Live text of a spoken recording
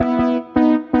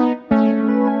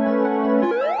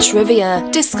trivia,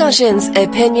 discussions,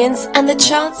 opinions, and the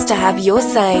chance to have your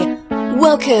say.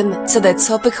 Welcome to the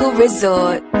Topical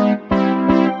Resort.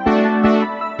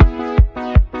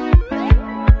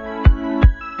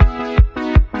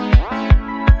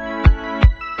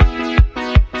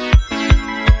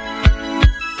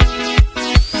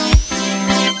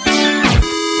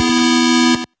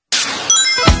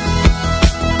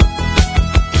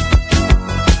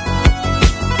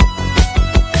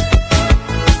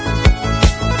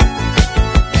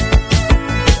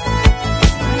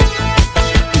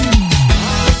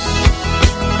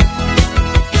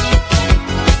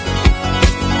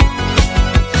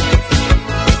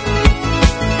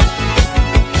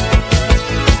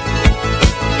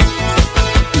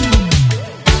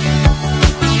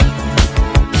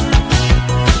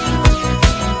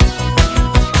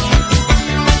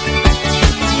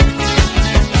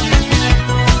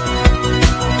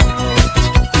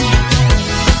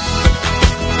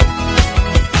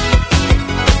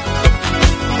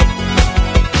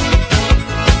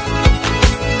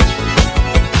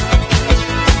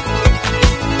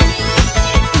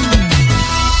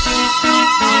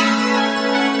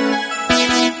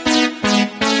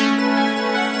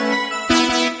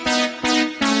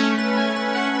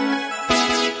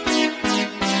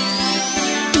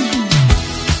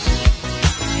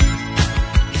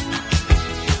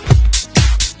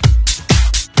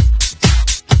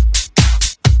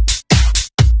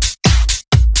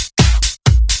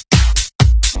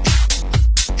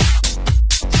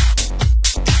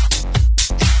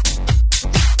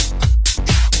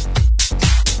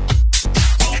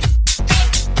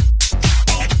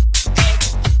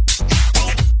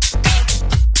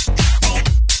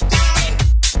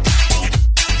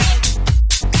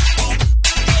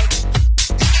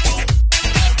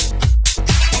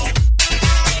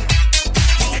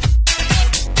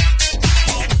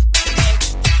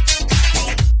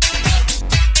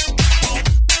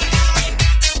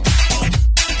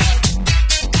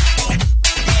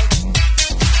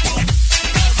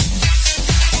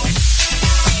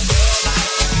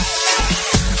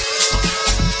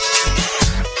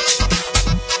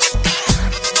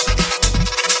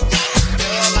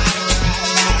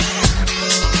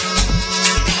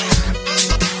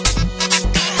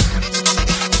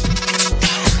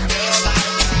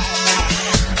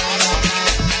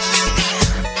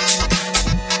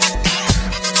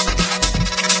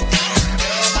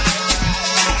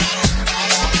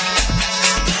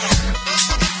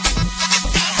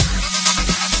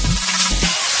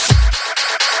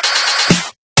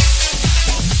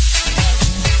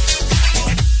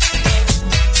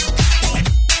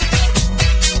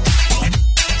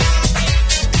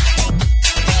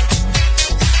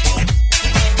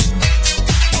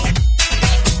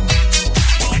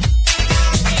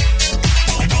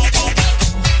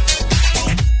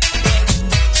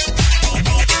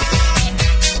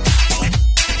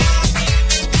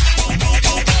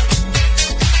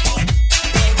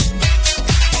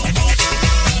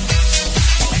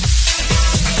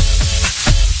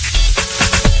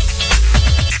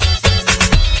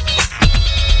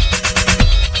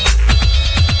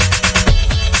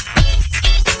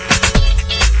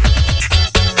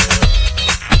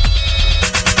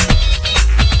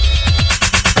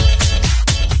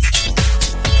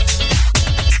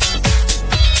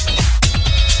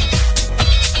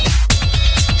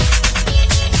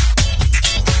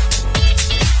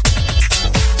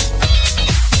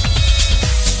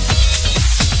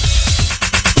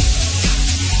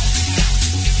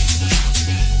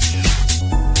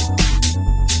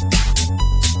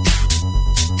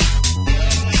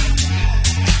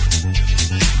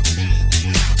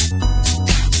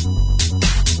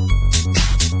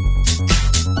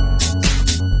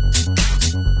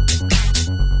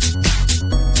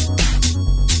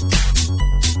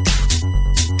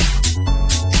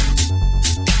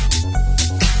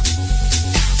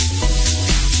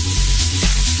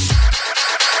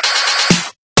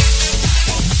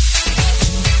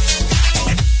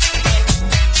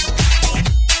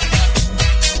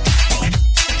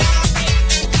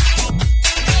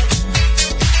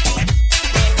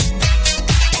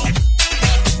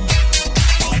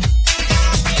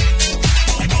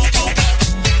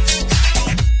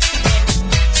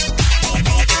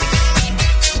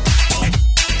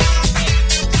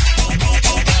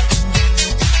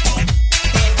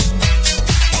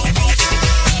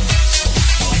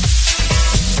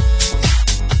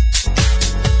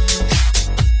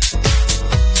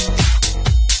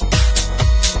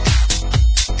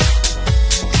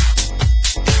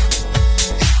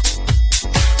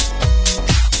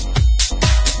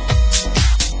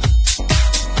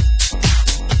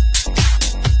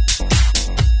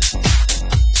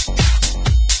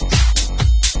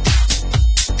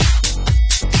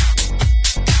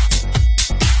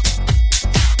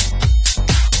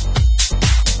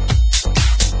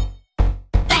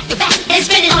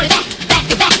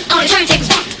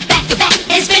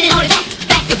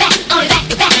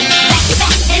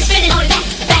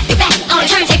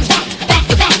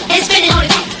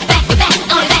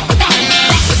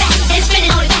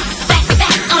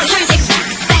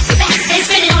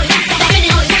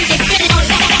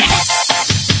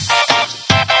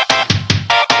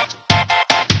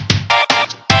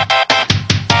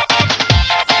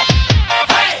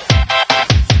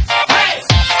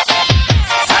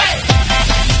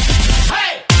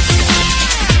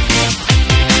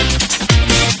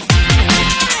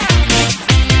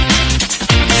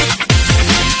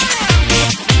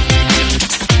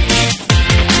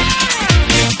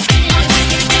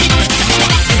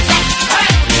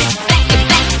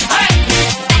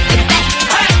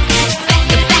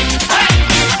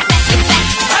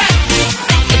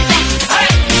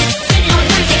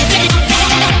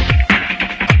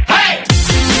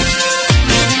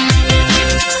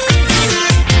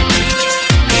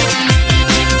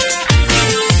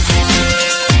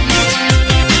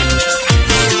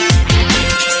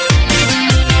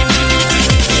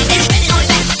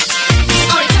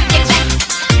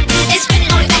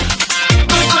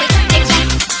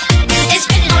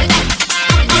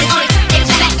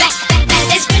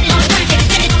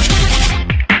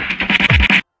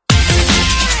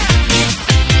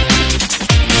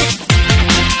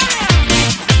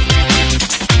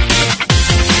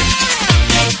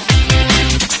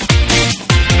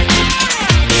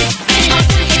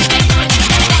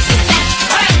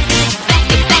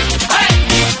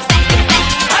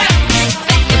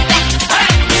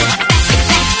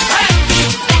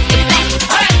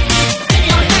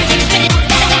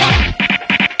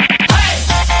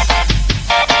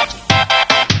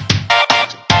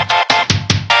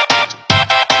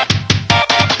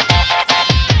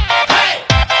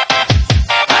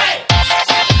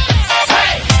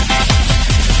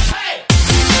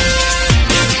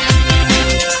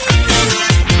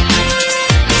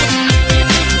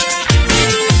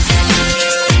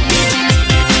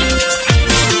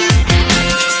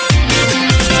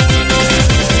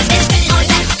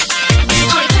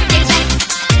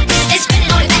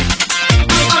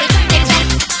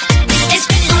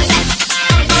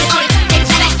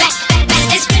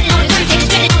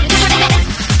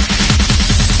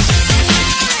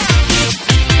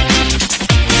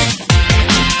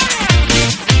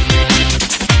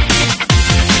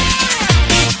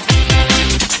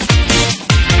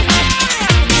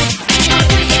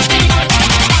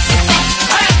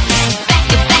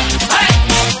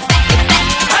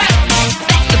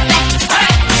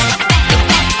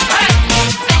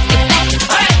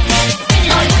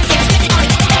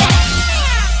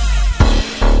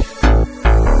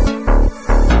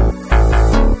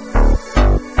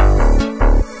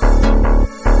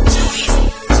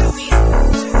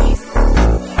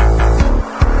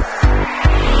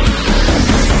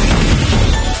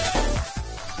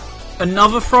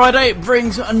 Another Friday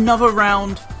brings another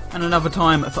round and another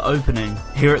time for opening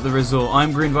here at the resort.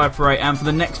 I'm Green Viper 8, and for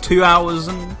the next 2 hours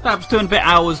and perhaps 2 and a bit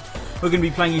hours, we're going to be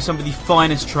playing you some of the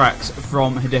finest tracks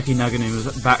from Hideki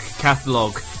Naganu's back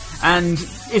catalogue. And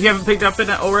if you haven't picked up on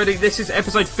it already, this is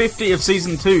episode 50 of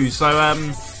season 2, so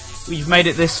we've made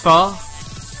it this far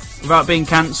without being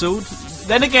cancelled.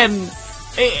 Then again,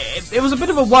 it was a bit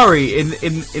of a worry in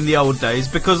the old days,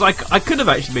 because I could have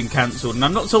actually been cancelled, and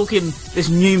I'm not talking this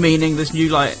new meaning, this new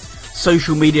like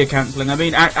social media cancelling. I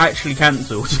mean actually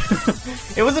cancelled.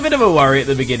 It was a bit of a worry at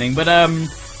the beginning, but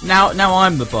now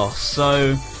I'm the boss,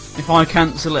 so if I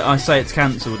cancel it, I say it's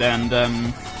cancelled, and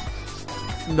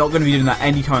not going to be doing that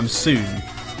anytime soon.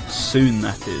 Soon,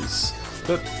 that is.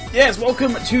 But yes,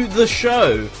 welcome to the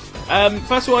show.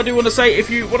 First of all, I do want to say, if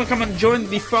you want to come and join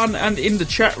the fun and in the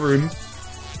chat room.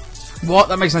 What?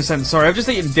 That makes no sense. Sorry, I've just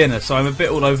eaten dinner, so I'm a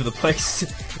bit all over the place.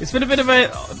 It's been a bit of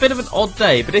an odd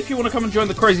day, but if you want to come and join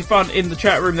the crazy fun in the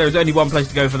chat room, there is only one place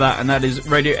to go for that, and that is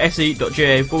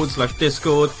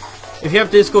radiose.ga/Discord. If you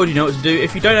have Discord, you know what to do.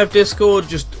 If you don't have Discord,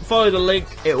 just follow the link.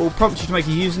 It will prompt you to make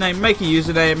a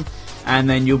username, and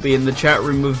then you'll be in the chat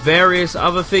room with various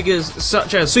other figures,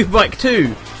 such as Superbike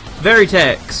 2,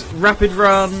 Veritex, Rapid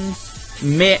Run,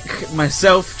 Mick,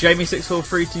 myself,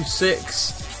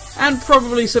 Jamie64326, and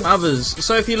probably some others.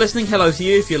 So if you're listening, hello to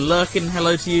you. If you're lurking,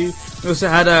 hello to you. We also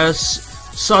had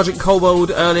Sergeant Kobold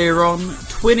earlier on,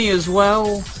 Twinny as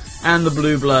well, and the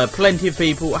Blue Blur. Plenty of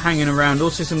people hanging around.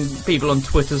 Also some people on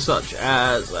Twitter, such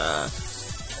as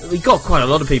we got quite a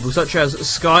lot of people, such as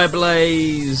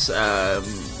Skyblaze,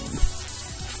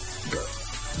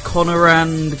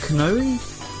 Conorand Kanoe.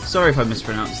 Sorry if I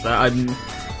mispronounced that. I'm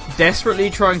desperately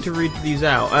trying to read these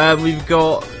out. We've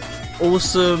got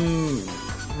awesome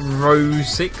Row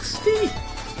 60?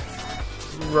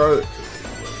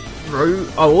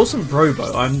 Awesome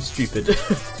Robo. I'm stupid.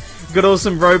 We've got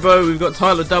Awesome Robo, we've got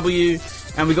Tyler W,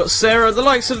 and we've got Sarah. The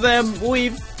likes of them.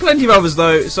 We've plenty of others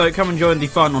though, so come and join the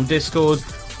fun on Discord.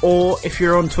 Or if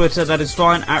you're on Twitter, that is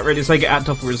fine, at RadioSega, at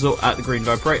Topical Resort, at the Green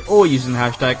Viper 8, or using the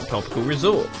hashtag Topical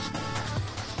Resort.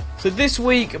 So this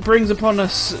week brings upon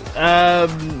us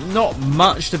not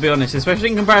much, to be honest, especially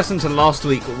in comparison to last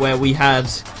week, where we had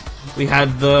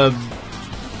the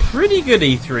pretty good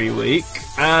E3 week.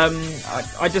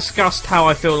 I discussed how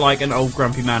I feel like an old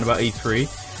grumpy man about E3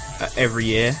 every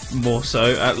year, more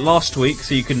so last week,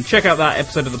 so you can check out that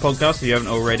episode of the podcast if you haven't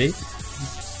already.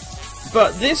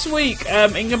 But this week,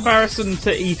 in comparison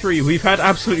to E3, we've had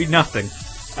absolutely nothing.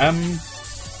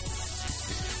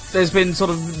 There's been sort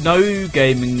of no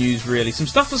gaming news, really. Some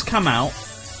stuff has come out,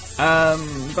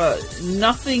 but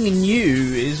nothing new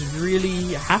is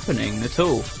really happening at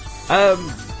all.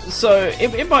 So,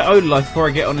 in my own life, before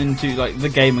I get on into like the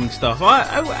gaming stuff,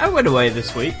 I went away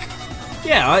this week.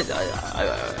 Yeah,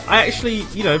 I actually,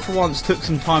 you know, for once took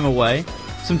some time away.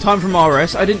 Some time from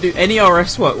RS. I didn't do any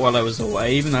RS work while I was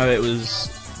away, even though it was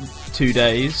 2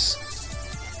 days.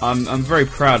 I'm very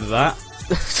proud of that.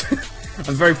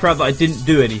 I'm very proud that I didn't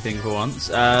do anything for once.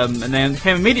 And then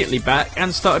came immediately back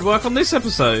and started work on this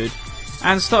episode.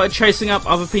 And started chasing up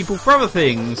other people for other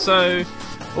things. So,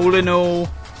 all in all,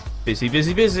 busy.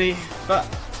 But,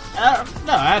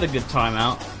 no, I had a good time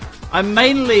out. I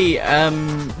mainly,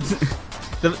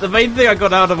 the main thing I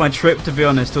got out of my trip, to be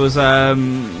honest, was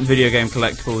video game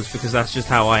collectibles, because that's just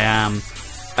how I am.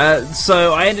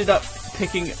 So I ended up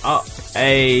picking up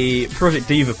a Project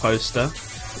Diva poster,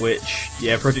 which,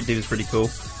 yeah, Project Diva's pretty cool.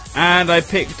 And I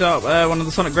picked up one of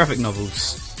the Sonic graphic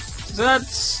novels. So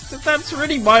that's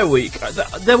really my week.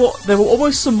 There were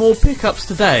almost some more pickups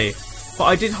today, but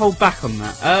I did hold back on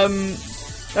that.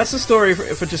 That's the story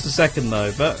for just a second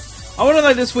though. But I want to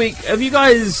know this week, have you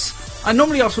guys? I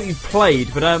normally ask what you've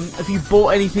played, but have you bought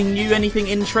anything new, anything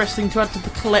interesting to add to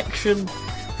the collection?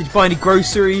 Did you buy any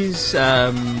groceries?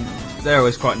 They're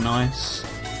always quite nice.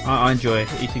 I enjoy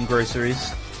eating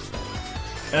groceries.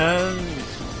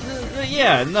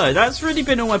 Yeah, no, that's really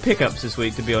been all my pickups this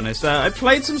week, to be honest. I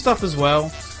played some stuff as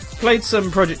well. Played some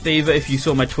Project Diva, if you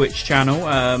saw my Twitch channel.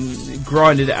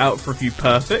 Grinded it out for a few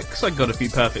perfects. I got a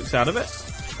few perfects out of it.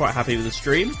 Quite happy with the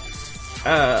stream.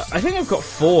 I think I've got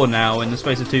 4 now in the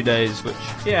space of 2 days, which,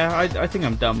 yeah, I think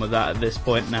I'm done with that at this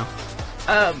point now.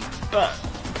 But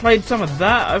played some of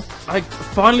that. I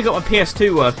finally got my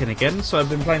PS2 working again, so I've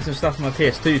been playing some stuff on my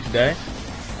PS2 today.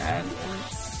 And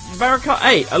Mario Kart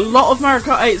 8. A lot of Mario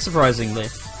Kart 8, surprisingly.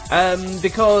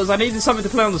 Because I needed something to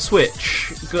play on the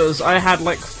Switch, because I had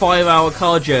like 5-hour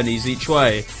car journeys each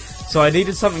way. So I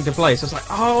needed something to play, so I was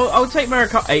like, oh, I'll take Mario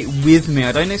Kart 8 with me.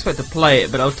 I don't expect to play it,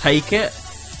 but I'll take it.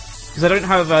 Because I don't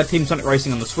have Team Sonic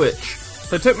Racing on the Switch.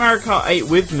 So I took Mario Kart 8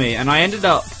 with me, and I ended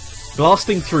up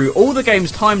blasting through all the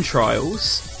game's time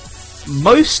trials,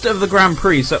 most of the Grand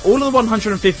Prix, so all of the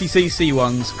 150cc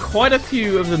ones, quite a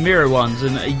few of the Mirror ones,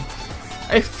 and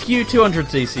a few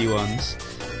 200cc ones.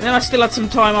 And then I still had some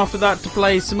time after that to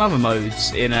play some other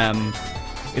modes in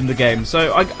the game.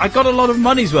 So I got a lot of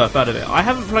money's worth out of it. I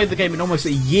haven't played the game in almost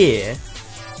a year,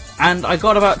 and I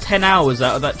got about 10 hours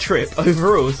out of that trip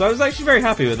overall, so I was actually very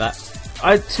happy with that.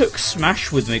 I took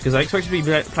Smash with me because I expected to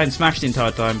be playing Smash the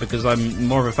entire time because I'm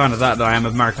more of a fan of that than I am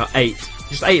of Mario Kart 8.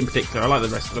 Just 8 in particular. I like the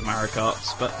rest of the Mario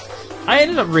Karts, but I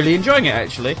ended up really enjoying it,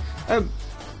 actually.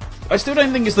 I still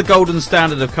don't think it's the golden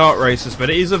standard of kart races, but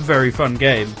it is a very fun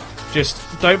game. Just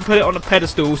don't put it on a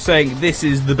pedestal saying this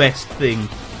is the best thing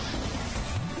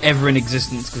ever in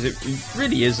existence, because it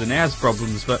really isn't. It has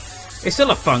problems, but it's still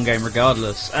a fun game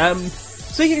regardless.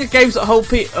 Speaking of games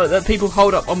that people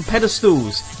hold up on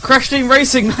pedestals, Crash Team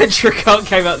Racing Nitro Kart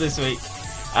came out this week.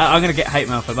 I'm going to get hate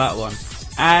mail for that one.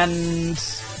 And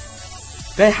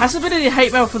there hasn't been any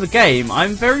hate mail for the game.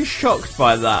 I'm very shocked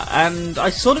by that. And I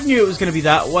sort of knew it was going to be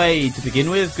that way to begin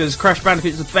with, because Crash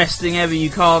Bandicoot's the best thing ever. You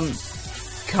can't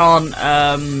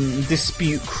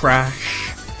dispute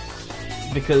Crash,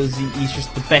 because he's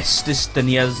just the bestest and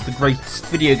he has the greatest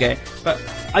video game. But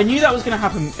I knew that was going to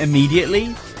happen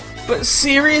immediately. But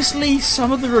seriously,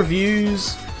 some of the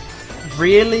reviews,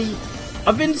 really?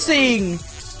 I've been seeing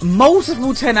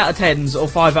multiple 10 out of 10s or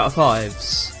 5 out of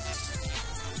 5s.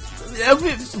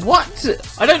 What?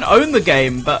 I don't own the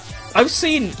game, but I've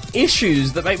seen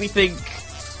issues that make me think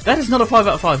that is not a 5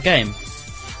 out of 5 game.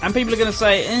 And people are going to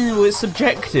say, well, it's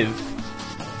subjective.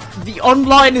 The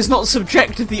online is not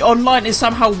subjective. The online is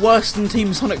somehow worse than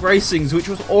Team Sonic Racing's, which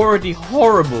was already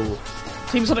horrible.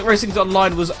 Team Sonic Racing's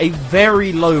online was a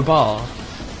very low bar,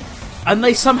 and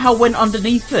they somehow went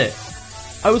underneath it.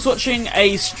 I was watching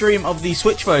a stream of the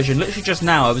Switch version, literally just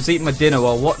now. I was eating my dinner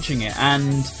while watching it,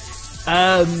 and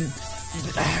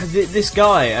this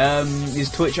guy, his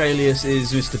Twitch alias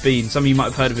is Mr. Bean. Some of you might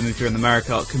have heard of him if you're in the Mario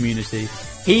Kart community.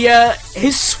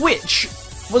 His Switch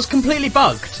was completely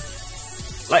bugged.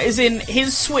 Like, as in,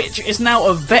 his Switch is now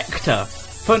a vector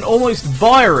for an almost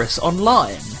virus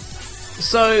online.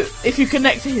 So, if you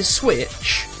connect to his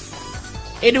Switch,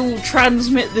 it'll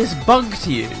transmit this bug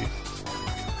to you.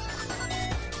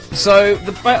 So,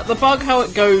 the bug, how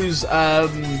it goes,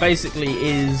 basically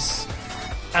is,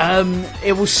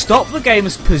 it will stop the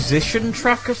game's position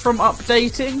tracker from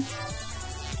updating.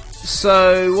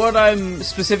 So, what I'm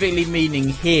specifically meaning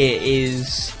here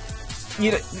is,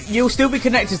 you'll still be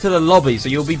connected to the lobby, so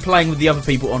you'll be playing with the other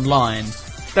people online.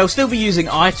 They'll still be using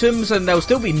items, and they'll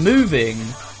still be moving,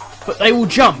 but they will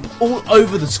jump all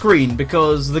over the screen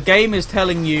because the game is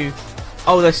telling you,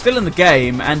 oh, they're still in the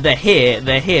game and they're here,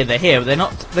 they're here, they're here. But they're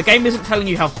not. The game isn't telling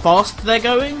you how fast they're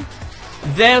going.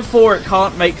 Therefore, it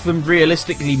can't make them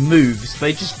realistically move. So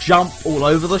they just jump all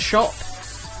over the shop.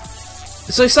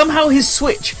 So somehow his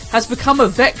Switch has become a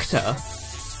vector.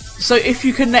 So if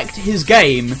you connect his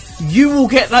game, you will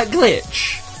get that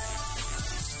glitch.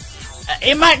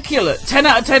 Immaculate, 10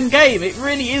 out of 10 game. It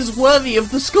really is worthy of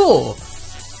the score.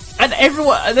 And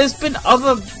there's been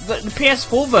the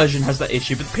PS4 version has that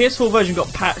issue, but the PS4 version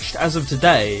got patched as of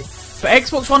today. But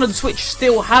Xbox One and Switch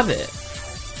still have it.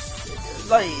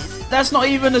 Like, that's not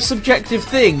even a subjective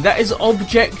thing. That is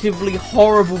objectively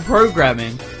horrible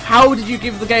programming. How did you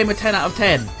give the game a 10 out of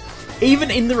 10?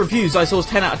 Even in the reviews I saw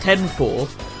 10 out of 10 for,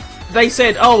 they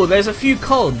said, oh, there's a few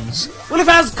cons. Well, if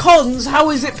it has cons,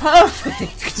 how is it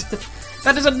perfect?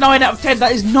 That is a 9 out of 10.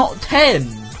 That is not 10.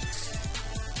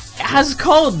 It has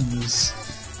cons.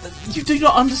 You do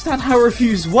not understand how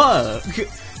reviews work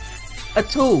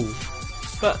at all.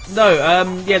 But no,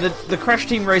 yeah, the Crash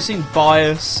Team Racing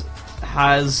bias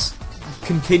has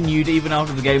continued even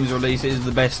after the game was released. It is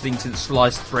the best thing since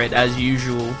sliced bread, as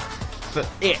usual. But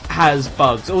it has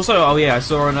bugs. Also, oh yeah, I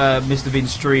saw on Mr.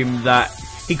 Bean's stream that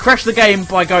he crashed the game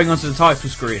by going onto the title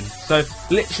screen. So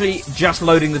literally just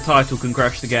loading the title can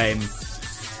crash the game.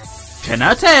 10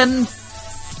 out of 10.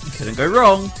 Couldn't go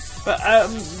wrong. But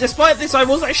despite this, I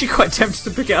was actually quite tempted to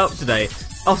pick it up today.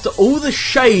 After all the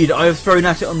shade I have thrown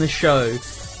at it on this show,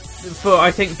 for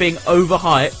I think being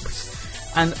overhyped,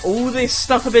 and all this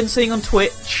stuff I've been seeing on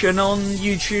Twitch and on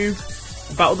YouTube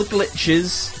about all the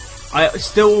glitches, I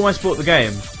still almost bought the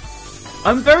game.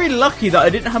 I'm very lucky that I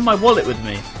didn't have my wallet with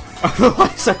me.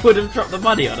 Otherwise I would have dropped the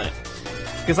money on it.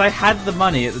 Because I had the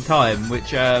money at the time,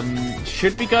 which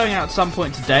should be going out at some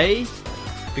point today.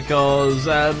 Because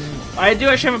I do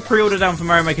actually have a pre-order down for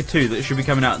Mario Maker 2 that should be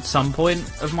coming out at some point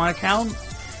of my account.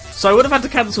 So I would have had to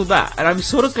cancel that, and I'm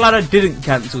sort of glad I didn't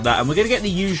cancel that. And we're going to get the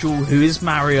usual who is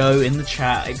Mario in the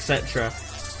chat, etc.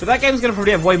 But that game's going to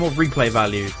probably have way more replay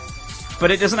value.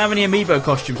 but it doesn't have any amiibo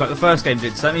costumes like the first game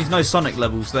did. So that means no Sonic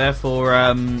levels. Therefore,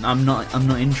 I'm not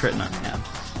interested. No,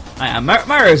 I am.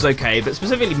 Mario's okay, but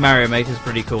specifically Mario Maker's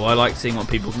pretty cool. I like seeing what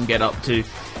people can get up to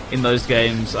in those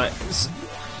games.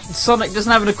 Sonic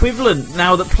doesn't have an equivalent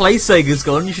now that PlaySega's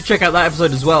gone. You should check out that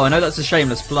episode as well. I know that's a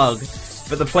shameless plug,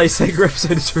 but the PlaySega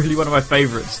episode is really one of my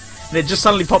favourites. And it just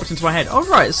suddenly popped into my head. Oh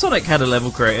right, Sonic had a level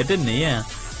creator, didn't he? Yeah.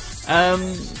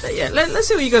 Let's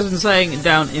see what you guys have been saying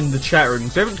down in the chat room. We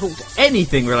haven't talked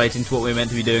anything relating to what we're meant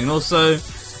to be doing. And also,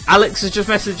 Alex has just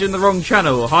messaged in the wrong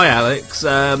channel. Hi Alex,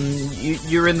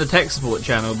 you're in the tech support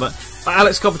channel, but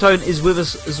Alex Coppertone is with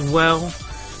us as well.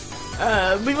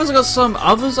 We've also got some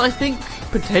others, I think,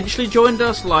 potentially joined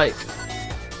us, like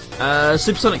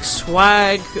Supersonic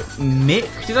Swag,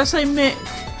 Mick. Did I say Mick?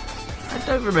 I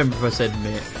don't remember if I said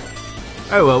Mick.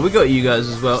 Oh well, we got you guys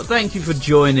as well. Thank you for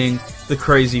joining the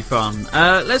crazy fun.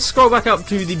 Let's scroll back up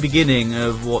to the beginning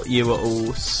of what you were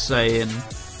all saying.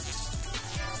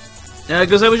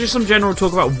 Because there was just some general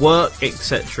talk about work,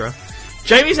 etc.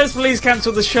 Jamie says please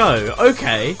cancel the show.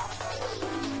 Okay.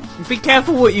 Be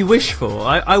careful what you wish for.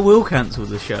 I will cancel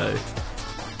the show.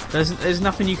 There's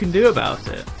nothing you can do about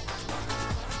it.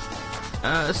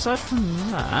 Aside from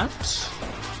that,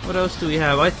 what else do we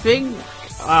have? I think...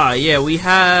 yeah, we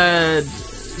had...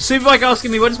 Superbike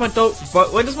asking me when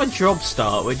does my job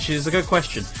start, which is a good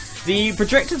question. The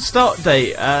projected start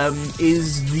date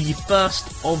is the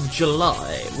 1st of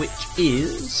July, which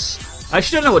is... I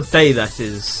actually don't know what day that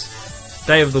is.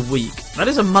 Day of the week. That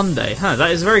is a Monday. Huh,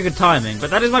 that is very good timing.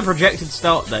 But that is my projected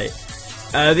start date.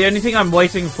 The only thing I'm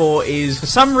waiting for is, for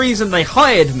some reason, they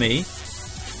hired me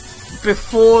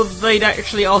before they'd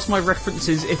actually asked my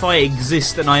references if I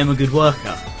exist and I am a good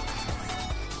worker.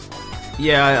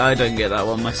 Yeah, I don't get that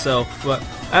one myself. But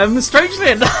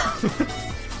strangely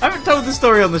enough, I haven't told the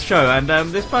story on the show, and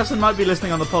this person might be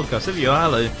listening on the podcast. If you are,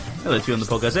 hello to you on the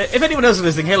podcast. If anyone else is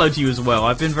listening, hello to you as well.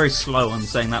 I've been very slow on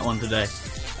saying that one today.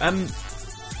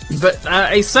 But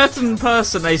a certain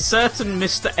person, a certain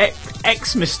Mr.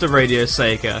 X Mr. Radio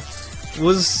Sega,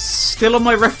 was still on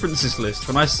my references list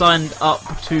when I signed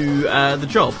up to the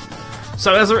job.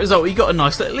 So as a result, we got a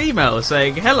nice little email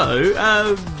saying, "Hello,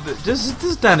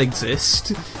 does Dan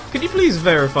exist? Can you please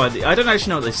verify the..." I don't actually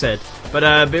know what they said, but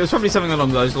it was probably something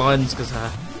along those lines. Because,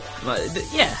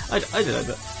 yeah, I don't know,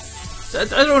 but I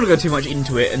don't want to go too much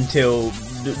into it until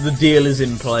the deal is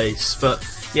in place. But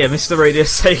yeah, Mr. Radio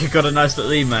Sega got a nice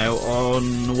little email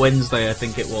on Wednesday, I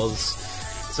think it was.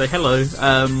 Say, hello,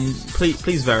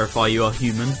 please verify you are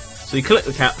human. So you click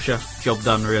the captcha, job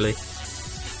done, really.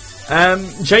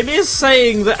 Jamie is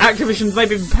saying that Activision's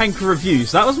maybe been paying for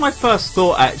reviews. That was my first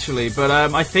thought, actually, but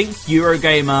I think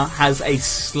Eurogamer has a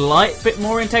slight bit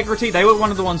more integrity. They were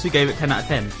one of the ones who gave it 10 out of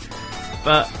 10.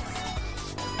 But,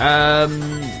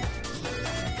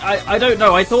 I don't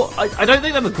know. I don't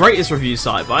think they're the greatest review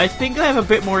site, but I think they have a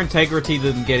bit more integrity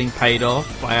than getting paid off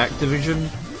by Activision.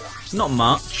 Not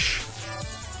much.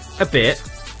 A bit.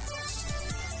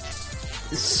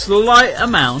 Slight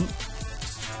amount.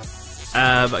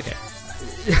 Okay.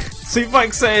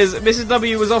 Superbike says Mrs.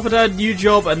 W was offered her new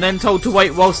job and then told to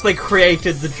wait whilst they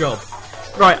created the job.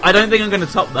 Right, I don't think I'm going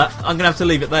to top that. I'm going to have to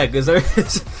leave it there because there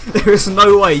is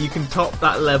no way you can top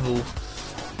that level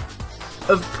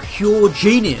of pure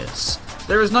genius.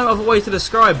 There is no other way to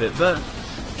describe it, but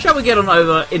shall we get on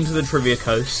over into the Trivia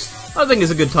Coast? I think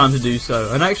it's a good time to do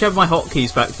so, and I actually have my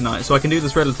hotkeys back tonight, so I can do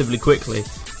this relatively quickly.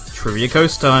 Trivia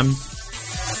Coast time.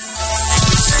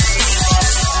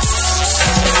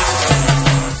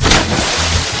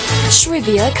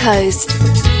 Trivia Coast.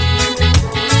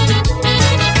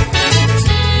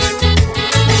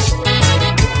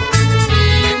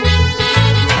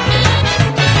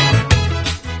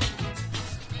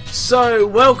 So,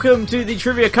 welcome to the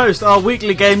Trivia Coast, our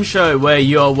weekly game show where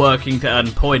you are working to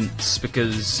earn points,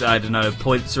 because, I don't know,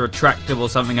 points are attractive or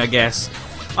something, I guess.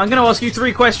 I'm going to ask you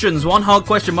 3 questions, 1 hard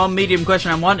question, 1 medium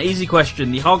question, and 1 easy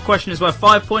question. The hard question is worth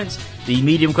 5 points, the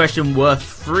medium question worth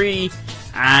 3,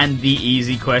 and the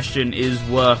easy question is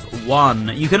worth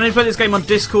 1. You can only play this game on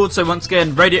Discord, so once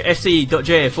again,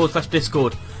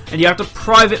 radiofc.ja/Discord, and you have to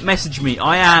private message me.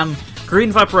 I am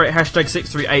Green Viperate,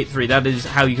 #6383. That is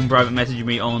how you can private message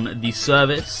me on the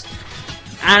service.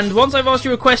 And once I've asked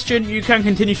you a question, you can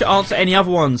continue to answer any other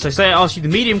one. So say I ask you the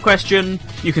medium question,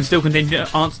 you can still continue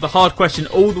to answer the hard question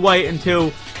all the way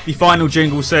until the final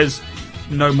jingle says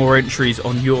no more entries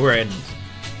on your end.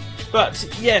 But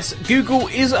yes, Google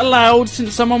is allowed,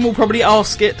 since someone will probably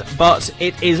ask it, but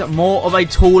it is more of a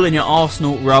tool in your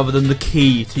arsenal rather than the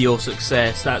key to your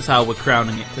success. That's how we're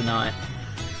crowning it tonight.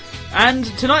 And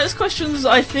tonight's questions,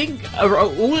 I think, are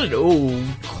all in all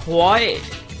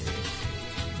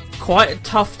quite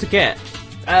tough to get.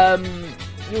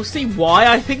 You'll see why.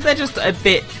 I think they're just a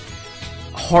bit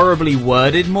horribly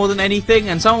worded more than anything,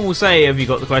 and someone will say, have you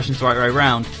got the questions the right way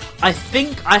round? I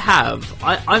think I have.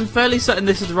 I'm fairly certain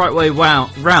this is the right way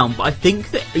round, but I think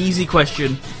the easy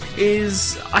question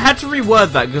is... I had to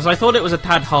reword that because I thought it was a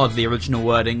tad hard, the original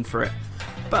wording for it.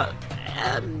 But,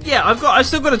 yeah, I've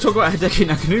still got to talk about Hideki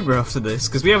Nakamura after this,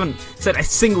 because we haven't said a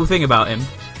single thing about him.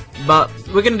 But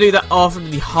we're going to do that after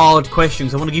the hard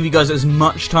questions. I want to give you guys as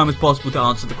much time as possible to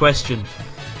answer the question.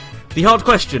 The hard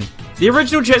question. The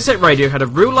original Jet Set Radio had a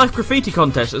real-life graffiti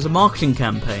contest as a marketing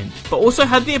campaign, but also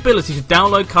had the ability to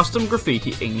download custom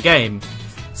graffiti in-game.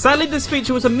 Sadly, this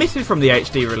feature was omitted from the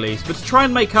HD release, but to try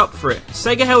and make up for it,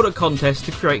 Sega held a contest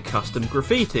to create custom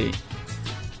graffiti.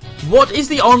 What is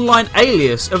the online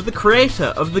alias of the creator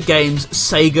of the game's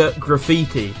Sega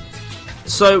Graffiti?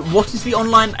 So, what is the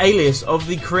online alias of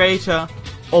the creator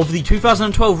of the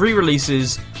 2012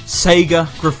 re-releases Sega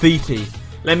Graffiti?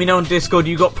 Let me know on Discord.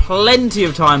 You've got plenty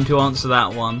of time to answer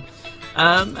that one.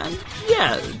 And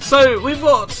yeah, so we've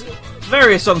got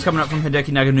various songs coming up from Hideki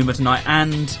Naganuma tonight,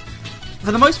 and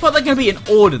for the most part they're going to be in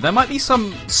order. There might be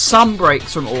some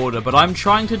breaks from order, but I'm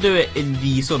trying to do it in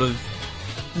the sort of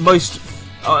most...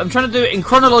 I'm trying to do it in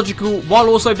chronological while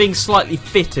also being slightly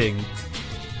fitting,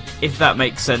 if that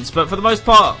makes sense. But for the most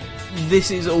part, this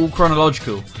is all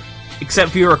chronological,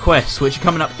 except for your requests, which are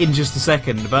coming up in just a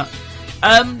second. But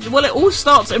well, it all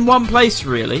starts in one place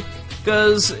really,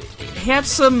 because he had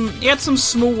some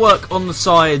small work on the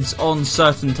sides on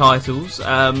certain titles.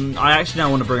 I actually now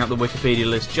want to bring up the Wikipedia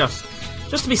list just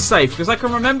to be safe, because I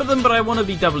can remember them, but I want to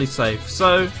be doubly safe.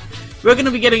 So we're going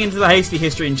to be getting into the hasty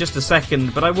history in just a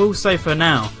second, but I will say for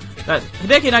now that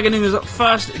Hideki Naganuma's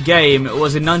first game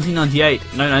was in 1998,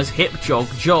 known as Hip Jog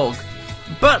Jog.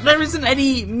 But there isn't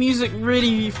any music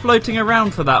really floating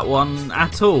around for that one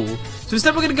at all. So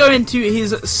instead we're going to go into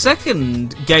his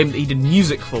second game that he did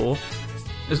music for,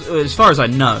 as far as I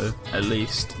know, at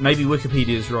least. Maybe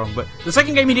Wikipedia is wrong, but the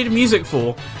second game he did music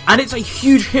for, and it's a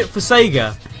huge hit for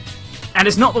Sega. And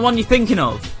it's not the one you're thinking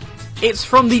of. It's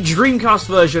from the Dreamcast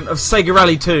version of Sega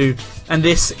Rally 2, and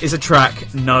this is a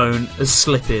track known as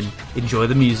Slippin'. Enjoy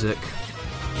the music.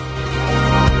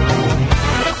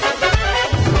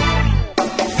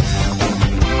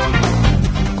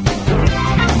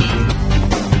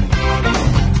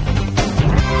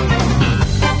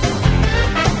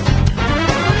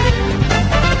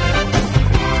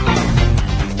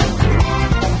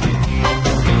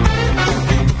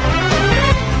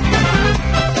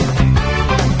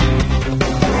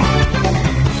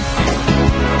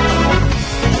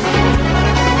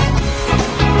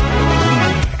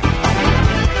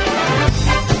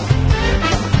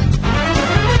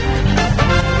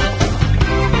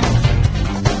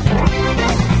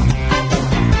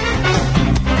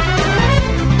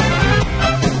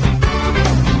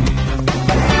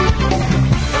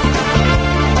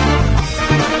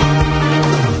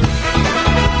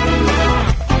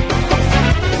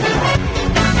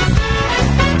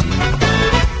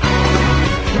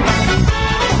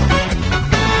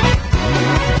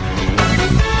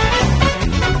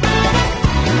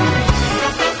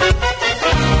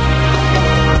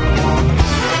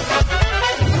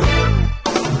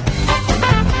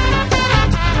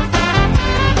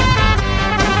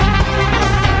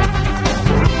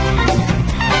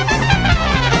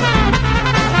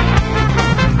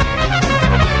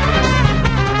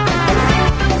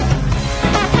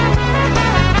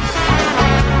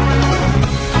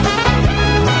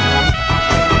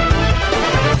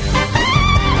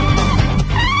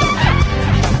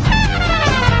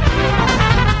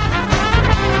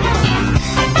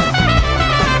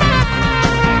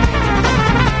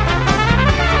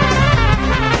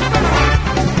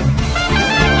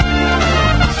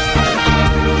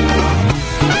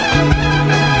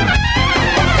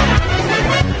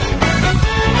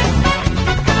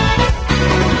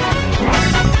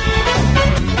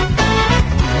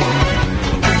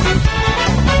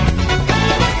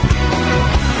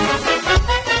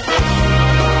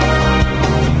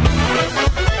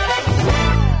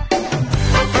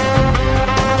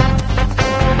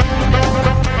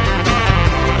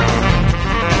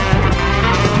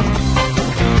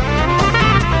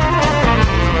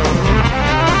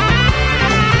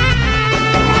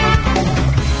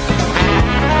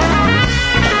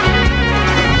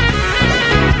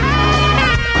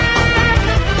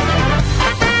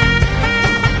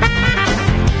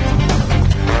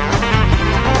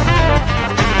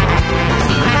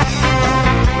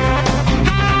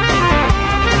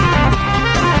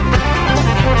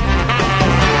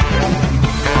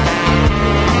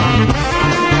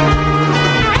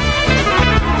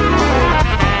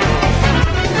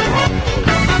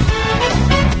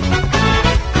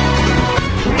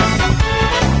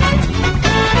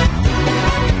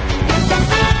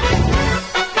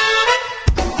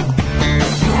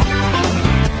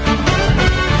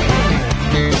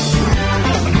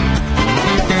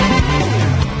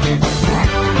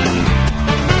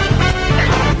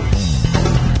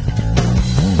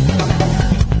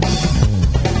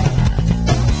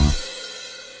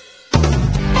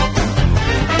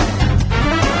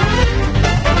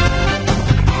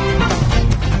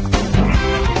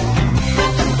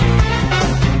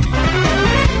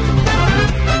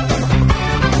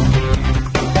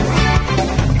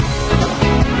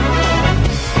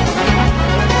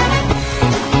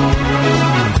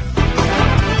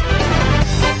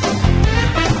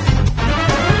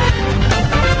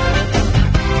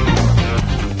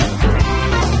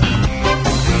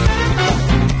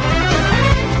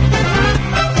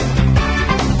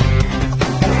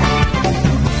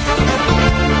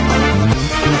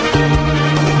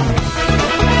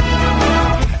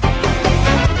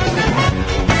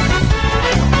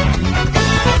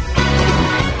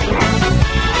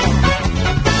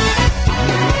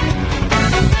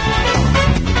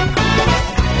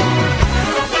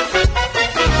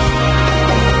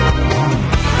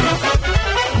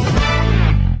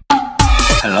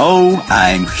 Hello,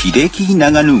 I'm Hideki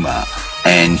Naganuma,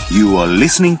 and you are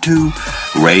listening to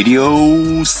Radio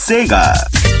Sega.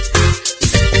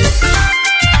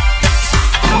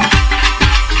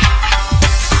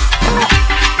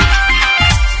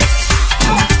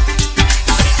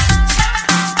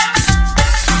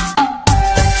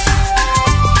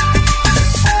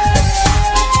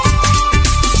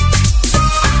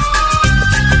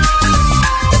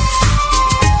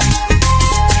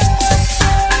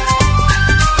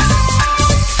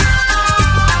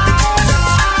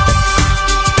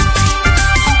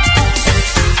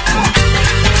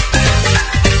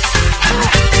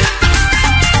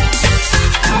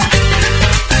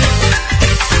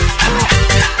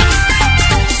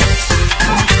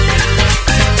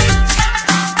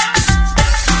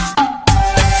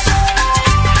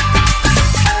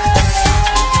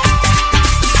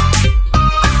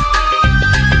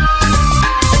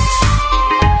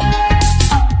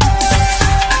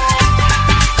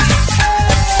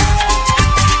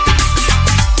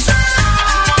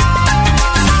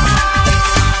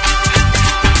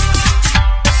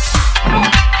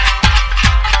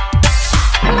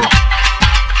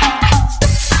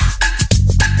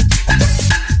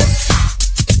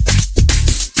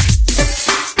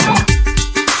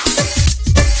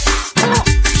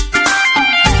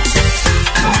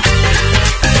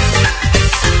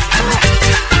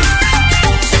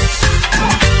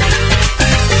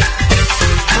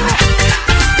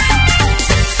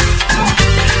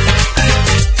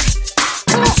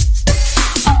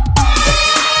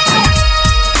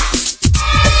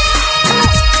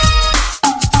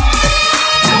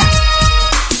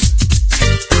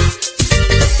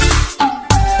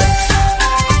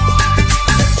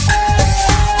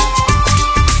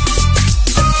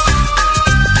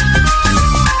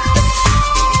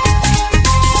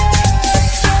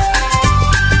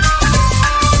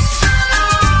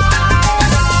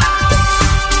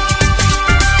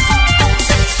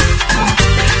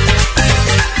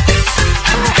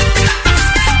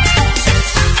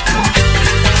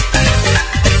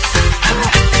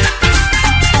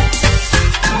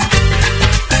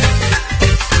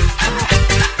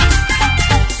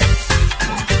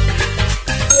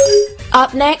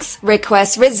 Up next,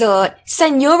 Request Resort.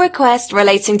 Send your request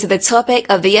relating to the topic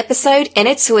of the episode in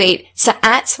a tweet to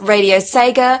 @Radio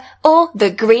Sega or the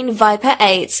Green Viper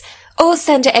 8. Or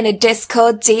send it in a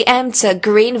Discord DM to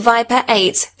Green Viper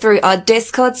 8 through our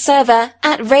Discord server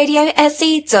at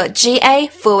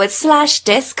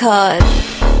radiose.ga/Discord.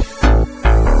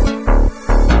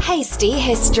 Hasty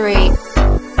History.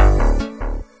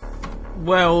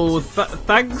 Well,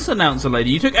 thanks, announcer lady.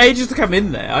 You took ages to come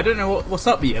in there. I don't know what's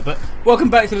up here, but welcome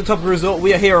back to the Top of Resort.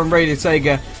 We are here on Radio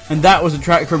Sega, and that was a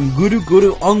track from Guru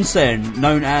Guru Onsen,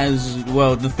 known as,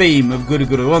 well, the theme of Guru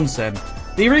Guru Onsen.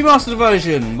 The remastered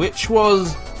version, which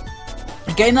was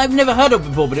a game I've never heard of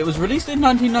before, but it was released in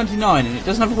 1999, and it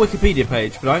doesn't have a Wikipedia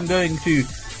page, but I'm going to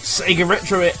Sega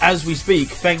Retro it as we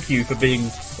speak. Thank you for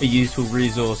being a useful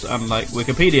resource, unlike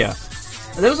Wikipedia.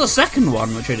 There was a second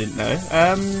one, which I didn't know.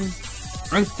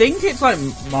 I think it's like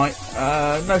no,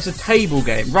 it's a table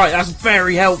game. Right, that's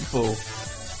very helpful.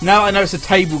 Now I know it's a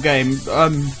table game.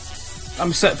 I'm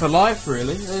set for life,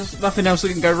 really. There's nothing else that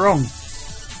can go wrong.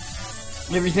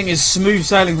 Everything is smooth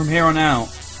sailing from here on out.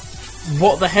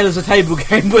 What the hell is a table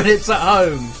game when it's at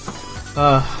home?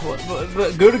 But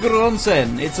Guru Guru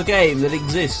Onsen, it's a game that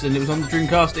exists, and it was on the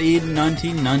Dreamcast in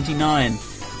 1999.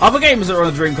 Other games that were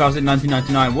on the Dreamcast in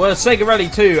 1999 were Sega Rally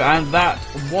 2, and that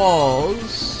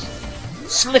was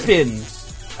Slippin'.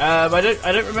 I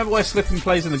don't remember where Slippin'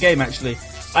 plays in the game, actually.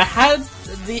 I had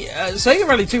the Sega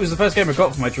Rally 2 was the first game I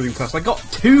got for my Dreamcast. I got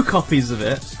 2 copies of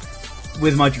it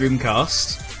with my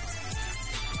Dreamcast,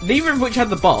 neither of which had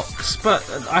the box, but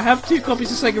I have 2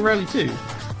 copies of Sega Rally 2.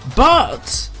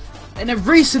 But in a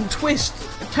recent twist,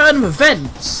 a turn of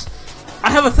events,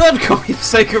 I have a 3rd copy of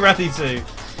Sega Rally 2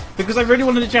 because I really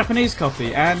wanted a Japanese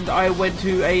copy, and I went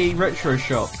to a retro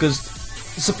shop because,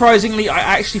 surprisingly, I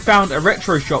actually found a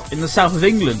retro shop in the south of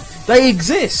England. They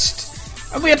exist!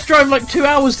 And we had to drive like 2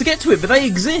 hours to get to it, but they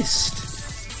exist!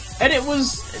 And it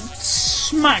was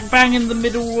smack bang in the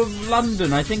middle of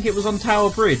London. I think it was on Tower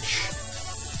Bridge.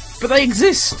 But they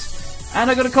exist! And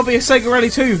I got a copy of Sega Rally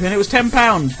 2, and it was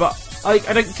 £10, but I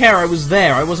don't care, I was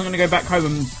there. I wasn't going to go back home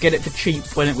and get it for cheap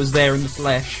when it was there in the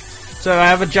flesh. So I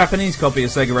have a Japanese copy of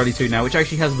Sega Rally 2 now, which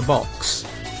actually has the box.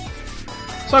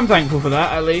 So I'm thankful for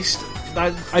that, at least.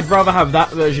 I'd rather have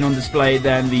that version on display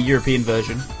than the European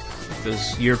version,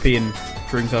 because European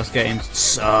Dreamcast games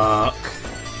suck.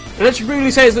 But let's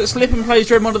really say is that Slippin' plays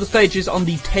during one of the stages on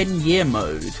the 10-year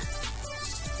mode.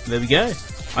 There we go.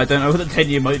 I don't know what the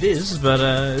 10-year mode is, but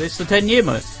it's the 10-year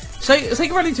mode.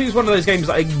 Sega Rally 2 is one of those games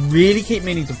that I really keep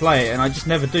meaning to play, and I just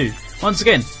never do. Once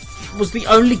again, it was the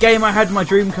only game I had in my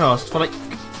Dreamcast for like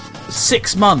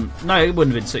 6 months. No, it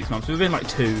wouldn't have been 6 months. It would have been like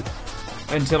 2.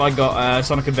 Until I got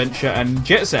Sonic Adventure and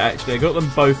Jet Set, actually. I got them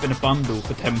both in a bundle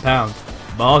for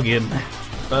 £10. Bargain.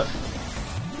 But,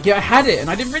 yeah, I had it, and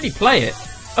I didn't really play it.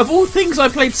 Of all things, I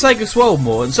played Sega Swirl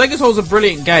more, and Sega Swirl's a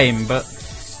brilliant game, but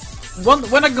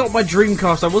when I got my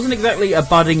Dreamcast, I wasn't exactly a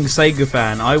budding Sega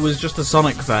fan. I was just a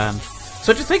Sonic fan.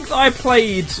 So to think that I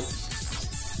played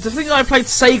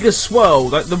Sega Swirl,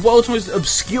 like the world's most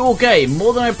obscure game,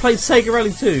 more than I played Sega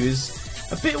Rally 2 is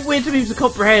a bit weird for me to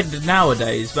comprehend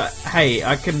nowadays, but hey,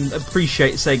 I can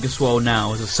appreciate Sega Swirl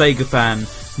now as a Sega fan,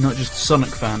 not just a Sonic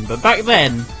fan. But back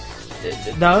then,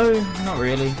 no, not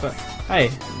really, but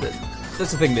hey,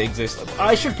 that's a thing that exists.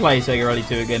 I should play Sega Rally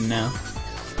 2 again now.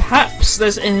 Perhaps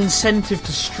there's an incentive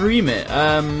to stream it,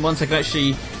 once I can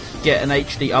actually get an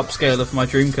HD upscaler for my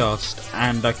Dreamcast,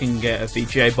 and I can get a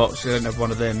VGA box. I don't have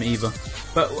one of them either.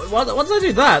 But once I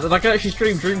do that, then I can actually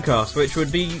stream Dreamcast, which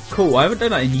would be cool. I haven't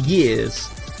done that in years.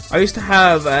 I used to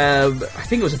have, I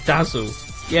think it was a Dazzle.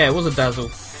 Yeah, it was a Dazzle.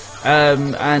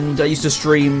 And I used to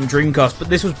stream Dreamcast, but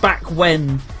this was back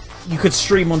when you could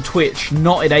stream on Twitch,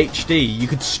 not in HD. You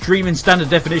could stream in standard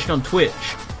definition on Twitch,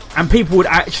 and people would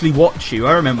actually watch you.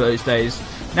 I remember those days.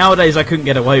 Nowadays, I couldn't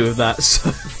get away with that,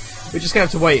 so we're just going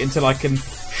to have to wait until I can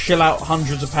shell out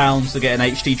hundreds of pounds to get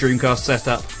an HD Dreamcast set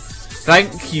up.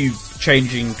 Thank you,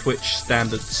 changing Twitch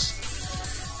standards.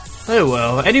 Oh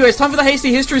well. Anyway, it's time for the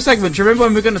Hasty History segment. Do you remember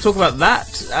when we're going to talk about that?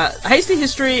 Hasty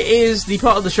History is the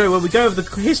part of the show where we go over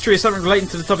the history of something relating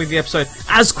to the topic of the episode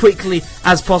as quickly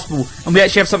as possible, and we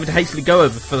actually have something to hastily go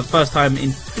over for the first time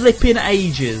in flipping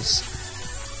ages.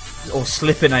 Or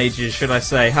slipping ages, should I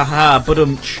say. Haha,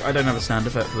 badumch. I don't have a sound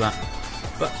effect for that.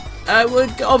 But we're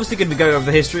obviously going to go over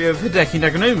the history of Hideki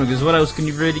Naganuma, because what else can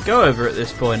you really go over at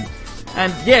this point?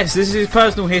 And yes, this is his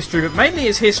personal history, but mainly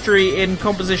his history in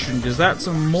composition, because that's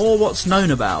more what's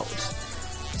known about.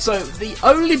 So, the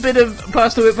only bit of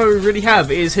personal info we really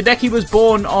have is Hideki was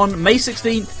born on May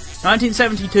 16th,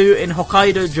 1972 in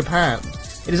Hokkaido, Japan.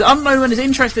 It is unknown when his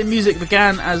interest in music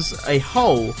began as a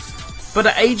whole, but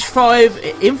at age 5,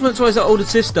 influenced by his older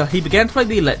sister, he began to play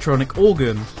the electronic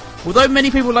organ. Although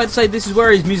many people like to say this is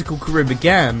where his musical career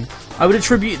began, I would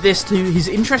attribute this to his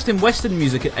interest in Western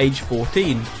music at age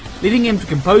 14, leading him to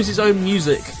compose his own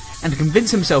music and to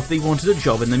convince himself that he wanted a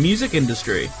job in the music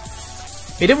industry.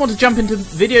 He didn't want to jump into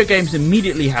video games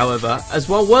immediately, however, as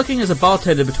while working as a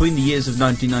bartender between the years of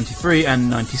 1993 and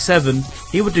 97,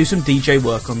 he would do some DJ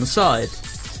work on the side.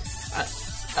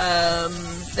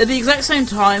 At the exact same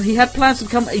time, he had plans to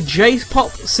become a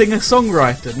J-pop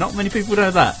singer-songwriter. Not many people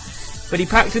know that, but he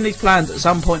packed in these plans at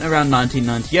some point around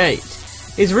 1998.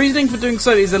 His reasoning for doing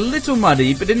so is a little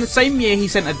muddy, but in the same year he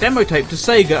sent a demo tape to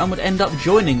Sega and would end up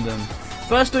joining them,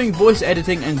 first doing voice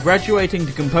editing and graduating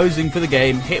to composing for the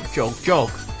game Hip Jog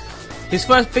Jog. His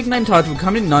first big name title would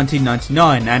come in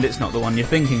 1999, and it's not the one you're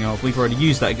thinking of, we've already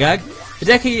used that gag.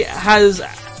 Hideki has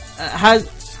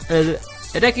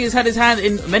had his hand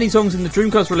in many songs in the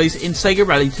Dreamcast release in Sega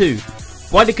Rally 2,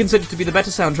 widely considered to be the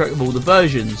better soundtrack of all the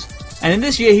versions, and in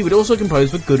this year he would also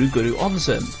compose for Guru Guru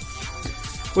Onsen.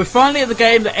 We're finally at the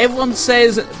game that everyone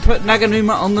says put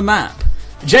Naganuma on the map.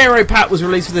 J.R.O. Pat was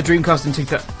released for the Dreamcast in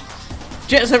 2000.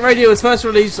 Jet Set Radio was first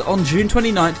released on June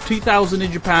 29th, 2000 in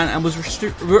Japan and was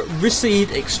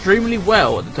received extremely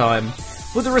well at the time,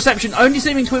 with the reception only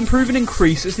seeming to improve and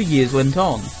increase as the years went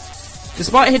on.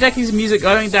 Despite Hideki's music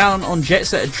going down on Jet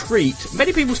Set a treat,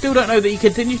 many people still don't know that he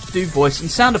continued to do voice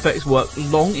and sound effects work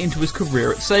long into his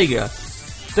career at Sega.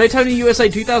 Daytona USA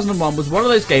 2001 was one of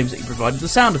those games that he provided the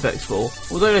sound effects for,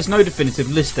 although there's no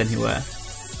definitive list anywhere.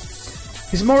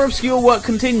 His more obscure work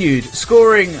continued,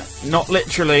 scoring, not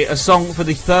literally, a song for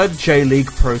the 3rd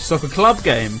J-League Pro Soccer Club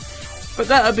game, but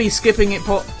that would be skipping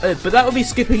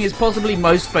his possibly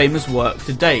most famous work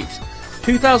to date,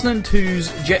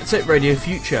 2002's Jet Set Radio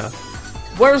Future.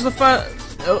 Whereas the first...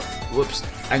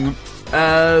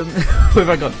 where have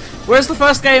I gone? Whereas the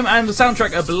first game and the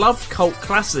soundtrack are beloved cult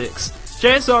classics,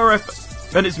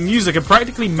 JSRF and its music are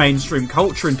practically mainstream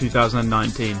culture in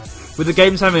 2019, with the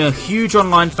games having a huge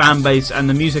online fan base and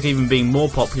the music even being more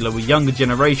popular with younger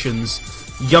generations,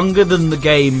 younger than the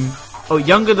game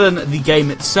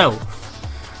itself.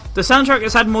 The soundtrack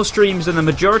has had more streams than the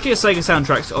majority of Sega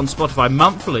soundtracks on Spotify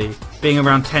monthly, being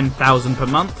around 10,000 per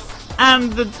month,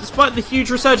 and despite the huge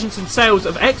resurgence in sales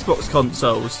of Xbox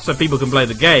consoles, so people can play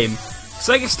the game,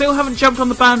 Sega still haven't jumped on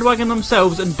the bandwagon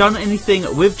themselves and done anything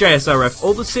with JSRF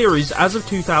or the series as of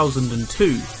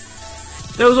 2002.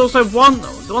 There was also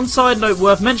one side note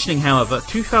worth mentioning, however,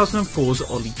 2004's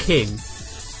Ollie King.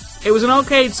 It was an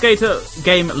arcade skater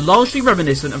game largely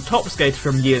reminiscent of Top Skater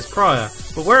from years prior,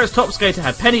 but whereas Top Skater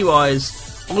had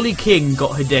Pennywise, Ollie King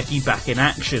got Hideki back in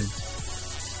action.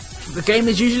 The game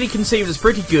is usually conceived as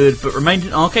pretty good, but remained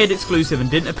an arcade exclusive and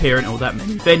didn't appear in all that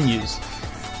many venues.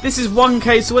 This is one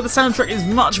case where the soundtrack is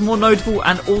much more notable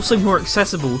and also more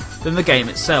accessible than the game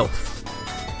itself.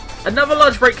 Another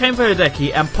large break came for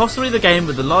Hideki, and possibly the game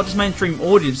with the largest mainstream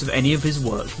audience of any of his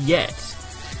work yet.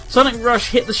 Sonic Rush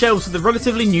hit the shelves with the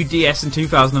relatively new DS in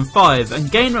 2005,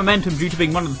 and gained momentum due to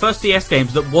being one of the first DS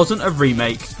games that wasn't a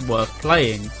remake worth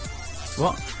playing.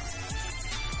 What?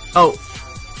 Oh.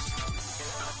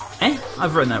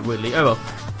 I've written that weirdly. Oh well.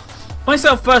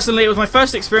 Myself personally, it was my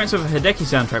first experience with a Hideki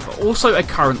soundtrack, but also a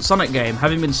current Sonic game,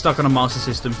 having been stuck on a Master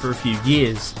System for a few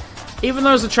years. Even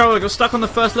though as a child I got stuck on the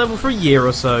first level for a year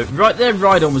or so, Right There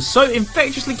Ride On was so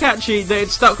infectiously catchy that it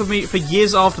stuck with me for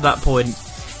years after that point,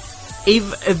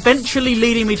 eventually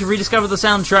leading me to rediscover the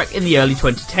soundtrack in the early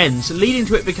 2010s, leading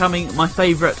to it becoming my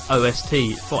favourite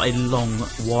OST for a long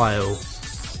while.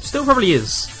 Still probably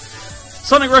is.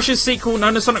 Sonic Rush's sequel,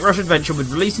 known as Sonic Rush Adventure, would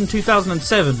release in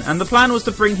 2007, and the plan was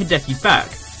to bring Hideki back.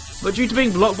 But due to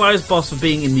being blocked by his boss for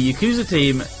being in the Yakuza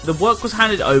team, the work was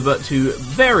handed over to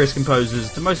various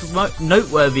composers, the most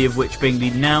noteworthy of which being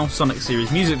the now Sonic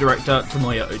series music director,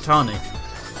 Tomoya Ohtani.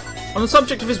 On the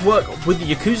subject of his work with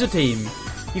the Yakuza team,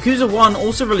 Yakuza 1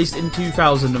 also released in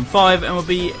 2005 and will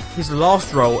be his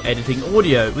last role editing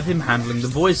audio, with him handling the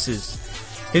voices.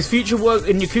 His future work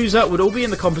in Yakuza would all be in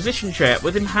the composition chair,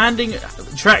 with him handing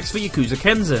tracks for Yakuza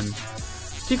Kenzen.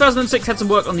 2006 had some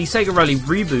work on the Sega Rally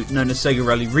reboot known as Sega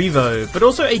Rally Revo, but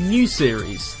also a new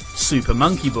series, Super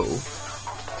Monkey Ball.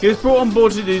 He was brought on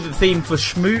board to do the theme for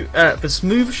Smooth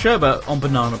Sherbet on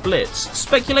Banana Blitz,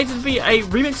 speculated to be a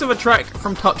remix of a track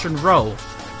from Touch and Roll,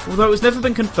 although it has never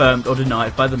been confirmed or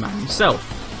denied by the man himself.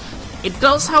 It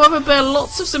does, however, bear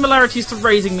lots of similarities to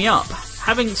Raising Me Up,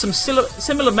 having some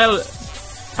similar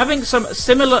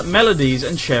melodies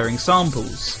and sharing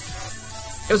samples.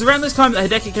 It was around this time that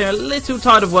Hideki became a little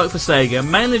tired of work for Sega,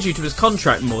 mainly due to his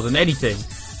contract more than anything.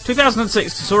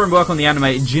 2006 saw him work on the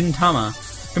anime Gintama,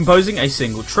 composing a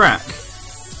single track.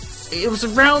 It was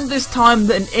around this time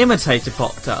that an imitator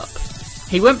popped up.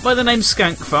 He went by the name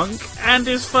Skank Funk, and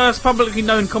his first publicly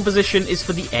known composition is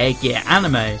for the Air Gear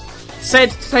anime,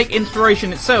 said to take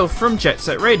inspiration itself from Jet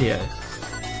Set Radio.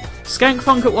 Skank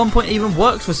Funk at one point even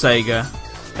worked for Sega,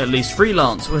 at least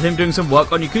freelance, with him doing some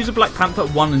work on Yakuza Black Panther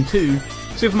 1 and 2,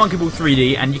 Super Monkey Ball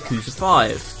 3D and Yakuza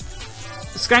 5.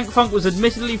 Skank Funk was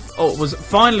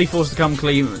finally forced to come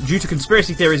clean due to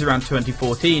conspiracy theories around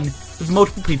 2014, with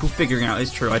multiple people figuring out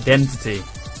his true identity.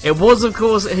 It was, of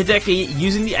course, Hideki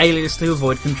using the alias to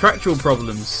avoid contractual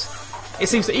problems. It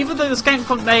seems that even though the Skank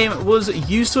Funk name was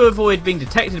used to avoid being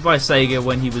detected by Sega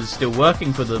when he was still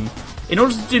working for them, in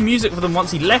order to do music for them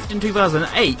once he left in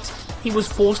 2008, he was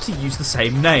forced to use the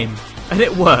same name. And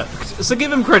it worked, so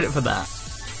give him credit for that.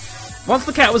 Once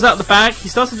the cat was out of the bag, he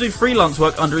started to do freelance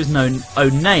work under his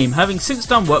own name, having since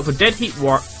done work for Dead Heat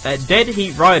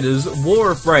Riders,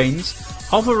 War of Brains,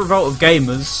 Hover Revolt of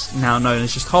Gamers, now known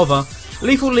as just Hover,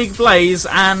 Lethal League Blaze,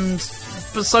 and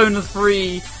Persona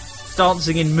 3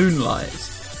 Dancing in Moonlight.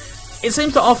 It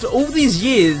seems that after all these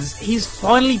years, he's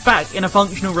finally back in a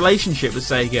functional relationship with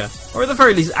Sega, or at the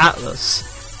very least Atlus.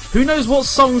 Who knows what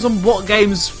songs on what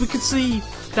games we could see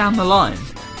down the line.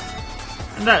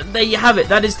 And there you have it.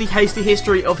 That is the hasty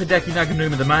history of Hideki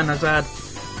Naganuma, the man has had,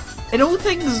 in all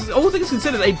things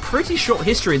considered, a pretty short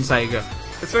history in Sega,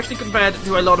 especially compared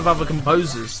to a lot of other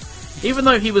composers. Even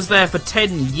though he was there for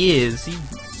 10 years, he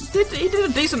did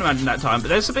a decent amount in that time, but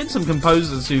there's been some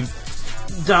composers who've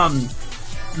done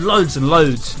loads and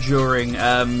loads during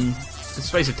the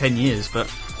space of 10 years, but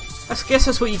I guess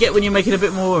that's what you get when you're making a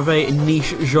bit more of a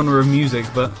niche genre of music,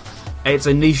 but it's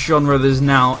a niche genre that is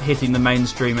now hitting the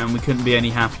mainstream, and we couldn't be any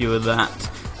happier with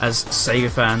that as Sega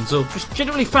fans, or just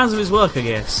generally fans of his work, I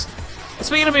guess.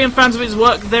 Speaking of being fans of his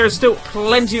work, there is still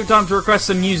plenty of time to request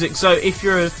some music, so if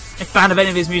you're a fan of any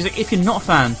of his music, if you're not a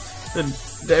fan, then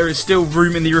there is still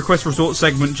room in the Request Resort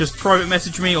segment. Just private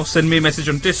message me or send me a message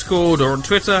on Discord or on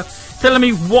Twitter telling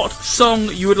me what song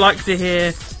you would like to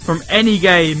hear from any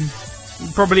game,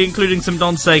 probably including some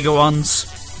non-Sega ones,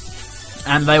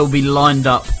 and they will be lined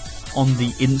up on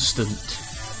the instant.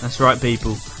 That's right,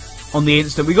 people. On the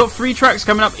instant. We got 3 tracks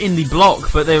coming up in the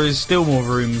block, but there is still more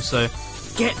room, so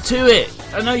get to it.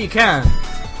 I know you can.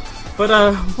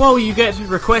 But while you get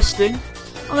requesting,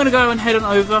 I'm going to go and head on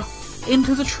over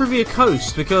into the Trivia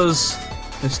Coast, because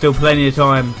there's still plenty of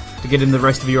time to get in the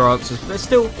rest of your answers. But there's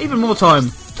still even more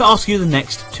time to ask you the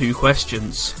next 2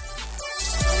 questions.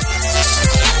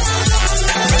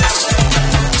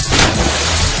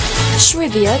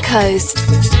 Trivia Coast.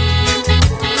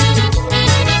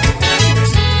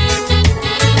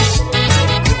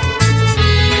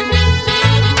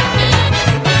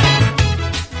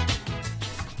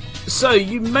 So,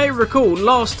 you may recall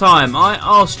last time I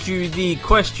asked you the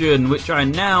question, which I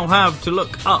now have to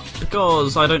look up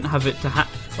because I don't have it to hand.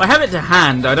 I have it to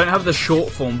hand, I don't have the short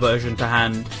form version to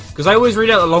hand. Because I always read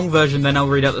out the long version, then I'll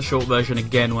read out the short version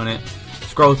again when it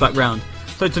scrolls back round.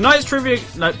 So tonight's trivia...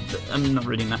 No, I'm not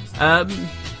reading that.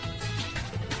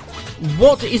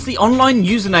 What is the online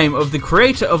username of the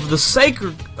creator of the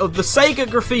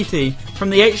Sega Graffiti from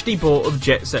the HD port of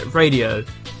Jet Set Radio?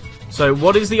 So,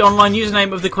 what is the online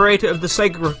username of the creator of the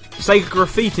Sega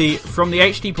Graffiti from the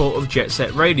HD port of Jet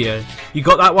Set Radio? You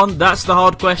got that one? That's the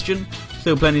hard question.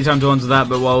 Still plenty of time to answer that,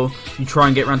 but while you try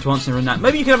and get around to answering that,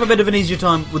 maybe you could have a bit of an easier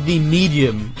time with the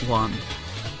medium one.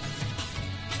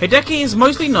 Hideki is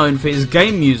mostly known for his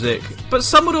game music, but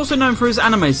some would also know him for his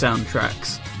anime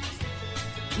soundtracks.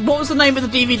 What was the name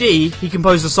of the DVD he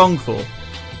composed a song for?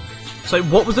 So,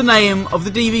 what was the name of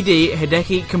the DVD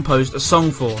Hideki composed a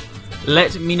song for?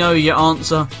 Let me know your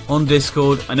answer on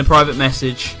Discord in a private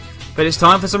message. But it's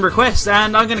time for some requests,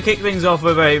 and I'm going to kick things off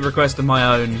with a request of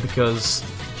my own, because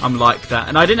I'm like that.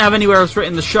 And I didn't have anywhere else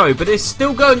written the show, but it's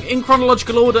still going in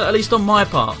chronological order, at least on my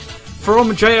part.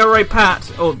 From JRA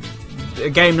Pat, or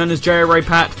a game known as JRA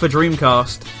Pat for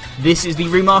Dreamcast, this is the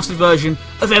remastered version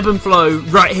of Ebb and Flow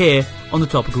right here on the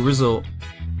Topical Resort.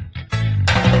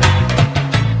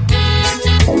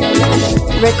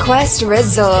 Request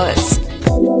Resorts.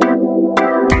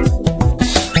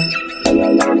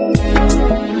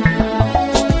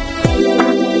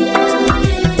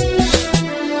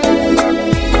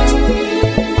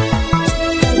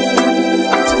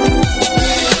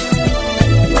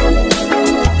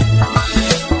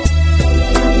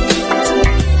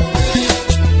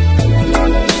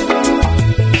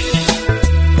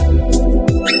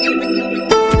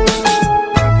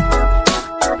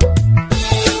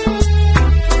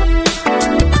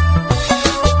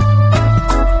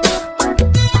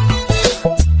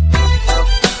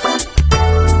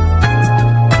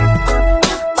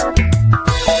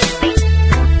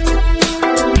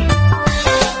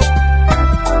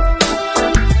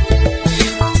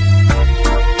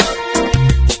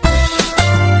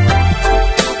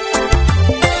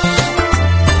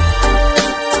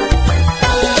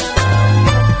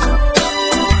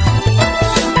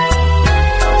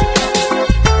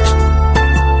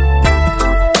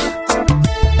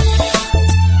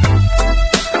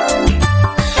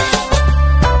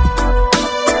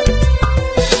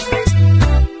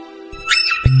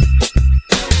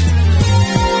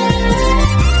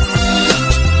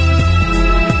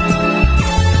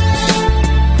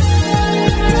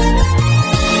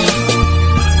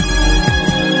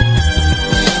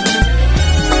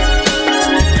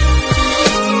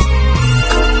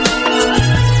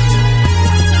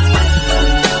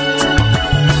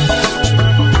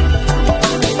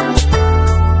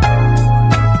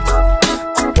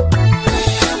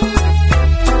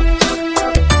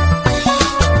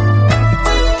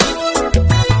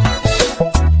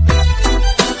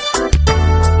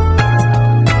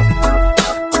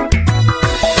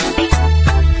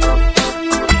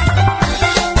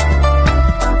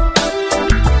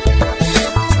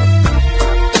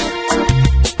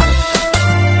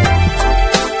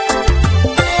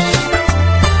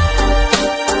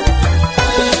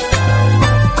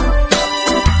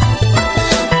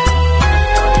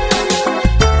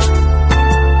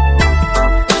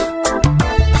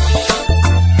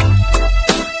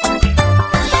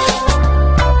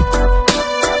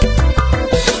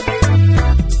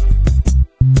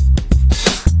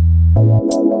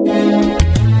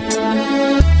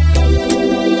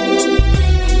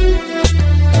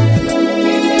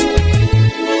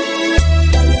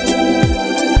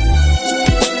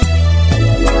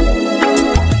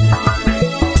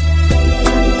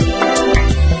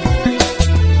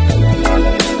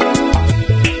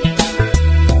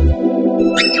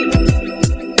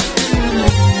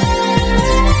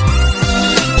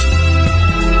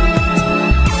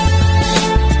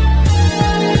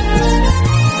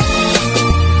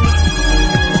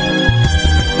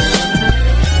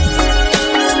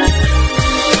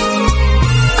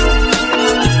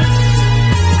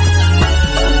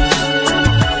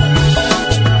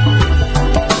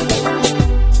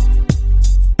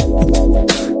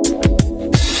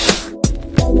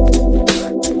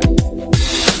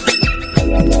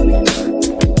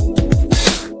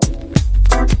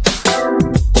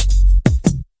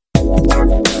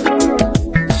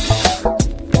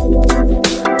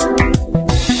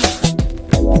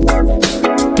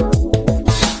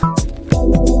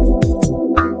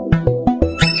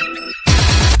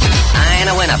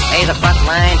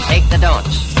 take the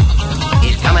don'ts.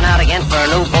 He's coming out again for a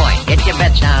new point. Get your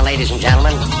bets now, ladies and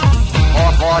gentlemen.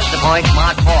 4-4's the point,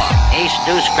 mark 4. Ace,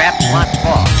 deuce, scrap, mark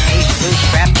 4. Ace, deuce,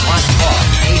 scrap, mark 4.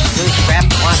 Ace, deuce, scrap,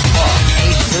 mark 4.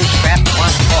 Ace, deuce, scrap,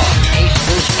 mark 4. Ace,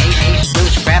 deuce, ace,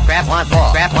 deuce, scrap, mark 4.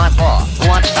 Scrap, mark 4.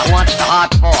 Who wants the hard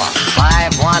 4?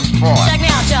 5 wants 4. Check me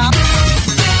out, y'all. 9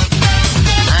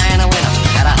 a winner.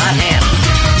 Got a hot hand.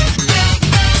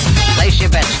 Place your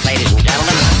bets, ladies and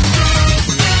gentlemen.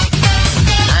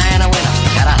 9 a winner.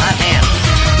 Got a hot hand.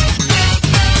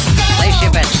 Place your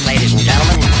bets, ladies and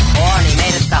gentlemen. 4 and he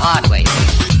made it the hard way.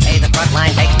 Hey, the front line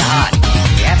takes the hard.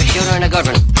 You have a shooter and a good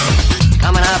one.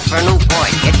 Coming out for a new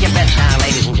point. Get your bets now,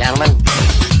 ladies and gentlemen.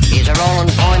 He's a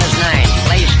rolling point as 9.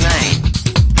 Place 9.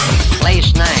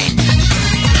 Place 9. 8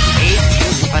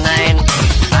 shooting for 9.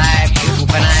 5 shooting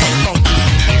for 9.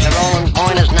 He's a rolling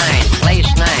point as 9. Place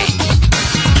 9.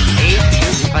 8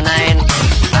 shooting for 9.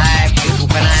 5 shooting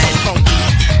for 9.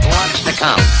 Who wants to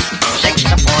come? 6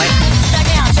 to point. Check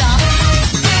me out, y'all.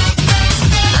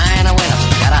 9 a winner.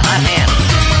 Got a hot hand.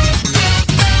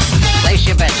 Place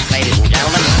your bets, ladies and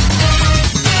gentlemen.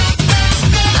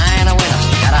 9 a winner.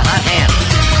 Got a hot hand.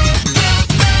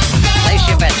 Place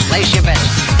your bets. Place your bets.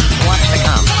 Who wants to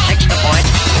come? 6 to point.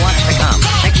 Who wants to come?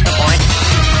 6 to point.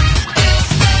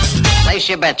 Place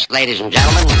your bets, ladies and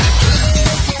gentlemen.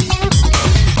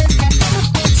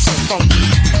 So funky.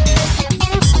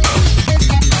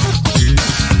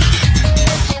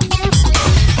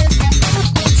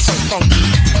 So funky.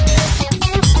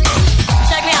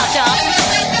 Check me out, y'all.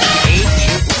 8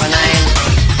 shooting for 9.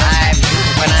 5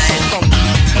 shooting for 9.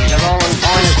 He's a rolling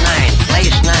point as 9.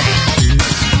 Place 9.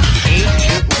 8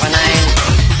 shooting for 9.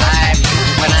 5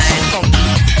 shooting for 9.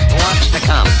 Who wants to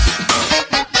come?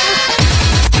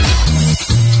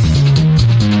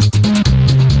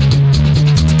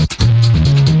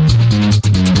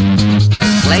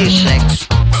 Place 6.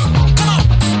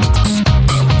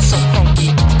 So funky.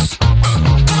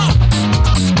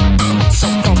 So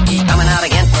funky. Coming out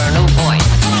again for a new point.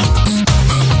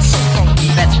 So funky.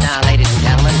 Bets now, ladies and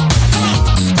gentlemen.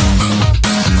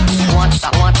 Who wants the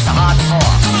hard 4?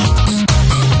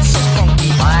 So funky.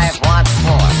 5 wants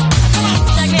 4.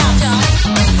 Check me out, y'all.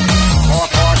 4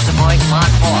 4's the point,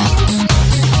 mark 4.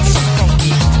 So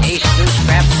funky. Ace, deuce,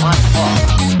 scrap, mark 4.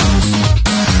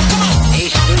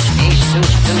 Ace, deuce, deuce.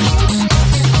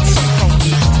 So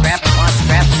funky. Scrap, 1.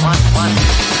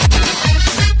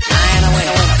 9 a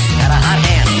winner. Got a hot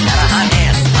hand. Got a hot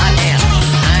hand. Hot hand.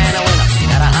 9 a winner.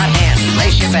 Got a hot hand.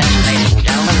 Place your bets, ladies and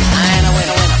gentlemen. 9 a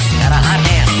winner. Got a hot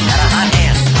hand. Got a hot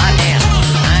hand. Hot hand.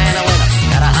 9 a winner.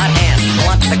 Got a hot hand. Who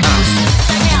wants to come?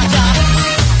 Check me out, y'all.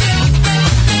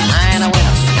 9 a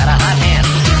winner. Got a hot hand.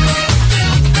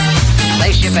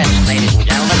 Place your bets, ladies and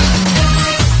gentlemen.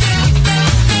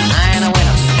 9 a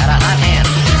winner. Got a hot hand.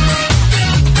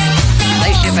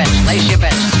 Place your bets. Place your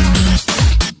bets.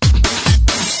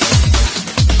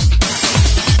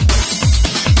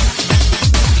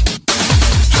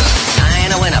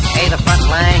 Pay the front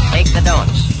line, take the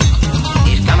don'ts.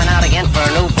 He's coming out again for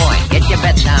a new point. Get your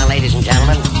bets now, ladies and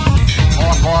gentlemen.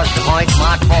 4-4's the point,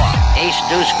 mark 4. Ace,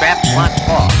 deuce, scrap, mark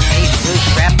 4. Ace, deuce,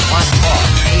 scrap, mark 4.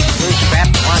 Ace, deuce, scrap,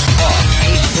 mark 4.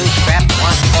 Ace, deuce, scrap,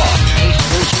 mark 4. Ace,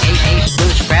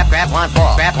 deuce, scrap, mark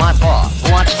 4. Scrap, mark 4. Who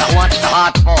wants the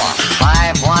hard 4?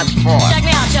 5 wants 4. Check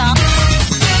me out, y'all. 9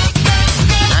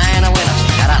 a winner.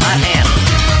 Got a hot hand.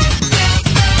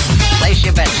 Place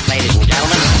your bets, ladies and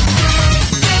gentlemen.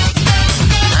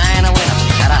 9 a winner.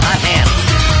 Got a hot hand.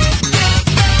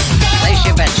 Place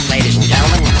your bets, ladies and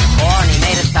gentlemen. 4 and he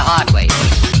made it the hard way.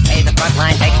 Hey, the front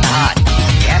line takes the hard.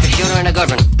 You have a shooter and a good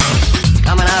one.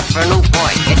 Coming out for a new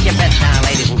point. Get your bets now,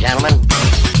 ladies and gentlemen.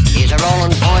 He's a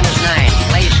rolling point as 9.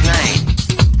 Place 9.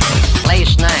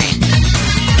 Place 9. 8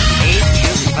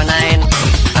 shooting for 9.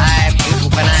 5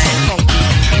 shooting for 9.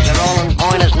 He's a rolling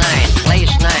point as 9.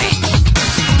 Place 9.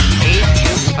 8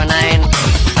 shooting for 9.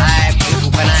 5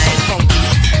 shooting for 9. Who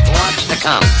wants to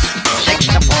come? 6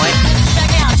 to point. Check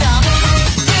me out, y'all.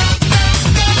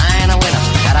 9 a winner.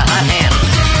 Got a hot hand.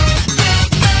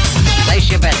 Place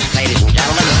your bets, ladies and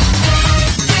gentlemen.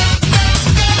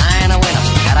 9 a winner.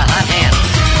 Got a hot hand.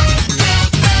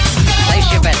 Place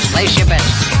your bets. Place your bets.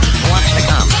 Who wants to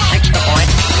come? 6 to point.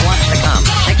 Who wants to come?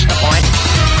 6 to point.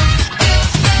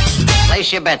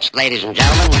 Place your bets, ladies and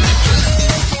gentlemen.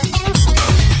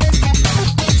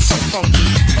 So funky.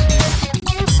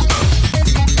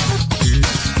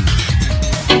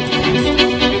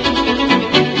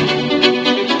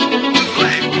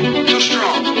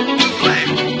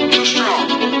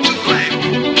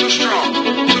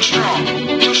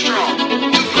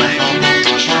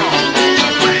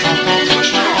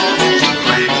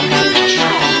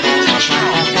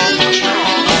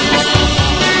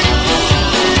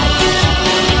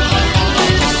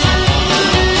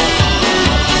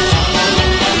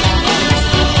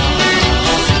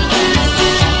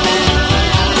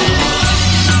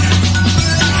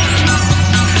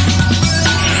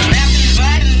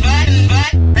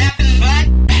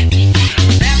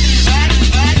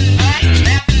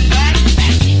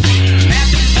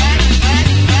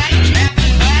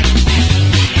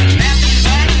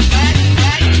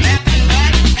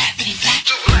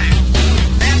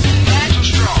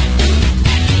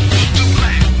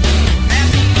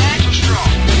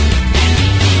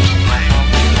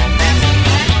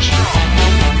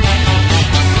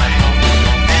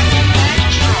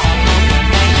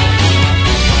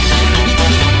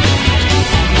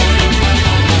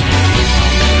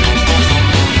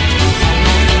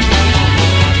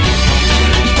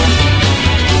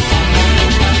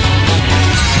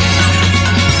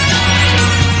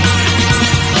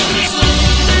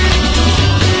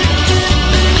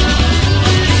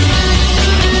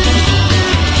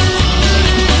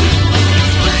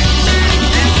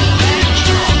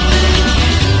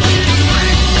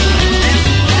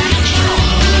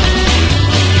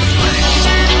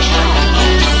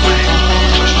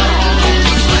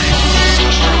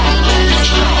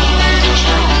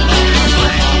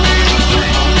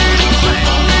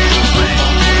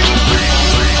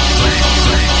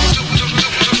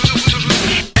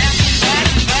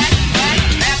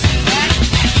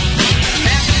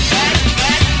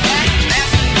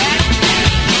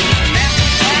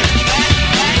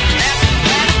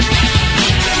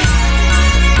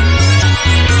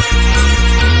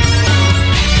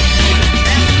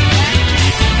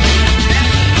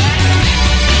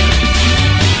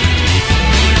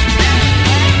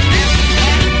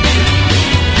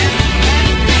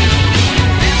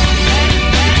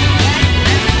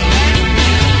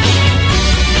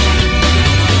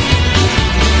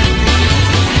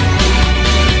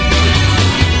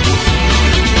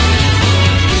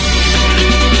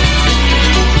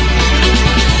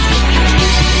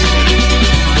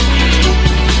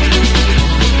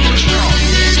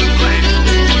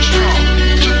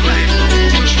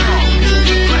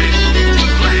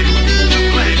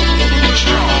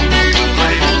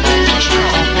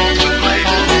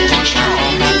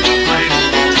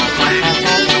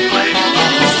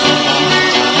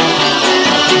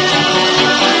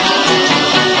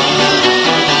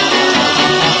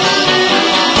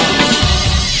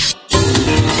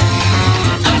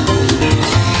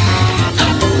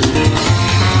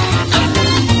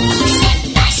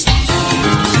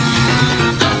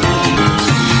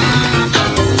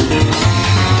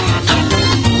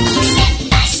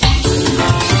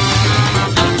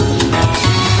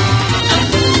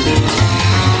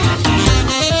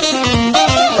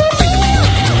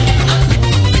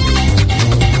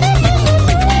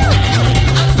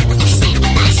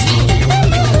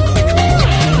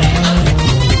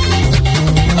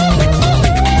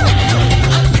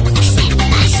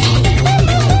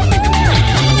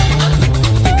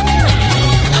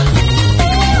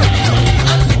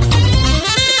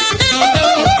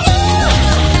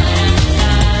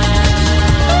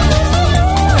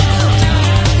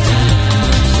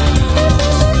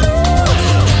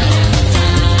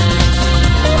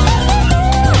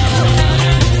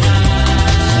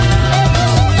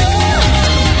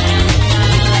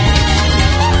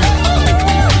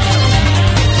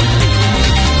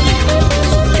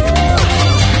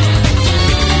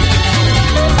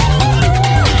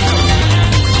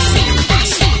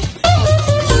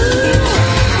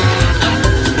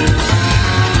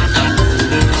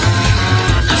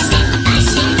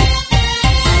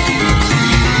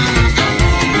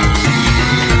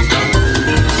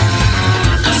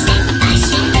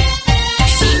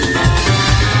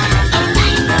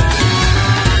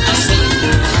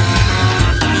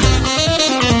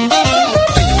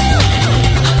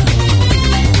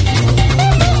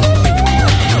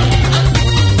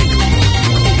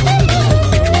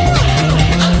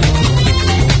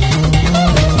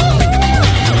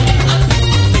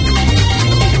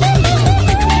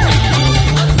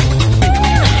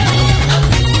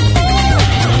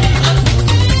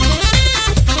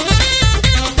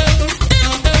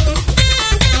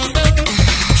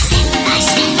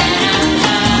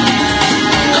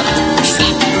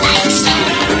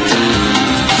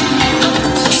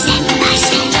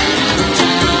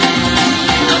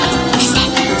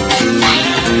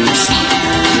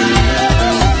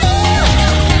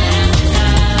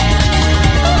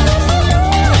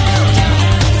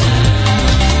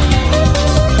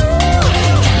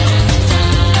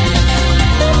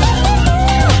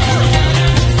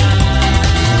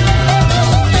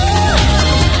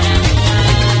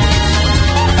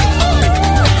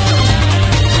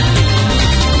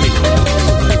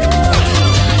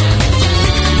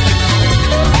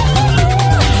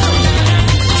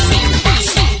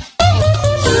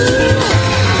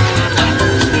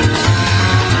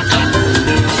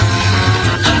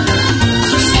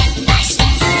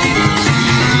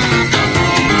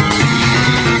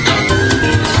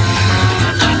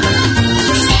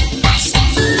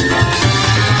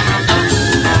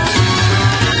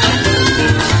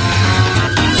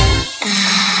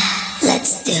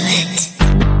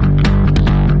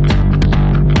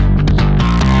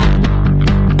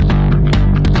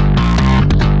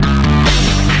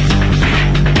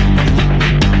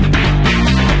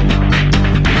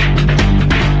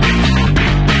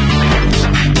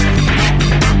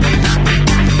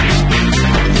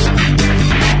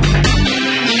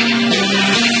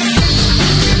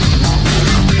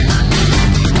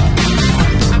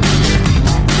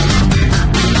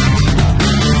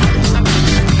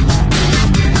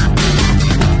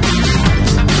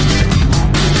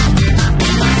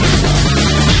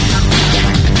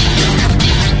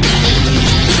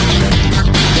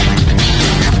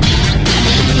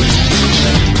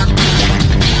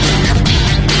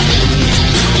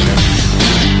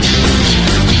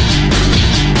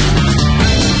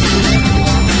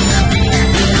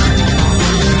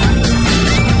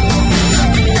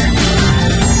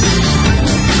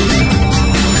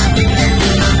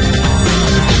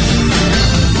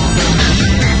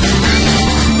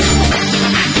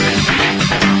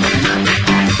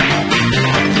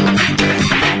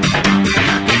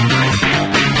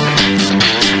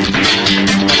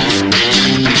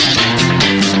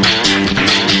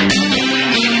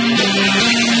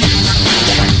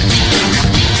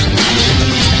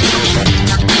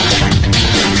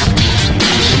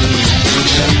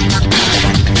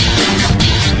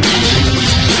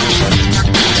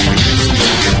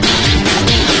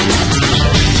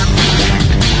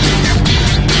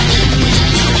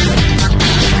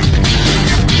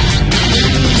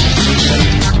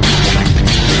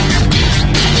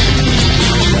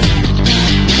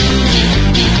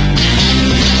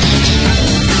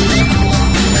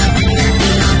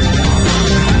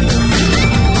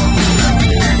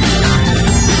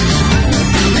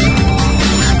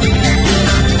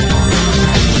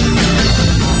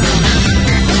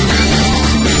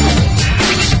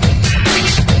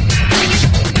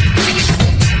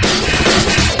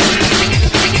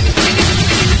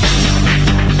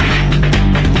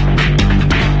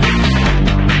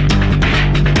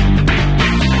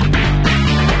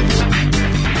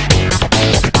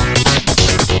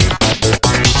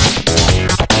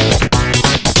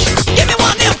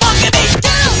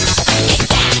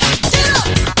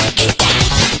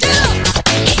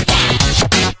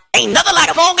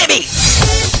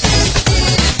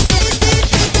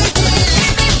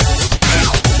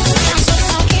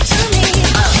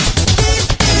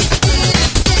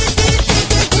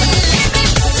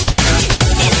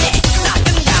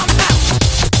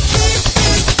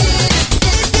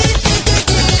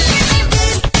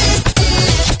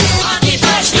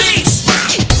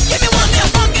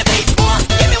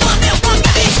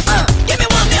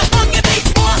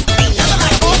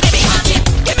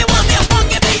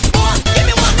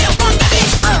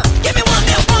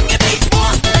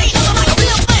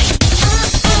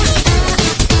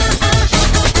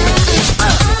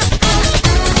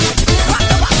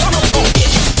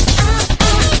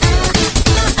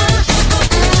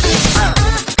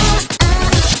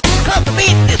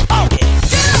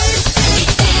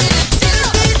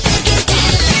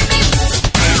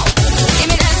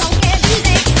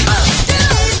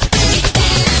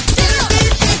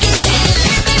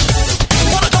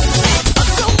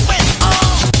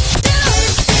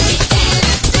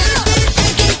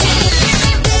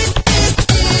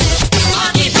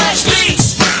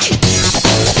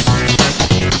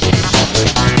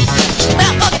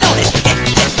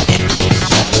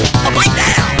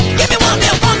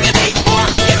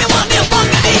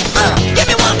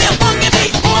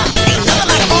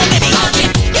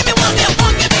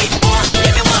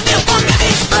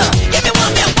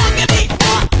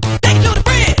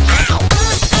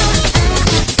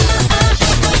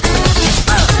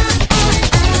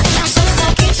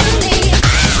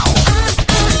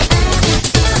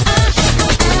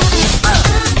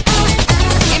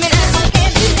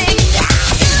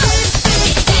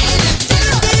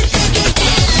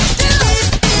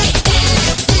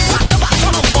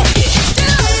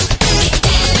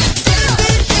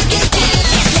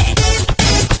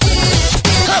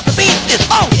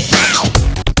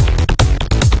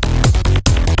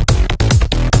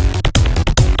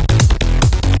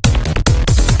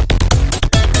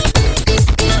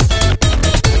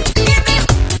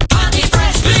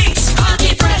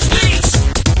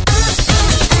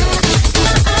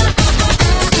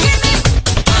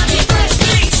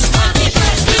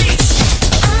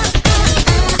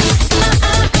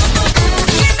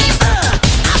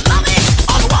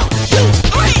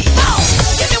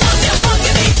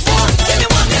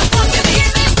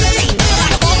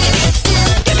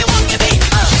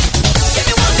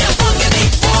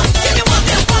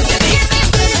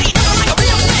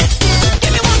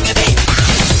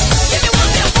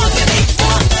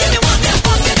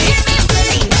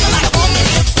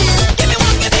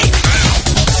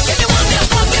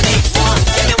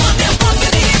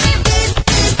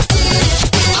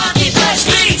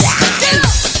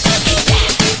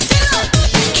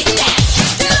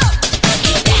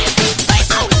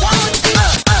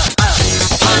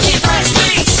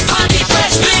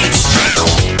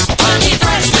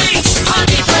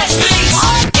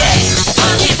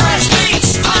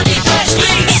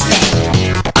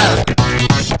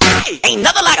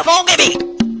 forgive me.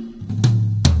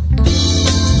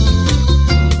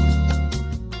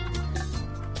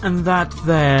 And that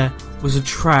there was a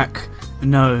track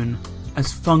known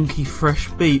as Funky Fresh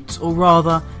Beats, or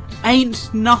rather,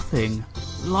 Ain't Nothing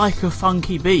Like a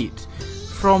Funky Beat,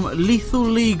 from Lethal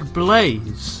League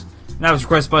Blaze. That was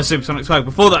requested by Supersonic Swag.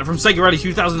 Before that, from Sega Rally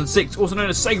 2006, also known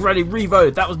as Sega Rally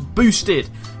Revo, that was Boosted.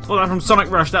 Before that, from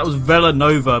Sonic Rush, that was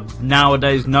Villanova,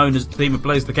 nowadays known as the theme of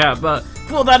Blaze the Cat. But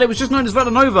before that, it was just known as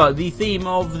Villanova, the theme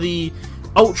of the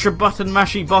Ultra Button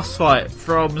Mashy boss fight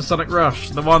from Sonic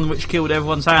Rush, the one which killed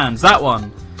everyone's hands. That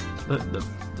one.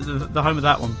 The home of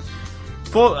that one.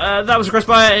 That was requested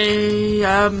by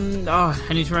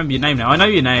I need to remember your name now. I know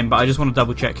your name, but I just want to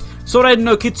double check. Soren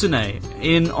no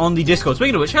Kitsune on the Discord.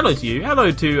 Speaking of which, hello to you. Hello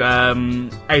to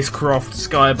Ace Croft,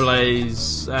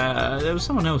 Skyblaze. There was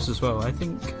someone else as well. I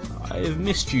think I've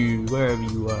missed you wherever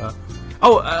you were.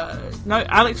 No,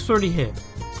 Alex was already here.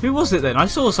 Who was it then? I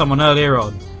saw someone earlier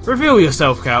on. Reveal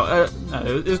yourself, Cal. No,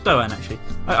 it was Doan actually.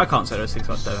 I can't say those things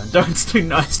about Doan. Doan's too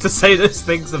nice to say those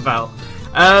things about.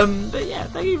 But yeah,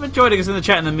 thank you for joining us in the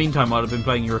chat in the meantime while I've been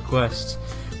playing your requests.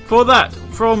 For that,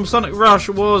 from Sonic Rush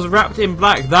was Wrapped in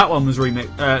Black. That one was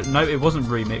remixed. No, it wasn't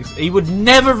remixed. He would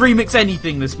never remix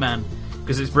anything, this man.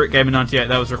 Because it's Brick Gamer 98.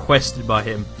 That was requested by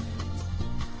him.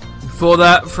 For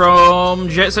that, from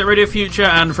Jet Set Radio Future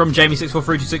and from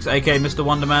Jamie64326, aka Mr.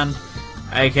 Wonderman,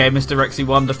 aka Mr. Rexy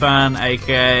Wonderfan,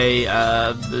 aka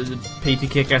PT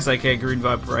Kickass, aka Green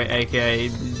Viper, aka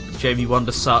Jamie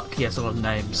Wondersuck. He has a lot of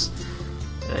names.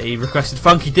 He requested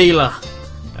Funky Dealer,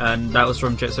 and that was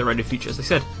from Jet Set Radio Future, as they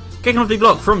said. Kicking off the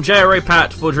block from JRA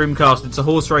Pat for Dreamcast. It's a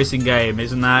horse racing game,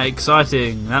 isn't that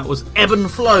exciting? That was Ebb and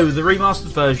Flow, the remastered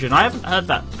version. I haven't heard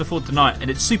that before tonight, and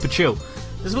it's super chill.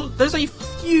 There's a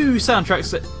few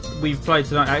soundtracks that we've played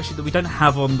tonight, actually, that we don't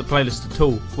have on the playlist at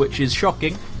all, which is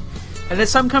shocking. And there's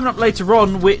some coming up later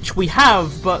on which we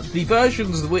have, but the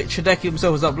versions which Hideki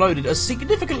himself has uploaded are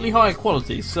significantly higher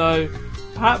quality, so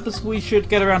perhaps we should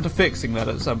get around to fixing that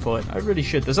at some point. I really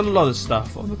should. There's a lot of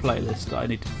stuff on the playlist that I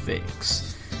need to fix.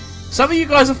 Some of you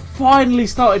guys have finally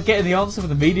started getting the answer for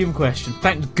the medium question.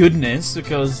 Thank goodness,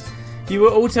 because you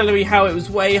were all telling me how it was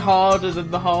way harder than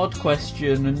the hard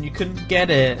question, and you couldn't get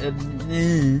it,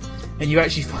 and you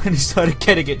actually finally started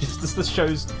getting it just as the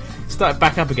shows started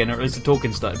back up again, or at least the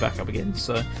talking started back up again.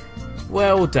 So,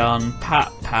 well done,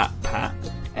 Pat.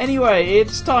 Anyway,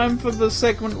 it's time for the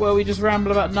segment where we just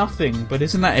ramble about nothing. But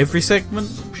isn't that every segment?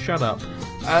 Shut up.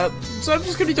 So I'm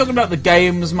just going to be talking about the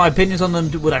games, my opinions on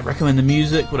them. Would I recommend the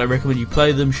music? Would I recommend you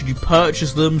play them? Should you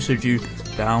purchase them? Should you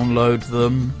download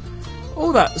them?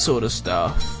 All that sort of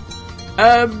stuff.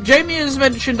 Jamie has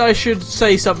mentioned I should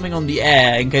say something on the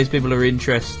air in case people are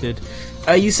interested.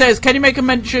 He says, can you make a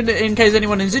mention in case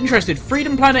anyone is interested?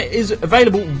 Freedom Planet is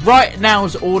available right now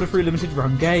to order through limited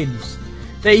run games.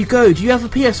 There you go. Do you have a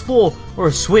PS4 or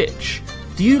a Switch?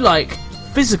 Do you like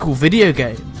physical video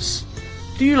games?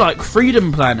 Do you like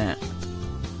Freedom Planet?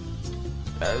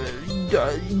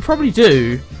 You probably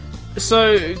do.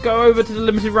 So go over to the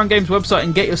Limited Run Games website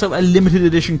and get yourself a limited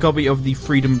edition copy of the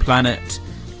Freedom Planet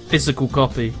physical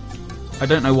copy. I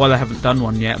don't know why they haven't done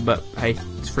one yet, but hey,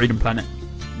 it's Freedom Planet.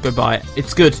 Go buy it.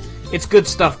 It's good. It's good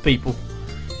stuff, people.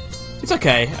 It's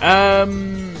okay.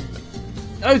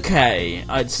 Okay,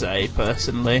 I'd say,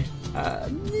 personally.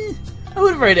 I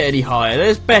wouldn't rate it any higher.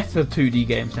 There's better 2D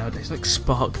games nowadays, like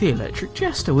Spark the Electric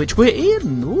Jester, which we're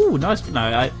in. Ooh, nice.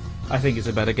 No, I think it's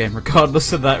a better game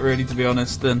regardless of that, really, to be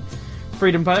honest, than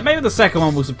Freedom Planet. Maybe the second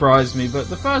one will surprise me, but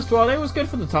the first one, it was good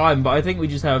for the time, but I think we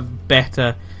just have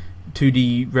better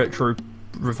 2D retro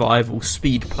revival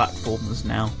speed platformers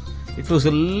now. It feels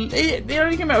it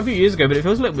only came out a few years ago, but it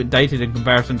feels a little bit dated in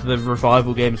comparison to the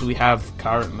revival games we have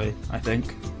currently, I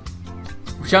think.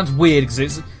 Which sounds weird because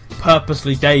it's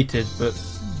purposely dated, but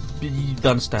you'd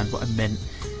understand what I meant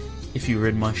if you were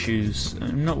in my shoes.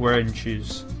 I'm not wearing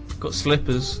shoes. Got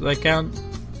slippers. They count?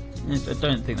 I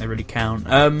don't think they really count.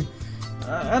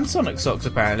 And Sonic socks,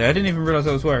 apparently. I didn't even realise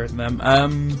I was wearing them.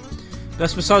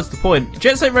 That's besides the point.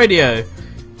 Jet Set Radio.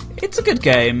 It's a good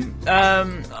game.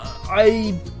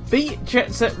 I beat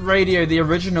Jet Set Radio, the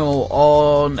original,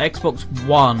 on Xbox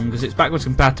One, because it's backwards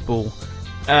compatible,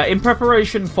 in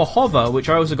preparation for Hover, which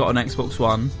I also got on Xbox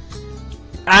One.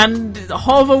 And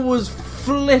Hover was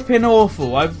flipping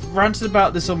awful. I've ranted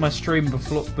about this on my stream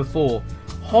before.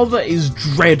 Hover is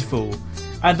dreadful.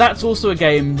 And that's also a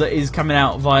game that is coming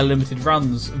out via limited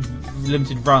runs.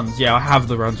 Yeah, I have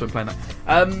the runs when playing that.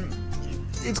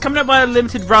 It's coming out by a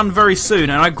limited run very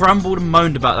soon, and I grumbled and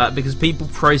moaned about that because people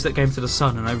praise that game to the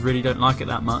sun, and I really don't like it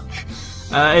that much.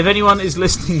 If anyone is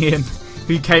listening in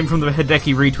who came from the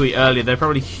Hideki retweet earlier, they're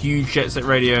probably huge Jet Set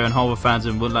Radio and Hollow fans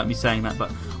and wouldn't like me saying that,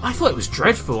 but I thought it was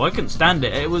dreadful. I couldn't stand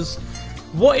it. It was...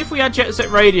 What if we had Jet Set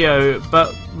Radio,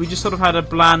 but we just sort of had a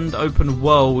bland open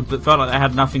world that felt like they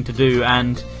had nothing to do,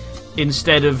 and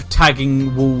instead of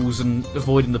tagging walls and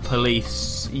avoiding the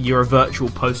police, you're a virtual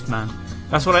postman.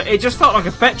 That's what it just felt like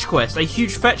a fetch quest, a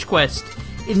huge fetch quest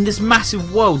in this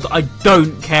massive world that I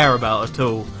don't care about at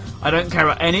all. I don't care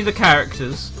about any of the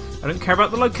characters, I don't care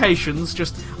about the locations,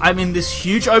 just I'm in this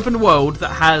huge open world that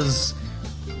has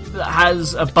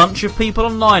a bunch of people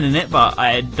online in it, but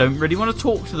I don't really want to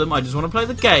talk to them. I just want to play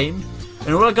the game,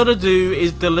 and all I gotta do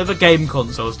is deliver game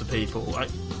consoles to people.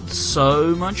 It's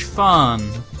so much fun.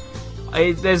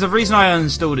 There's a reason I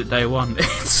uninstalled it day one.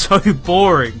 It's so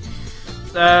boring.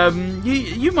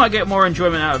 You might get more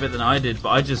enjoyment out of it than I did, but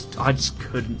I just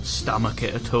couldn't stomach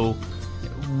it at all.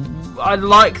 I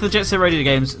like the Jet Set Radio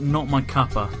games, not my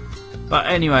cuppa. But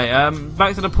anyway,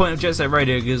 back to the point of Jet Set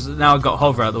Radio, because now I've got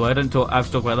Hover out of the way. I have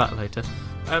to talk about that later.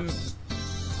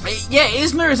 Yeah, it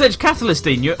is Mirror's Edge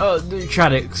Catalystine.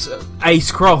 Chadix, Ace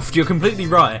Croft, you're completely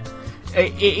right.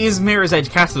 It is Mirror's Edge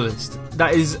Catalyst.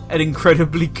 That is an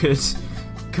incredibly good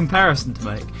comparison to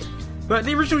make. But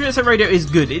the original Jet Set Radio is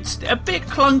good. It's a bit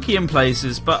clunky in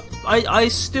places, but I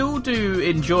still do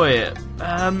enjoy it.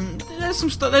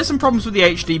 There's some problems with the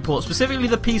HD port, specifically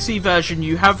the PC version.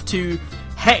 You have to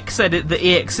hex edit the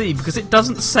EXE because it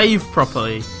doesn't save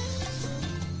properly,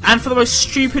 and for the most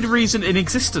stupid reason in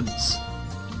existence.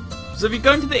 So if you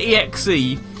go into the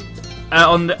EXE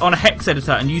on a hex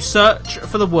editor and you search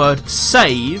for the word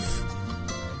save,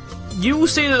 you will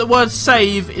see that the word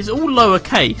save is all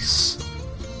lowercase.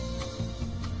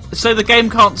 So the game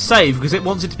can't save because it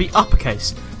wants it to be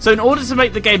uppercase. So in order to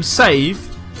make the game save,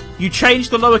 you change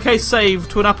the lowercase save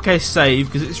to an uppercase save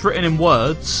because it's written in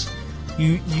words.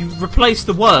 You replace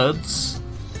the words,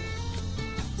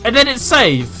 and then it's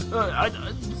save.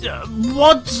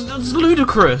 What? That's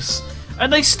ludicrous.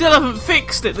 And they still haven't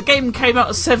fixed it. The game came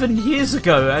out 7 years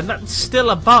ago, and that's still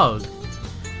a bug.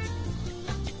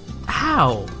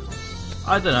 How?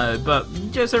 I don't know, but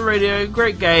Jet Set Radio,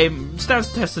 great game, stands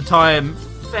the test of time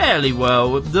fairly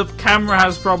well. The camera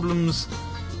has problems.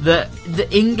 The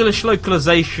English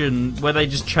localization, where they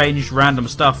just changed random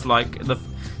stuff, like the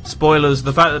spoilers,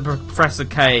 the fact that Professor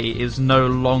K is no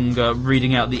longer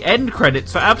reading out the end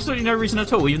credits for absolutely no reason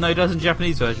at all, even though he does in the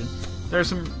Japanese version. There are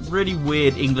some really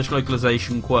weird English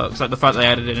localization quirks, like the fact they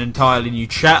added an entirely new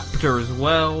chapter as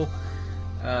well.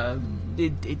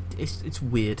 It's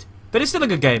weird. But it's still a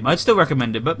good game. I'd still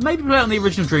recommend it, but maybe play it on the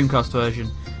original Dreamcast version.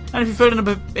 And if you're feeling a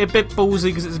bit ballsy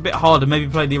because it's a bit harder, maybe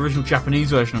play the original Japanese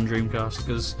version on Dreamcast,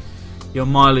 because your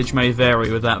mileage may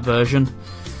vary with that version.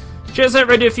 Jet Set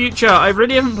Radio Future. I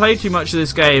really haven't played too much of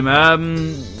this game.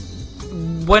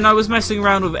 When I was messing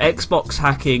around with Xbox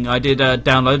hacking, I did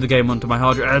download the game onto my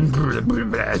hard drive.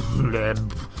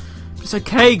 It's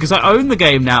okay, because I own the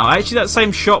game now. Actually, that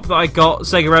same shop that I got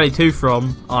Sega Rally 2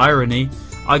 from, irony,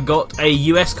 I got a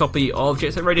US copy of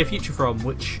Jet Set Radio Future from,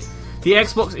 which the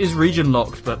Xbox is region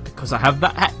locked, but because I have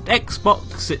that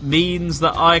Xbox, it means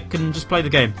that I can just play the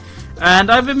game.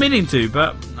 And I've been meaning to,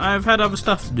 but I've had other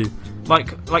stuff to do.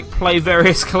 Like play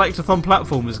various collectathon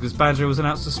platformers, because Banjo was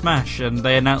announced to Smash, and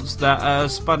they announced that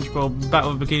SpongeBob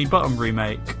Battle of Bikini Bottom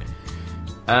remake.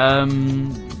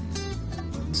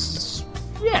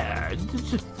 Yeah,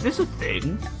 it's a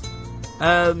thing.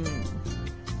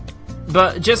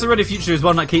 But Jet Set Radio Future is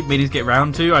one I keep meaning to get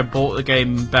round to. I bought the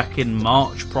game back in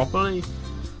March properly,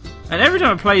 and every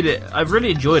time I played it, I've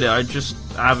really enjoyed it. I just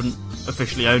haven't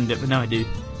officially owned it, but now I do.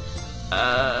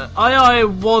 I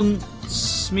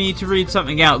wants me to read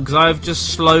something out because I've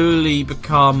just slowly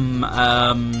become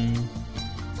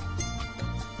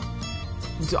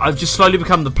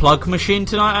the plug machine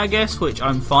tonight, I guess, which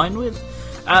I'm fine with.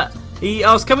 He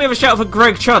asked, can we have a shout out for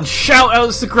Greg Chun? Shout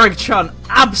outs to Greg Chun,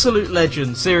 absolute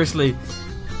legend, seriously.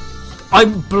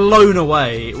 I'm blown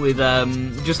away with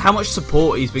just how much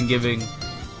support he's been giving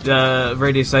the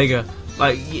Radio Sega.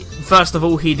 Like, first of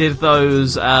all, he did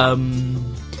those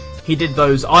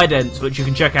idents, which you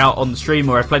can check out on the stream,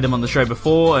 where I played them on the show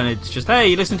before, and it's just, hey,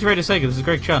 you listen to Radio Sega, this is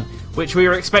Greg Chun, which we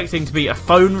were expecting to be a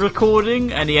phone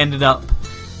recording, and he ended up,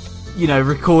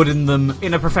 recording them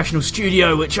in a professional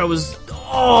studio, which I was,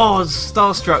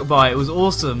 starstruck by. It was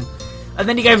awesome. And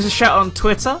then he gave us a shout on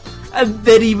Twitter, and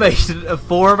then he made a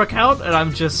forum account, and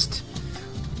I'm just,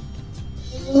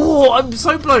 I'm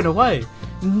so blown away.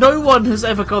 No one has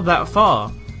ever gone that far.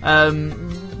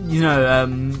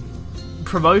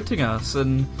 Promoting us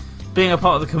and being a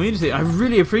part of the community. I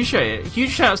really appreciate it. Huge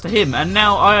shouts to him. And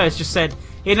now iOS just said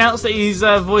he announced that he's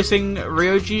voicing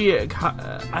Ryoji.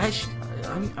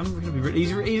 I'm gonna be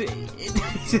really.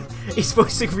 He's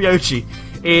voicing Ryoji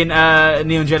in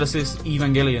Neon Genesis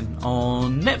Evangelion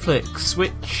on Netflix,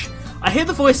 which I hear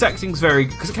the voice acting's very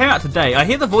because it came out today. I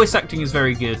hear the voice acting is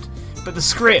very good, but the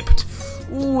script,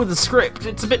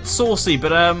 it's a bit saucy.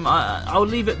 But I'll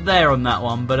leave it there on that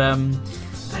one. But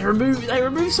they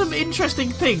removed some interesting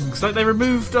things. Like they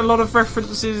removed a lot of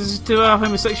references to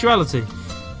homosexuality.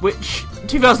 Which,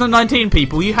 2019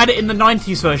 people, you had it in the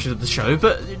 90s version of the show,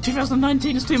 but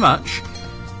 2019 is too much.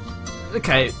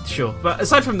 Okay, sure. But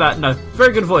aside from that, no.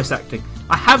 Very good voice acting.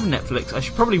 I have Netflix, I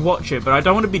should probably watch it, but I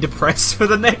don't want to be depressed for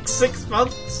the next 6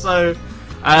 months, so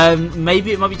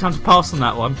maybe it might be time to pass on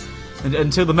that one,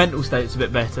 until the mental state's a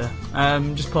bit better.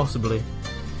 Just possibly.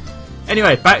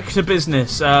 Anyway, back to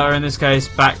business, or in this case,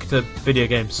 back to video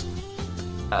games.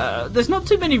 There's not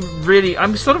too many really.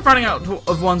 I'm sort of running out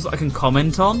of ones that I can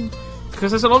comment on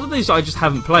because there's a lot of these that I just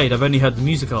haven't played. I've only heard the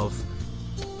music of.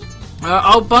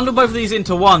 I'll bundle both of these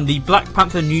into one: the Black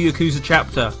Panther New Yakuza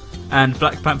chapter and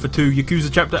Black Panther 2 Yakuza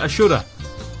chapter Ashura.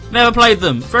 Never played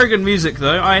them. Very good music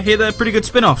though. I hear they're pretty good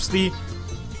spin-offs. They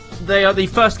are the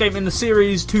first game in the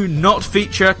series to not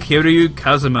feature Kiryu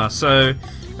Kazuma. So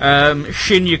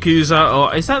Shin Yakuza,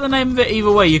 or is that the name of it?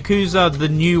 Either way, Yakuza, the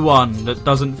new one that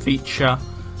doesn't feature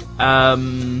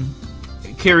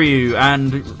Kiryu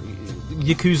and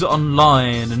Yakuza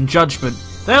Online and Judgment.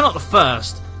 They're not the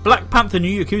first. Black Panther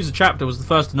New Yakuza chapter was the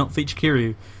first to not feature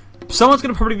Kiryu. Someone's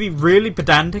going to probably be really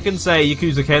pedantic and say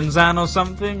Yakuza Kenzan or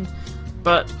something,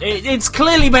 but it's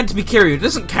clearly meant to be Kiryu. It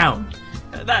doesn't count.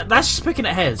 That's just picking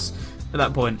at hairs at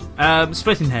that point.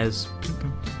 Splitting hairs.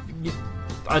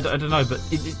 I don't know, but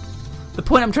the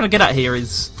point I'm trying to get at here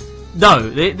is no,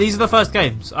 these are the first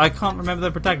games. I can't remember the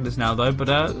protagonists now though, but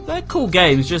they're cool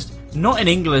games, just not in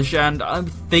English, and I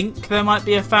think there might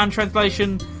be a fan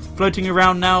translation floating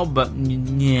around now, but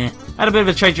yeah. I had a bit of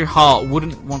a change of heart,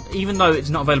 wouldn't want, even though it's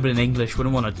not available in English,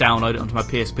 wouldn't want to download it onto my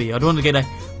PSP. I'd want to get a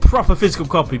proper physical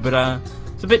copy, but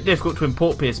it's a bit difficult to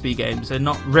import PSP games. They're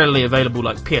not readily available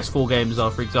like PS4 games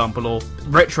are, for example, or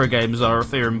retro games are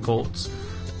if they're imports.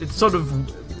 It's sort of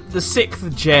the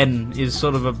 6th gen is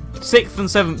sort of a 6th and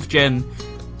 7th gen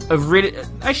of really,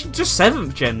 actually just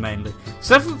 7th gen mainly.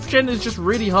 7th gen is just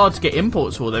really hard to get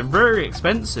imports for. They're very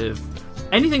expensive.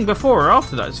 Anything before or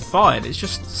after that is fine. It's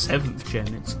just 7th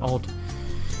gen. It's odd.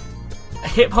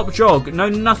 Hip Hop Jog. Know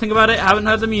nothing about it. Haven't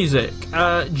heard the music.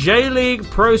 J League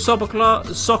Pro Soccer Club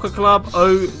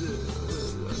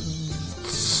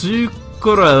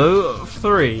Tsukuro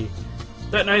 3.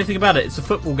 Don't know anything about it. It's a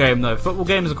football game though. Football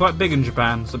games are quite big in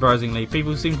Japan, surprisingly.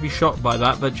 People seem to be shocked by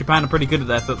that, but Japan are pretty good at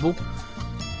their football.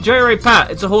 J-Ray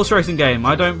Pat, it's a horse racing game.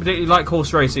 I don't particularly like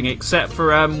horse racing, except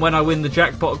for when I win the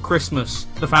jackpot at Christmas,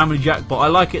 the family jackpot. I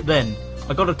like it then.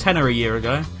 I got a tenner a year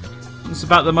ago. It's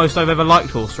about the most I've ever liked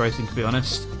horse racing, to be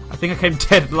honest. I think I came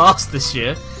dead last this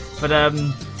year. But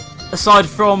aside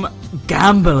from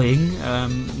gambling,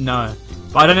 no.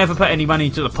 But I don't ever put any money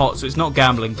into the pot, so it's not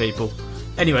gambling, people.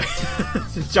 Anyway,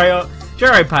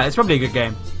 J-Ray Pat, it's probably a good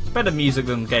game. Better music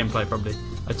than gameplay, probably,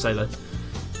 I'd say though.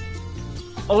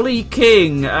 Ollie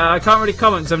King, I can't really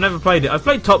comment because I've never played it. I've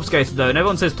played Top Skater though, and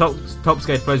everyone says Top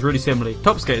Skater plays really similarly.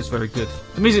 Top Skater is very good.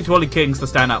 The music to Ollie King's the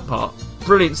standout part.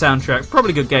 Brilliant soundtrack,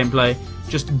 probably good gameplay.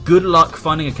 Just good luck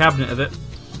finding a cabinet of it.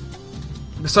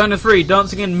 Persona 3,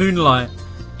 Dancing in Moonlight.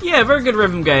 Yeah, very good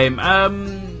rhythm game. Have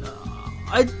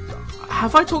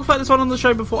I talked about this one on the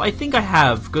show before? I think I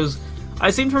have, because I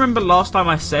seem to remember last time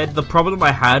I said the problem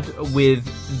I had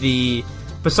with the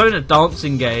Persona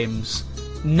dancing games.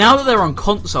 Now that they're on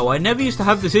console, I never used to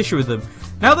have this issue with them.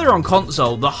 Now they're on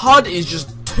console, the HUD is just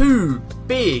too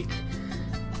big.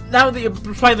 Now that you're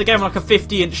playing the game on like a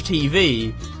 50-inch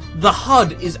TV, the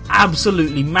HUD is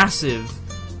absolutely massive.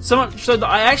 So much so that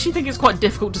I actually think it's quite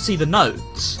difficult to see the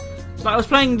notes. Like I was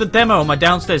playing the demo on my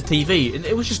downstairs TV, and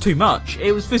it was just too much.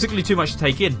 It was physically too much to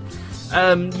take in.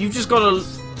 You've just got to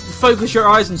focus your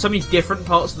eyes on so many different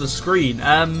parts of the screen.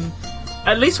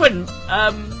 At least when...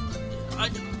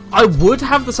 I would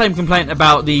have the same complaint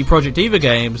about the Project Eva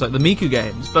games, like the Miku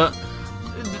games, but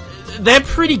they're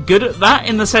pretty good at that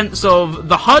in the sense of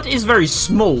the HUD is very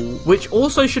small, which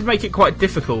also should make it quite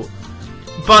difficult.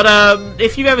 But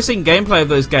if you've ever seen gameplay of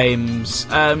those games,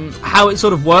 how it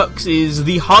sort of works is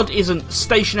the HUD isn't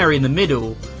stationary in the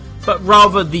middle, but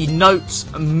rather the notes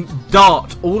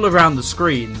dart all around the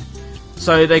screen.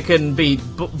 So they can be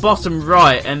bottom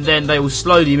right, and then they will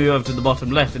slowly move over to the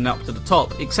bottom left and up to the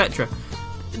top, etc.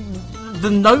 The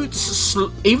notes,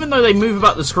 even though they move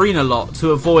about the screen a lot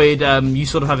to avoid you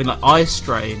sort of having like eye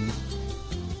strain,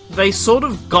 they sort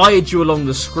of guide you along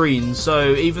the screen,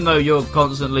 so even though you're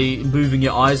constantly moving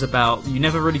your eyes about, you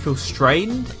never really feel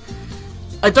strained.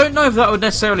 I don't know if that would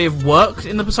necessarily have worked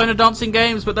in the Persona dancing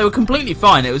games, but they were completely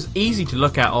fine. It was easy to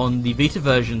look at on the Vita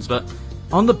versions, but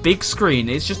on the big screen,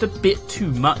 it's just a bit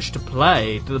too much to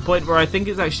play, to the point where I think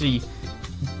it's actually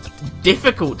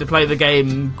difficult to play the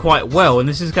game quite well, and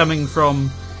this is coming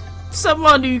from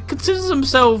someone who considers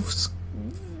themselves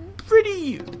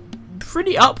pretty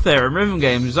up there in rhythm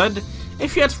games.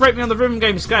 If you had to rate me on the rhythm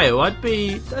game scale,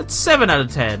 I'd 7 out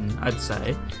of 10, I'd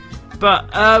say. But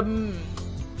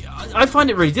I find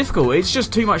it really difficult. It's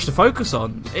just too much to focus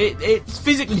on. It's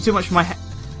physically too much for my head.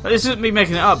 This isn't me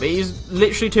making it up. It is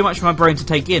literally too much for my brain to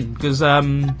take in, because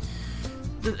the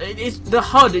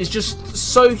HUD is just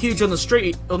so huge on the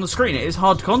screen. It is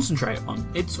hard to concentrate on.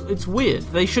 It's weird.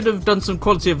 They should have done some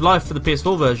quality of life for the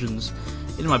PS4 versions,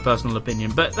 in my personal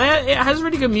opinion. But it has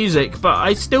really good music. But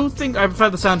I still think I prefer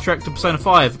the soundtrack to Persona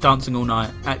 5 Dancing All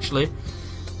Night. Actually,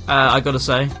 I gotta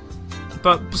say.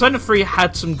 But Persona 3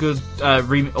 had some good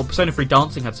Persona 3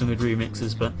 Dancing had some good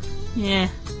remixes, but yeah.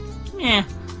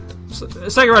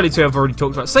 Sega Rally 2 I've already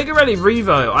talked about. Sega Rally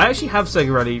Revo. I actually have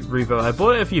Sega Rally Revo. I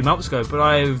bought it a few months ago, but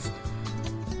I've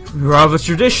rather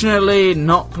traditionally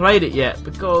not played it yet,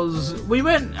 because we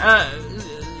went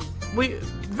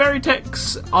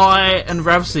Veritex, I and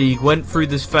Ravseeg went through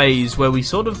this phase where we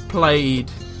sort of played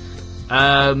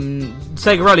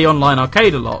Sega Rally Online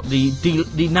Arcade a lot, the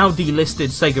now delisted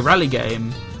Sega Rally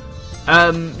game,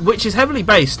 which is heavily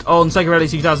based on Sega Rally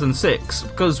 2006,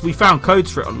 because we found codes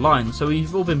for it online, so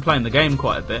we've all been playing the game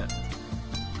quite a bit.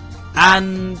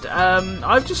 And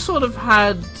I've just sort of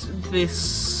had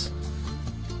this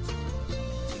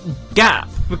gap,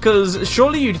 because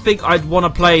surely you'd think I'd want to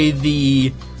play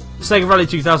the Sega Rally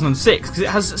 2006, because it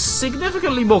has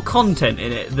significantly more content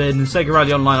in it than Sega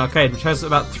Rally Online Arcade, which has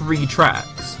about 3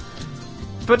 tracks.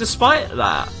 But despite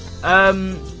that,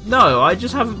 no, I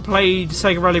just haven't played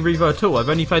Sega Rally Revo at all. I've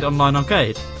only played Online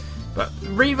Arcade. But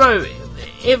Revo,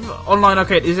 if Online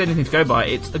Arcade is anything to go by,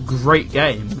 it's a great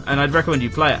game, and I'd recommend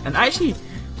you play it. And actually,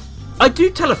 I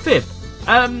do tell a fib.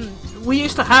 We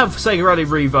used to have Sega Rally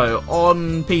Revo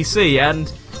on PC, and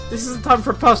this is the time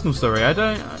for a personal story. I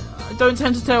don't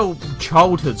tend to tell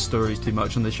childhood stories too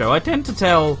much on the show. I tend to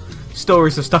tell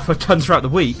stories of stuff I've done throughout the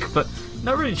week, but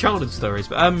not really childhood stories.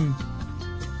 But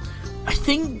I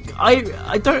think I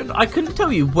couldn't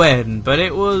tell you when, but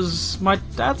it was my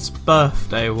dad's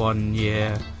birthday one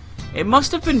year. It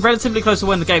must have been relatively close to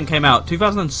when the game came out,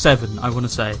 2007, I want to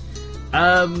say.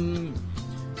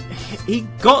 He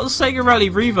got Sega Rally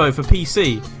Revo for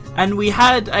PC, and we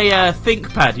had a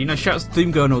ThinkPad, shouts to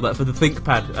Doomgo and all that for the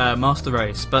ThinkPad Master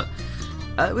Race, but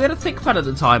we had a ThinkPad at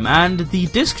the time, and the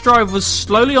disk drive was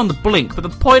slowly on the blink, but the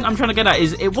point I'm trying to get at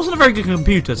is it wasn't a very good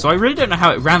computer, so I really don't know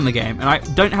how it ran the game, and I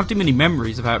don't have too many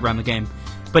memories of how it ran the game,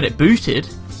 but it booted.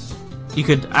 You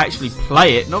could actually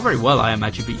play it, not very well I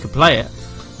imagine, but you could play it.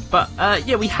 But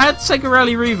yeah, we had Sega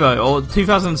Rally Revo, or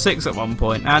 2006 at one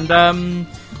point, and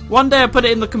one day I put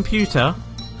it in the computer,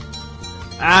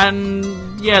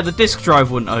 and yeah, the disk drive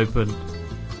wouldn't open.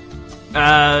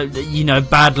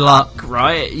 Bad luck,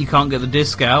 right? You can't get the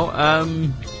disc out.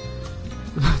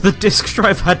 The disc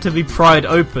drive had to be pried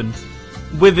open,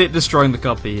 with it destroying the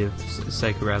copy of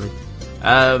Sega Rally.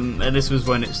 And this was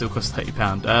when it still cost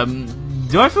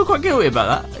 £30. Do I feel quite guilty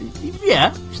about that?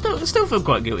 Yeah, still feel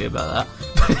quite guilty about that.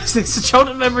 But it's a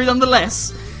childhood memory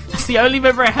nonetheless. That's the only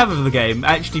memory I have of the game.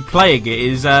 Actually playing it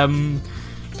is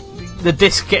the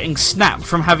disc getting snapped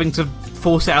from having to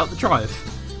force it out the drive.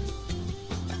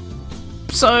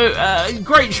 So,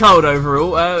 great child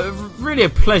overall. Really a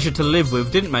pleasure to live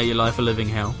with. Didn't make your life a living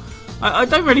hell. I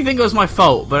don't really think it was my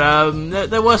fault, but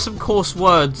there were some coarse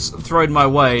words thrown my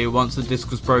way once the disc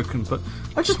was broken. But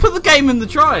I just put the game in the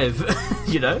drive,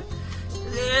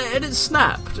 and it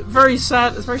snapped. Very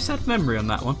sad memory on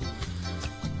that one.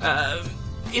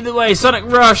 Either way, Sonic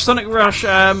Rush,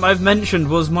 I've mentioned,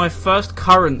 was my first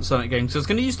current Sonic game. So I was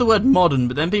going to use the word modern,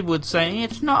 but then people would say,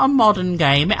 it's not a modern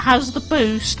game, it has the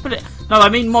boost. No, I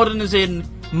mean modern as in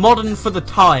modern for the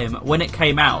time when it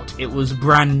came out. It was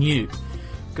brand new.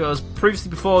 Because previously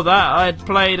before that, I had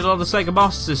played a lot of the Sega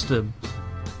Master System.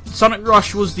 Sonic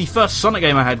Rush was the first Sonic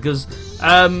game I had, because,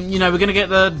 we're going to get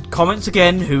the comments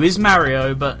again, who is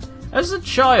Mario, but as a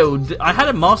child, I had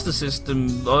a Master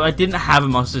System. I didn't have a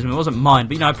Master System, it wasn't mine,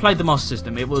 but I played the Master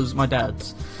System, it was my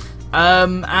dad's.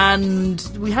 And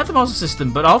we had the Master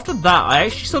System, but after that, I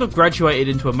actually sort of graduated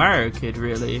into a Mario kid,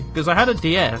 really, because I had a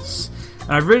DS,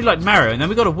 and I really liked Mario, and then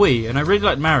we got a Wii, and I really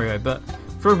liked Mario, but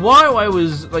for a while I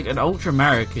was like an Ultra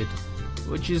Mario kid,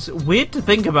 which is weird to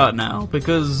think about now,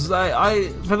 because I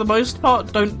for the most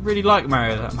part, don't really like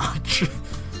Mario that much,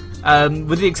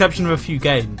 with the exception of a few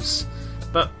games.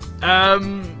 But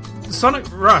Sonic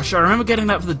Rush, I remember getting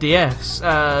that for the DS,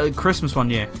 Christmas one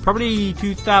year. Probably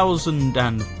 2000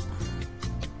 and...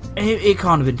 It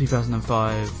can't have been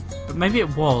 2005, but maybe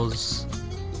it was.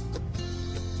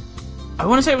 I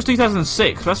want to say it was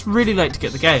 2006, but that's really late to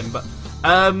get the game, but...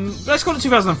 let's call it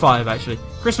 2005, actually.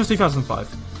 Christmas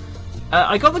 2005.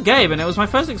 I got the game, and it was my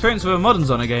first experience with a modern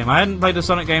Sonic game. I hadn't played a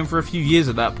Sonic game for a few years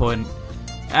at that point,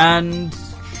 and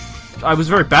I was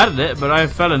very bad at it, but I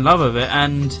fell in love with it,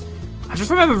 and I just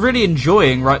remember really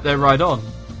enjoying Right There, Right On.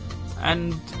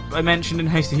 And I mentioned in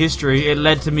Hasty History, it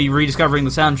led to me rediscovering the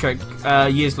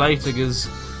soundtrack years later, because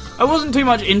I wasn't too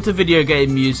much into video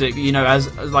game music, you know,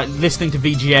 as like listening to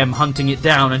VGM, hunting it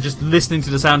down, and just listening to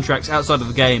the soundtracks outside of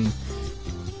the game.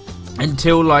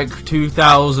 Until like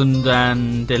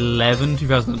 2011,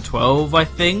 2012, I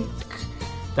think.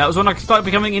 That was when I started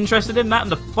becoming interested in that.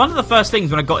 And one of the first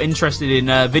things when I got interested in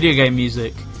video game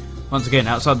music, once again,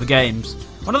 outside the games,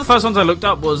 one of the first ones I looked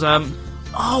up was,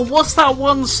 what's that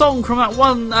one song from that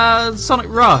one Sonic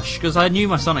Rush? Because I knew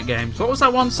my Sonic games. What was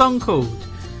that one song called?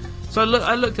 So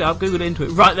I looked it up, googled into it,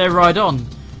 Right There, Right On.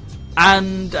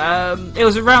 And it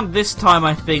was around this time,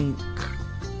 I think,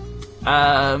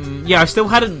 I still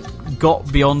hadn't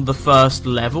got beyond the first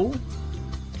level,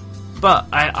 but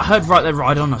I heard Right There,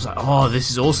 Right On. I was like, oh, this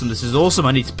is awesome,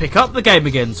 I need to pick up the game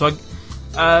again. So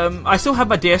I still had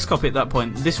my DS copy at that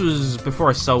point. This was before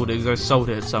I sold it, because I sold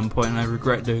it at some point and I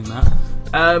regret doing that.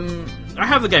 I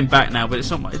have the game back now, but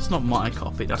it's not my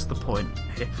copy, that's the point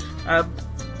here.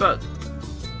 But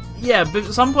yeah, but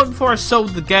at some point before I sold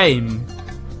the game,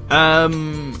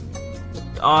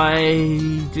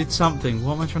 I did something.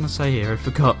 What am I trying to say here? I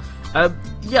forgot. I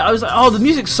was like, oh, the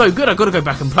music's so good, I've got to go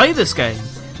back and play this game.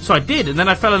 So I did, and then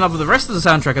I fell in love with the rest of the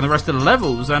soundtrack and the rest of the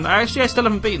levels, and I still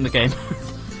haven't beaten the game.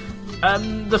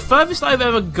 The furthest I've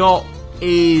ever got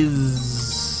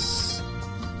is...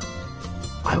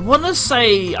 I want to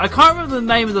say... I can't remember the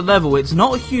name of the level. It's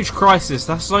not a Huge Crisis,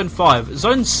 that's Zone 5.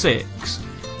 Zone 6.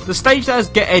 The stage that has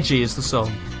Get Edgy is the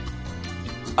song.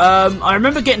 I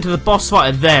remember getting to the boss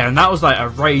fighter there, and that was like a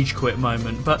rage quit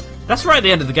moment, but that's right at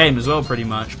the end of the game as well, pretty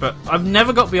much. But I've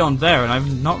never got beyond there, and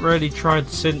I've not really tried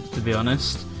since, to be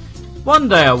honest. One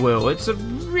day I will. It's a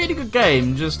really good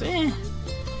game, just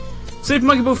Super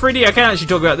Monkey Ball 3D, I can actually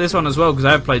talk about this one as well, because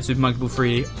I have played Super Monkey Ball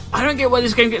 3D. I don't get why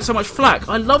this game gets so much flack.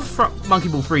 I love Monkey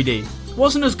Ball 3D.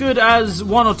 Wasn't as good as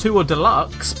 1 or 2 or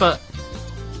Deluxe, but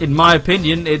in my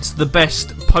opinion, it's the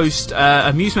best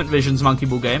post-Amusement Visions Monkey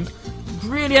Ball game.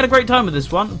 Really had a great time with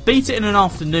this one. Beat it in an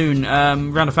afternoon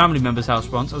around a family member's house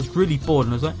once. I was really bored,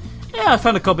 and I was like, yeah, I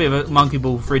found a copy of a Monkey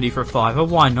Ball 3D for a $5.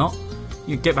 Why not?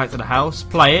 You get back to the house,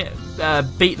 play it,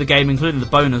 beat the game, including the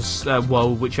bonus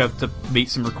world, which you have to meet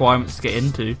some requirements to get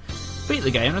into. Beat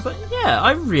the game, and I was like, yeah,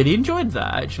 I really enjoyed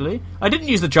that, actually. I didn't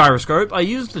use the gyroscope, I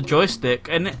used the joystick,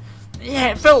 and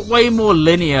it felt way more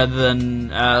linear than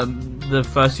the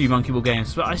first few Monkey Ball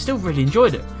games, but I still really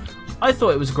enjoyed it. I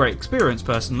thought it was a great experience,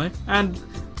 personally, and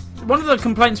one of the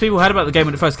complaints people had about the game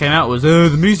when it first came out was,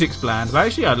 the music's bland, but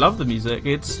actually I love the music.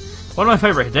 It's one of my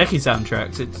favourite Hideki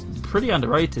soundtracks. It's pretty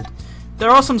underrated. There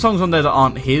are some songs on there that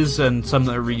aren't his, and some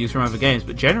that are reused from other games,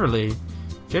 but generally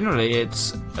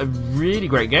it's a really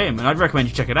great game, and I'd recommend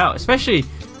you check it out, especially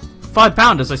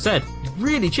 £5, as I said,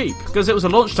 really cheap, because it was a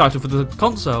launch title for the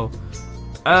console.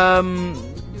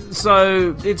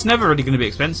 So it's never really going to be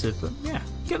expensive, but yeah,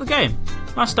 get the game.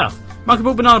 Nice stuff. Monkey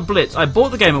Ball Banana Blitz. I bought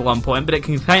the game at one point, but it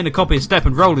contained a copy of Step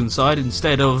and Roll inside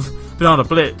instead of Banana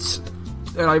Blitz.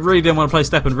 And I really didn't want to play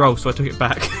Step and Roll, so I took it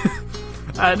back.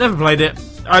 Never played it.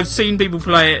 I've seen people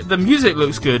play it. The music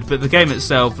looks good, but the game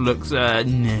itself looks, nah.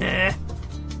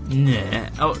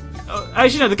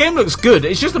 Actually, no, the game looks good.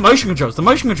 It's just the motion controls. The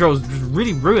motion controls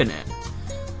really ruin it.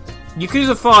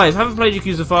 Yakuza 5. Haven't played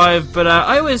Yakuza 5, but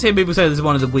I always hear people say this is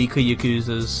one of the weaker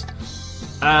Yakuzas.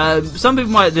 Some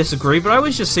people might disagree, but I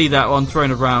always just see that one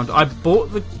thrown around. I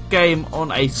bought the game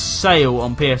on a sale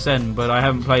on PSN, but I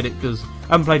haven't played it because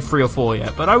I haven't played 3 or 4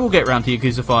 yet. But I will get around to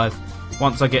Yakuza 5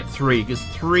 once I get 3, because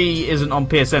 3 isn't on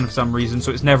PSN for some reason,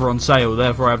 so it's never on sale.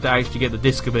 Therefore, I have to actually get the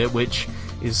disc of it, which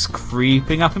is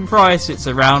creeping up in price. It's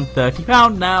around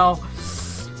 £30 now.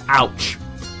 Ouch.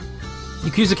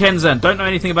 Yakuza Kenzen. Don't know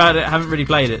anything about it. Haven't really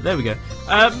played it. There we go.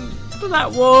 But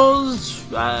that was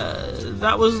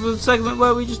the segment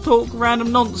where we just talk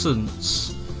random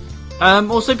nonsense.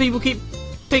 Also, people keep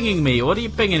pinging me. What are you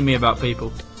pinging me about,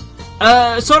 people?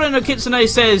 Sora no Kitsune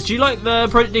says, do you like the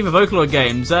Project Diva Vocaloid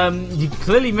games? You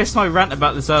clearly missed my rant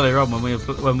about this earlier on when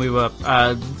we were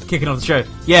kicking off the show.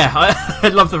 Yeah, I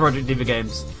love the Project Diva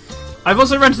games. I've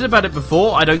also ranted about it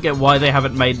before. I don't get why they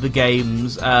haven't made the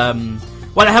games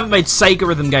why they haven't made Sega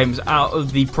rhythm games out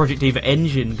of the Project Eva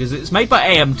engine, because it's made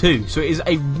by AM2, so it is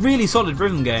a really solid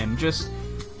rhythm game. Just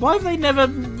why have they never,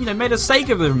 made a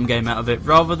Sega rhythm game out of it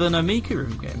rather than a Miku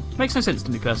rhythm game? Makes no sense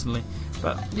to me personally.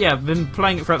 But yeah, I've been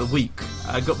playing it throughout the week.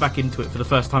 I got back into it for the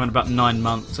first time in about 9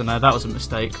 months, and that was a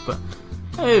mistake. But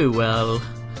oh well.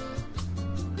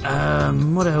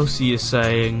 What else are you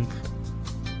saying?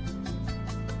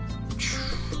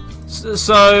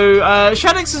 So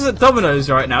Shaddix is at Domino's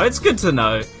right now. It's good to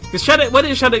know, because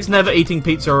Shaddix never eating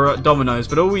pizza or at Domino's.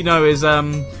 But all we know is I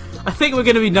think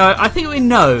we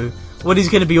know what he's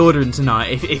going to be ordering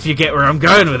tonight. If you get where I'm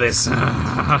going with this.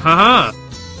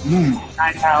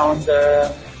 9-pound,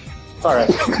 sorry,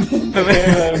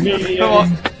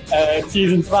 medium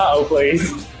cheese and tomato,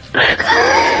 please.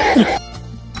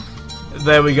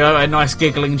 There we go, a nice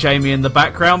giggling Jamie in the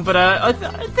background, but I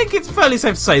think it's fairly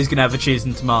safe to say he's going to have a cheese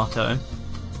and tomato.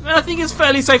 I think it's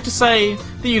fairly safe to say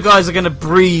that you guys are going to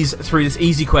breeze through this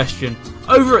easy question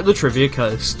over at the Trivia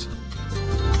Coast.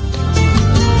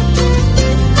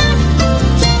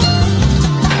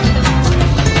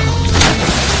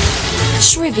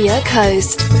 Trivia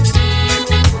Coast.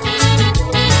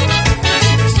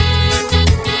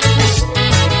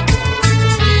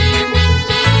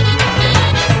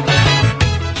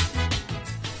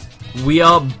 We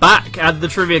are back at the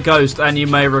Trivia Coast, and you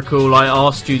may recall I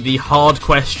asked you the hard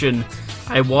question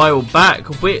a while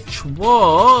back, which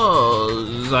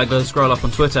was... I gotta scroll up on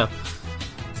Twitter.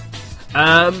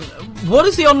 What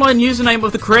is the online username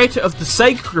of the creator of the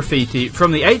Sega graffiti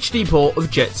from the HD port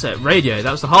of Jet Set Radio?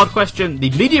 That was the hard question.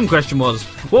 The medium question was,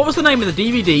 what was the name of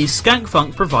the DVD Skank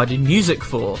Funk provided music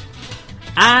for?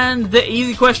 And the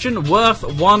easy question, worth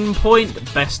 1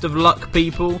 point. Best of luck,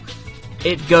 people.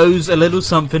 It goes a little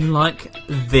something like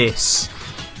this.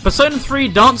 Persona 3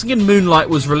 Dancing in Moonlight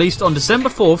was released on December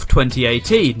 4th,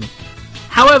 2018.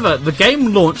 However, the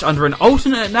game launched under an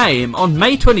alternate name on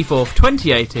May 24th,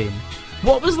 2018.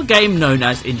 What was the game known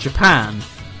as in Japan?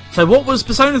 So what was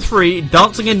Persona 3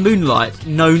 Dancing in Moonlight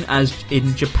known as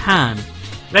in Japan?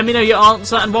 Let me know your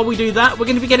answer, and while we do that, we're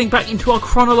going to be getting back into our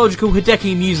chronological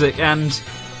Hideki music, and,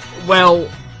 well...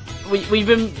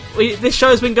 this show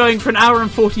has been going for an hour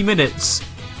and 40 minutes,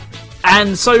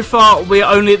 and so far we're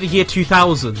only at the year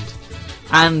 2000.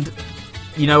 And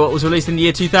you know what was released in the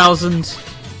year 2000?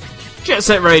 Jet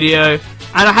Set Radio.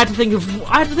 And I had to think of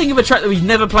a track that we've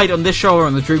never played on this show or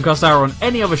on the Dreamcast Hour or on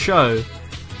any other show.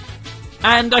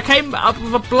 And I came up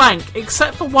with a blank,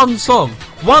 except for one song.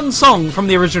 One song from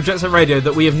the original Jet Set Radio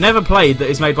that we have never played that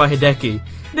is made by Hideki.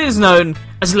 It is known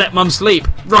as Let Mum Sleep,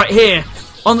 right here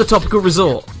on the Topical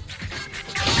Resort.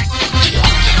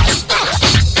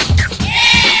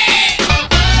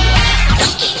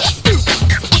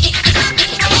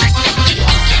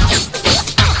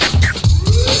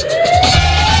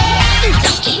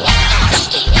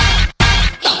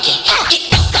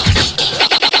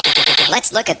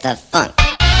 Let's look at the funk.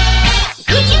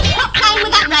 Could you stop playing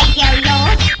with that radio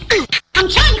of yours? I'm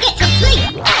trying to get to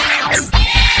sleep.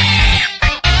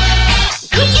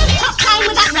 Could you stop playing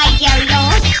with that radio of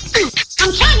yours?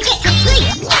 I'm trying to get to sleep.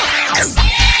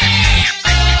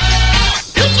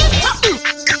 Could you stop?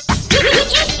 Could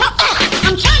you stop?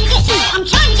 I'm trying to get to. I'm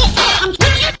trying to get to.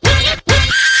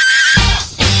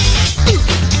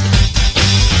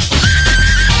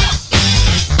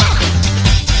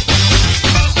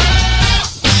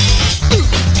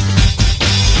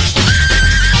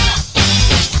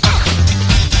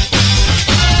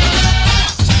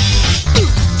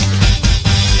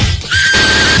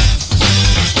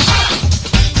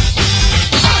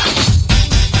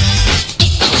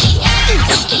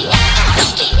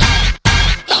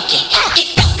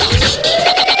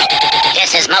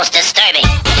 Most disturbing.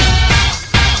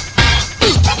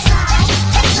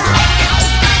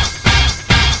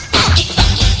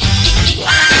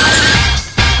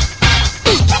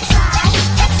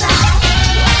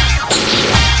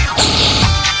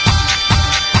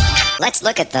 Let's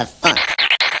look at the funk.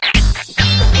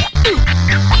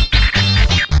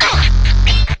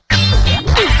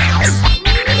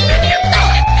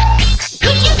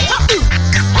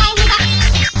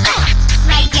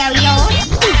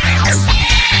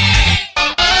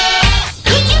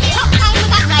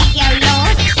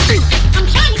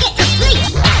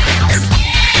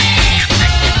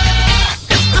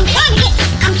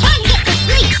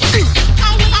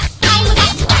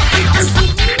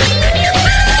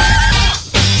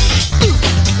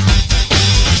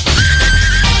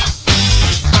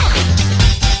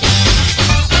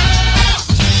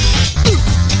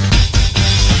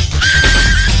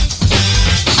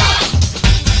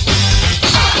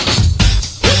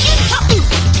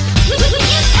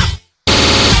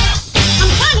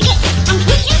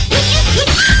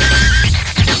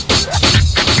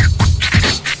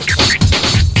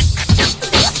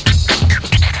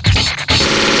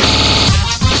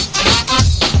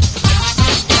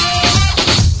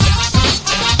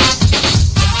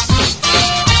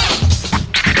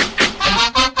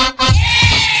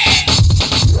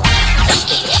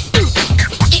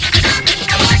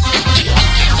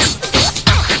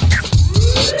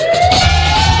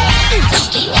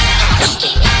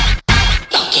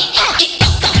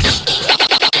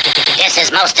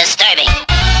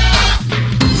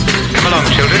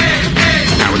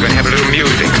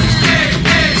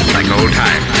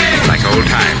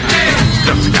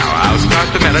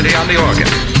 Kennedy on the organ.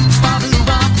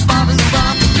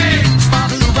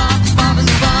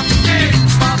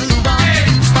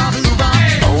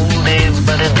 Oldie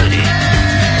but a goodie.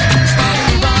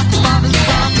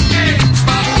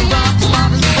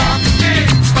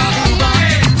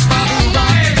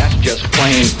 That's just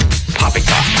plain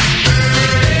poppycock.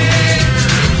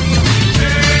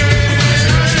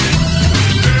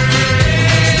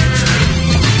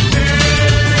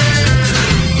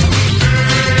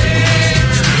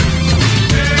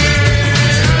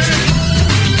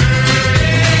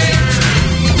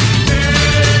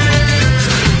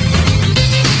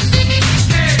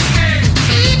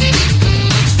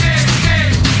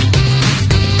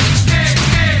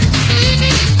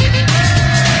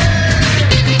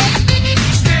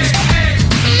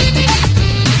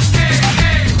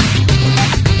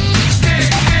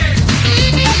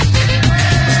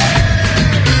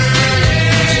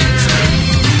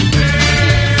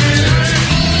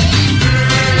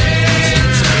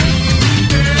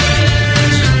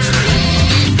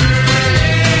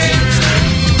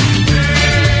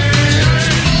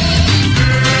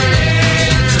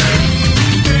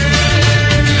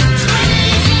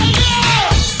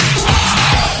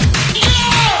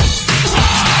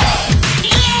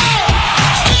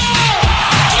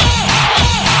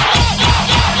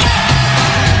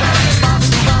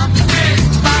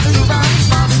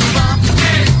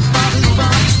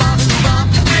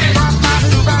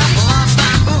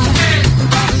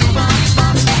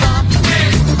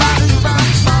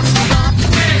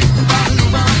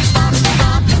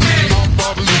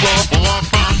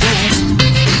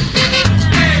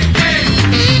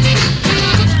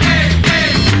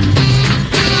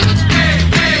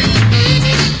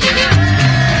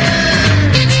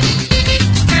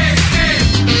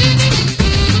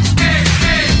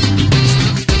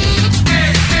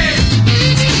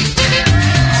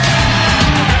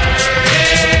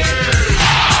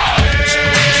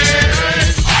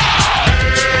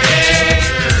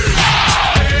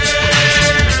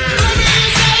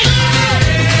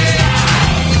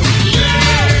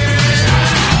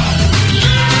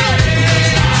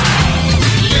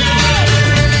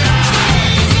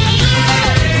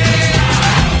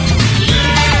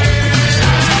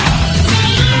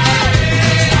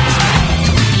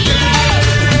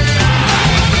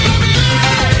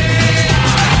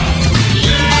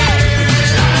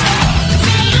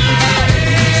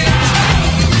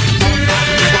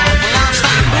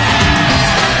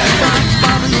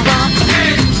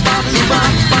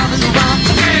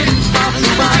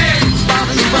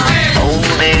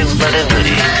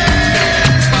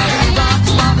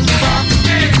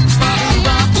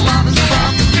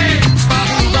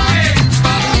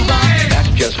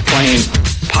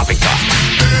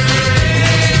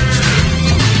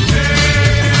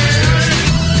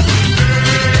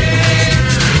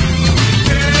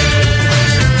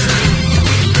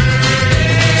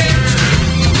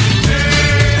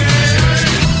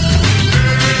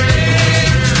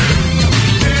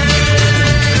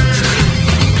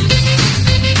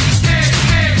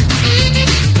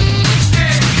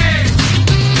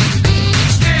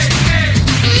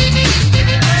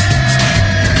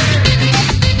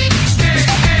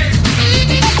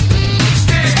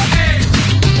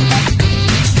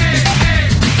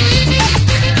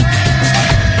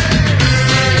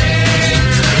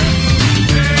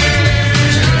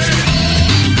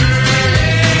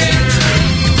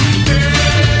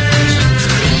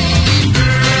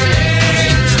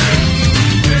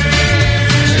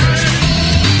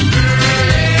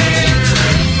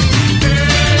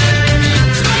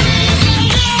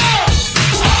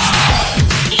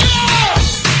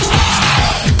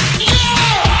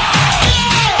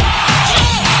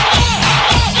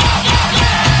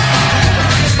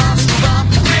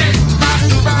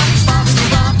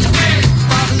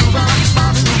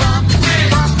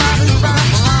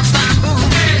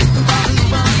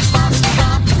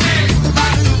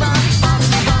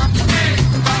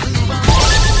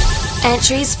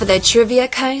 Entries for the Trivia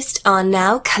Coast are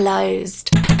now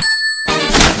closed.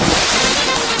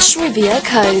 Trivia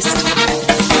Coast.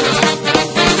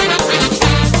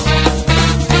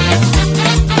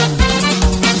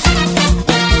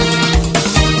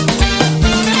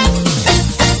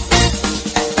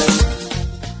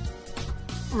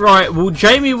 Right, well,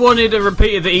 Jamie wanted a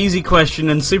repeat of the easy question,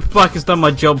 and Superbike has done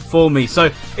my job for me. So,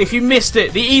 if you missed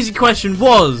it, the easy question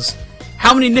was,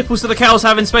 how many nipples do the cows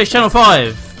have in Space Channel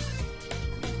 5?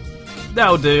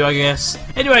 That'll do, I guess.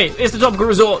 Anyway, it's the Topical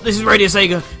Resort, this is Radio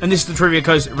Sega, and this is the Trivia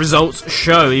Coast Results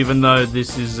Show, even though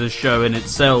this is a show in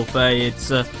itself. It's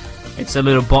a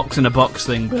little box in a box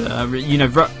thing, but, you know,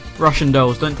 Russian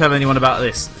Dolls. Don't tell anyone about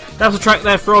this. That was a track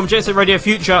there from Jet Set Radio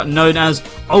Future, known as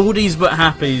Oldies But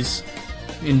Happies.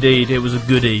 Indeed, it was a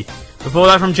goodie. Before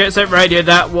that, from Jet Set Radio,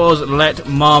 that was Let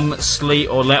Mom Sleep,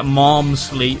 or Let Mom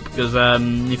Sleep, because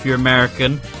if you're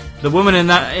American, the woman in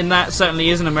that certainly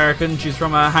isn't American. She's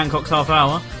from Hancock's Half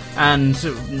Hour, and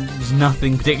there's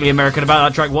nothing particularly American about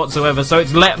that track whatsoever. So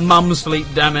it's Let Mum Sleep,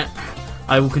 damn it.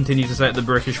 I will continue to say it the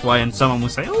British way, and someone will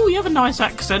say, "Oh, you have a nice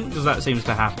accent," because that seems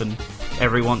to happen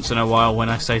every once in a while when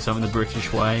I say something the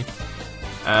British way.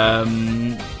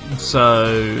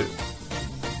 So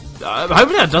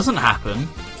hopefully that doesn't happen.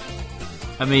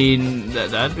 I mean,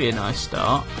 that'd be a nice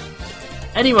start.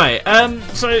 Anyway,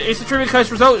 so it's the Trivia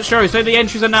Coast results show, so the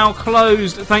entries are now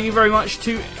closed. Thank you very much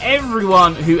to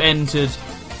everyone who entered.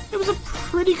 It was a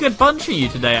pretty good bunch of you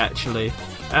today, actually.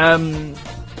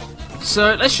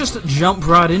 So let's just jump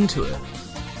right into it.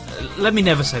 Let me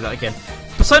never say that again.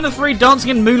 Persona 3 Dancing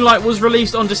in Moonlight was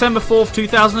released on December 4th,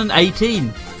 2018.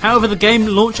 However, the game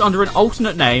launched under an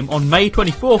alternate name on May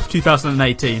 24th,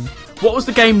 2018. What was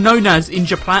the game known as in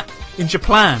Japan?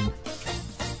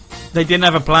 They didn't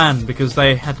have a plan because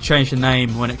they had to change the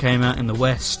name when it came out in the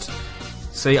West.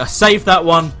 See, I saved that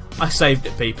one. I saved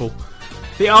it, people.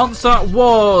 The answer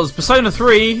was Persona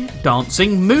 3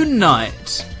 Dancing Moon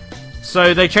Knight.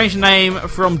 So they changed the name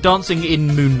from Dancing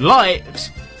in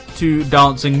Moonlight to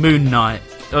Dancing Moon Knight.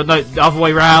 Oh, no, the other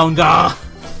way round.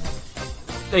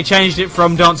 They changed it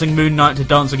from Dancing Moon Knight to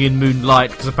Dancing in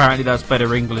Moonlight because apparently that's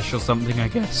better English or something, I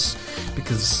guess.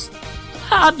 Because,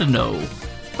 I don't know.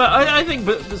 But I think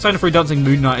Persona 3 Dancing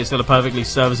Moon Knight is still a perfectly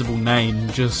serviceable name.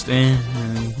 Just,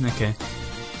 okay.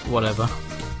 Whatever.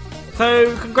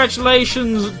 So,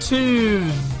 congratulations to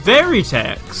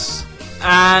Veritex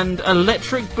and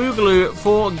Electric Boogaloo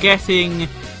for getting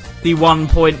the 1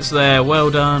 points there.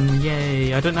 Well done.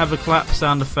 Yay. I don't have a clap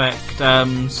sound effect,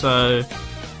 so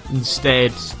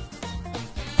instead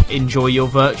enjoy your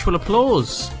virtual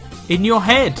applause in your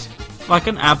head like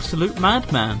an absolute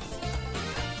madman.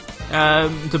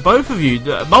 To both of you,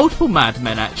 multiple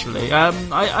madmen actually.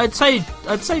 I'd say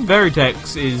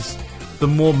Veritex is the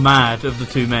more mad of the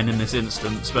two men in this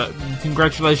instance, but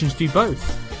congratulations to you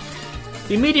both.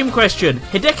 The medium question.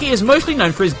 Hideki is mostly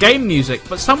known for his game music,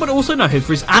 but some would also know him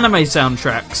for his anime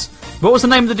soundtracks. What was the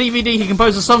name of the DVD he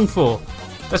composed a song for?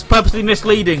 That's purposely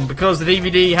misleading, because the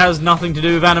DVD has nothing to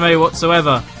do with anime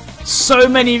whatsoever. So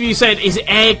many of you said, is it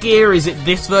Air Gear? Is it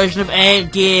this version of Air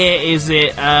Gear? Is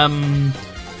it,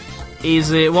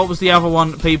 what was the other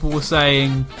one that people were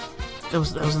saying? There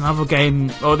was another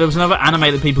game, or there was another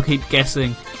anime that people keep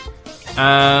guessing.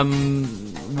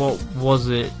 What was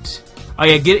it? Oh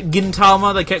yeah,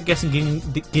 Gintama. They kept guessing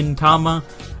Gintama.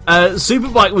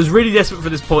 Superbike was really desperate for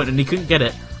this point, and he couldn't get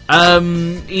it.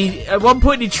 At one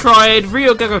point he tried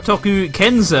Ryogagotoku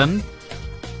Kenzen.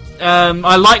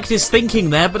 I liked his thinking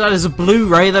there, but that is a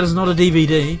Blu-ray, that is not a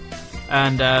DVD.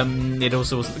 And it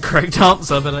also wasn't the correct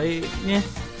answer, but yeah.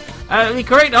 The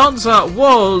correct answer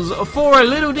was for a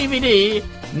little DVD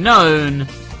known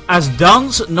as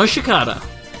Dance no Shikara.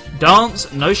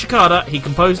 Dance no Shikara, he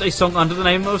composed a song under the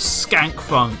name of Skank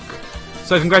Funk.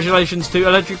 So congratulations to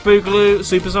Electric Boogaloo,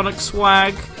 Supersonic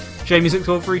Swag,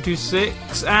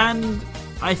 Jamie64326, and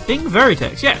I think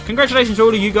Veritex. Yeah, congratulations to all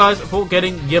of you guys for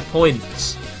getting your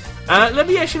points. Let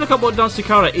me actually look up what Dance no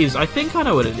Shikara is. I think I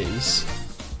know what it is.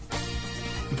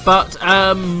 But,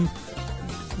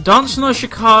 Dance no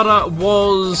Shikara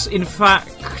was, in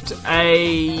fact,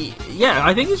 I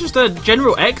think it's just a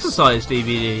general exercise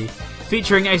DVD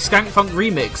featuring a Skank Funk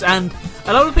remix, and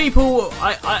a lot of people,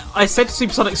 I said to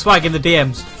Supersonic Swag in the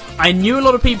DMs, I knew a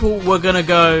lot of people were gonna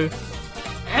go,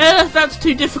 that's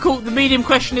too difficult, the medium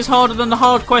question is harder than the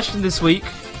hard question this week.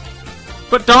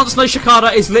 But Dance no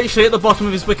Shikara is literally at the bottom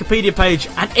of his Wikipedia page,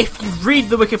 and if you read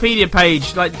the Wikipedia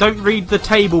page, like, don't read the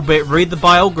table bit, read the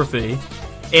biography,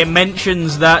 it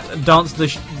mentions that Dance no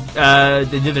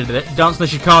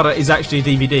Shikara is actually a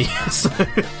DVD. So,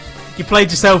 you played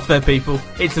yourself there, people.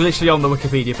 It's literally on the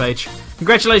Wikipedia page.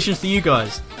 Congratulations to you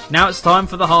guys. Now it's time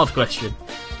for the hard question.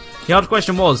 The hard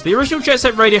question was, the original Jet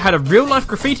Set Radio had a real-life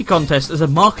graffiti contest as a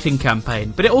marketing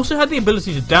campaign, but it also had the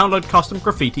ability to download custom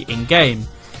graffiti in-game.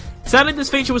 Sadly, this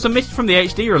feature was omitted from the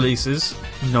HD releases,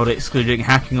 not excluding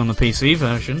hacking on the PC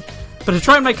version, but to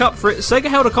try and make up for it, Sega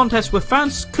held a contest where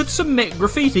fans could submit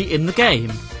graffiti in the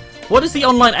game. What is the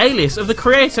online alias of the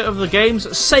creator of the game's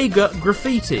Sega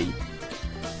Graffiti?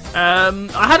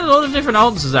 I had a lot of different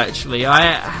answers, actually.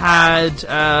 I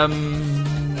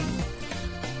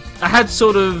had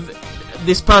sort of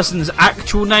this person's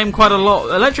actual name quite a lot.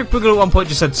 Electric Boogaloo at one point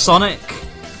just said Sonic.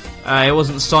 It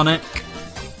wasn't Sonic.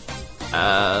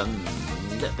 There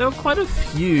were quite a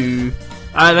few.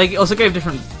 They also gave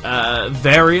different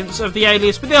variants of the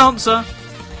alias, but the answer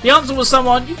was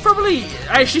someone you've probably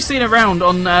actually seen around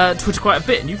on Twitter quite a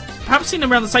bit, and you've perhaps seen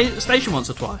him around the station once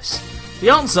or twice. The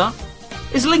answer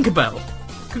is Linkerbell.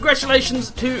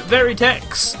 Congratulations to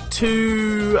Veritex,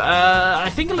 to I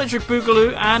think Electric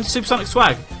Boogaloo, and Supersonic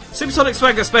Swag. Supersonic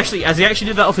Swag especially, as he actually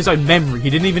did that off his own memory. He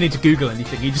didn't even need to Google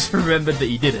anything, he just remembered that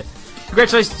he did it.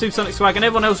 Congratulations to Supersonic Swag and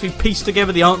everyone else who pieced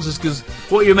together the answers, because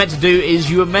what you were meant to do is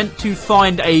you were meant to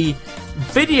find a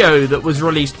video that was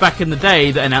released back in the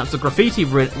day that announced the graffiti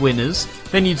winners.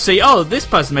 Then you'd see, oh, this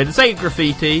person made a Sega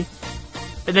graffiti,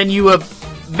 and then you were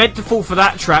meant to fall for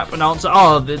that trap and answer,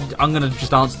 oh, I'm going to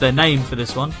just answer their name for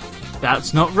this one.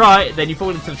 That's not right. Then you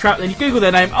fall into the trap, then you Google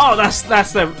their name, oh, that's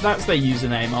their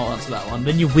username, I'll answer that one.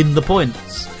 Then you win the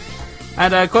points.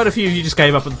 And quite a few of you just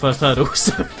gave up at the first hurdle,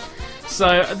 so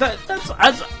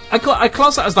I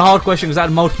class that as the hard question, because that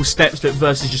had multiple steps to it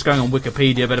versus just going on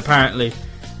Wikipedia, but apparently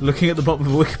looking at the bottom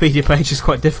of a Wikipedia page is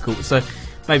quite difficult, so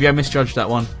maybe I misjudged that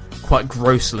one quite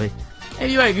grossly.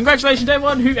 Anyway, congratulations to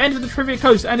everyone who entered the Trivia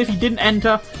Coast, and if you didn't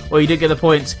enter, or you didn't get the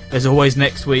points, there's always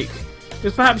next week.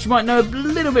 Because perhaps you might know a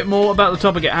little bit more about the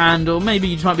topic at hand, or maybe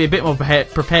you just might be a bit more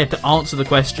prepared to answer the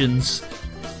questions.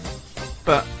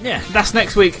 But, yeah, that's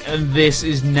next week, and this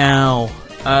is now.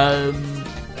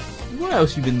 What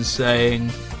else have you been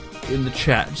saying in the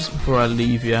chat just before I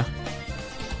leave you?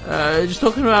 Just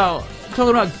talking about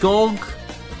GOG,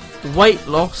 weight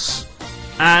loss,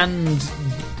 and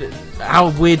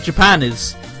how weird Japan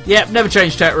is. Yep, never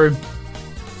changed, chat room.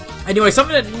 Anyway,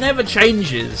 something that never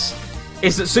changes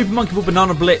is that Super Monkey Ball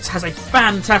Banana Blitz has a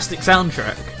fantastic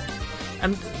soundtrack.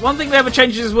 And one thing that never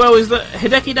changes as well is that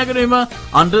Hideki Naganuma,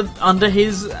 under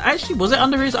his... Actually, was it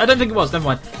under his? I don't think it was, never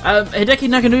mind. Hideki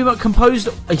Naganuma composed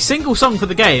a single song for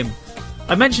the game.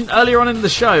 I mentioned earlier on in the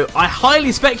show, I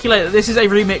highly speculate that this is a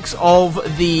remix of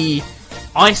the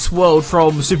Ice World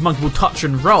from Super Monkey Ball Touch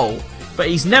and Roll, but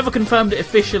he's never confirmed it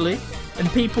officially, and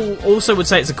people also would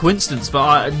say it's a coincidence,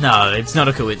 but no, it's not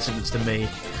a coincidence to me.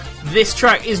 This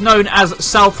track is known as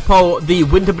South Pole, the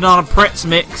Winter Banana Pretz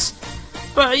Mix,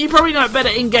 but you probably know it better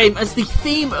in-game as the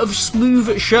theme of Smooth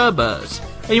Sherbert,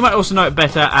 and you might also know it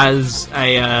better as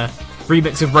a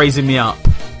remix of Raising Me Up,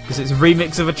 because it's a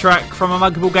remix of a track from a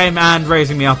Monkey Ball game and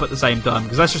Raising Me Up at the same time,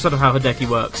 because that's just sort of how Hideki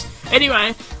works.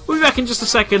 Anyway, we'll be back in just a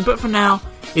second, but for now,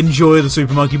 enjoy the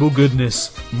Super Monkey Ball goodness.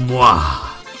 Mwah!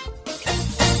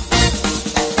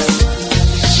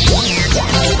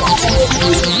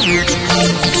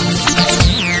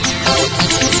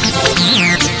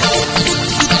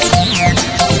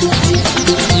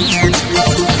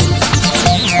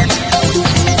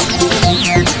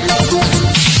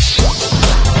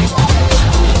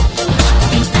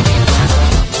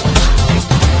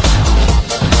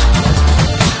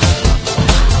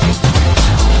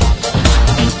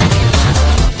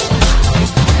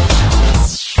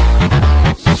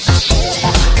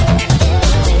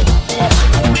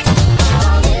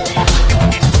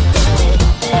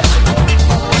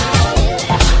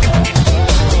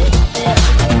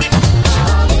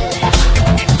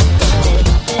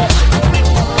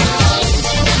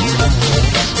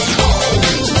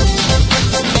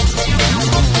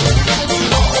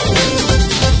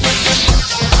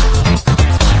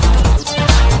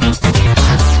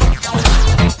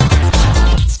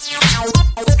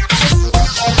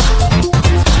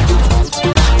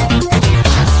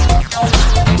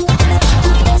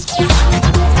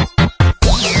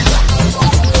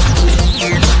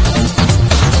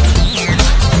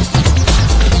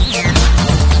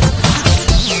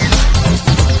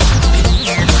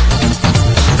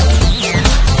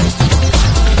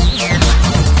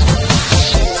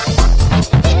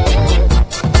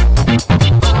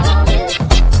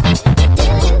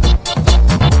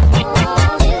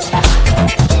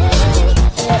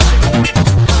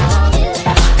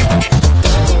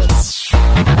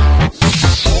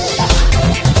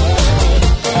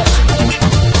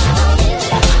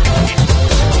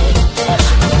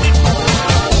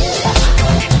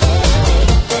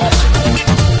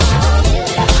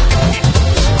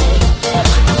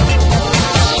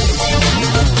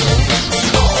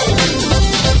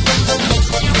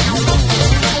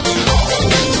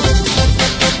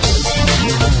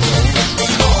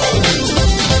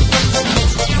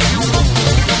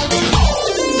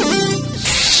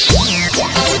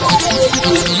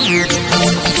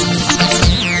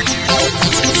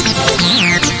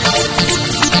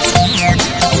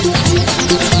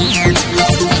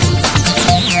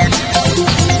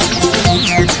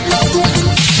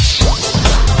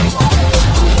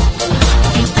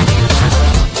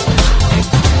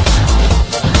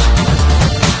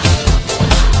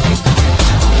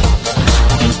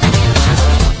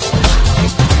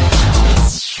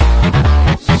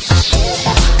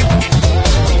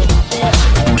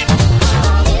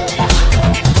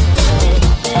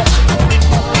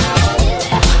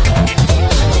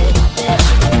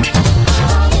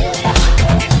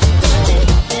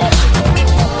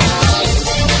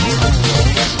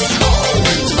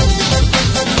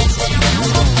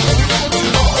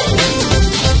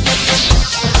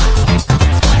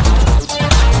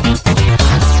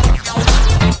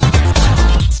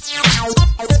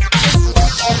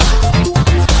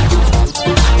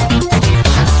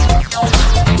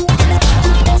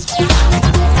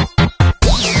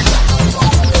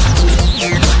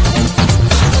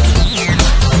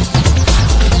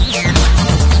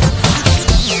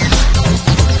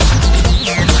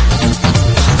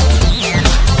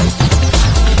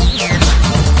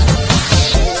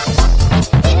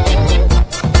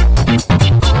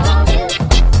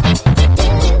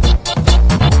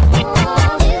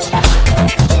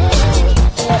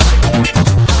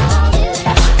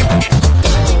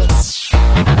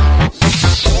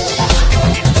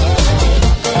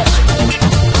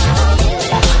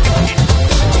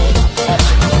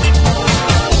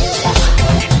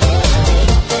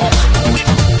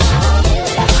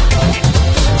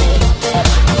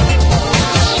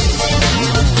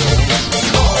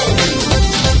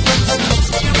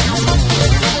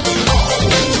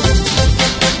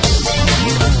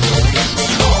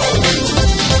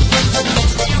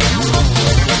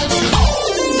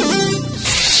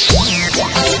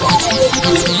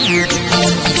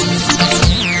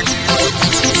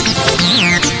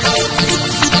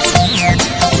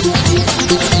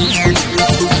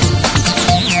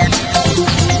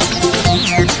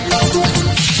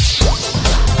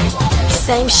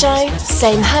 show,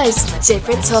 same host,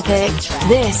 different topic.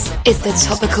 This is the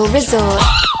Topical Resort.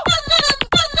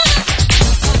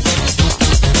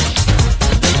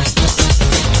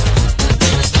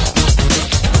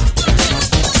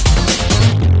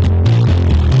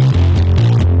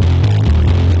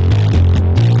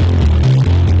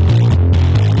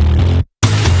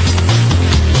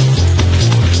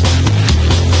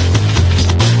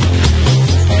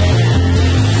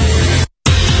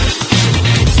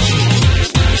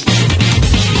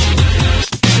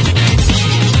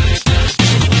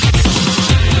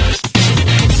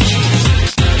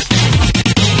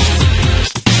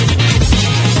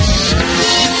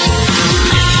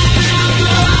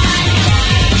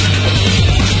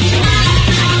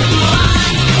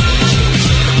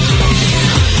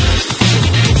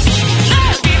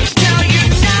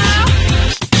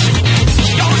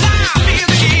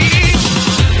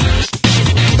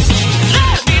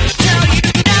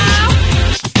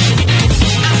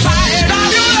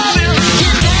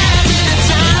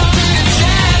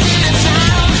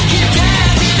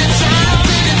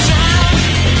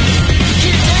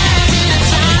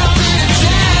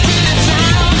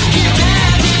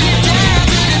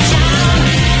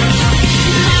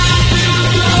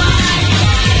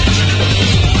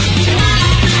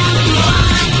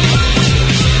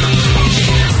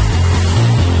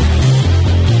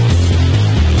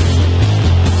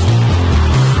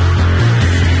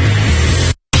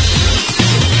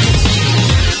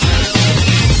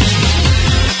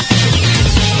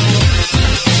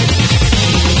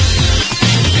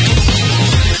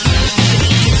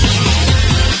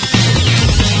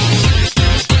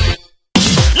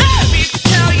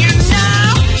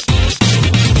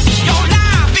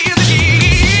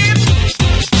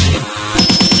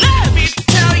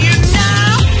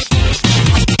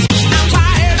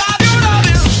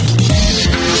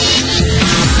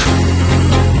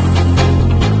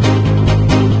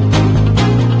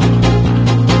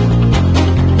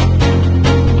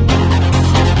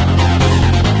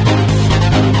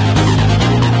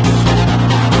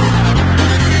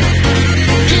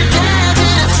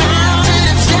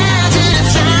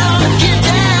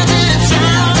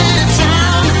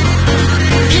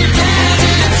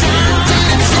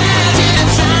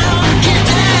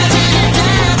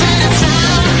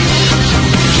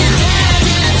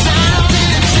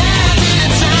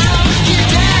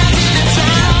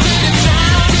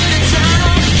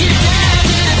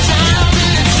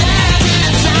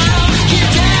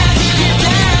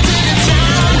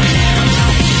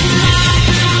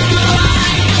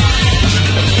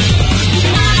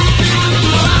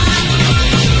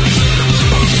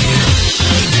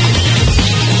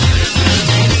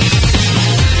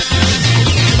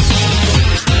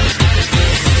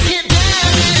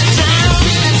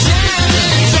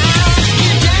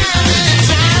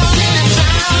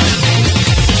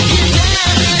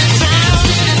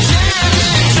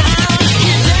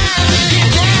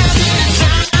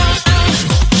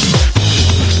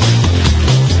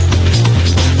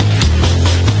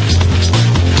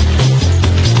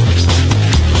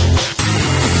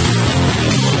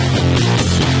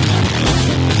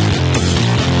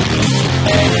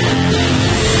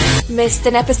 Missed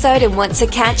an episode and want to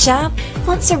catch up?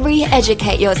 Want to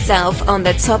re-educate yourself on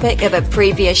the topic of a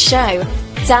previous show?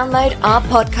 Download our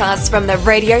podcast from the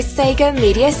Radio Sega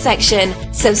media section,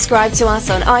 subscribe to us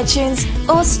on iTunes,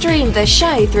 or stream the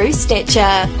show through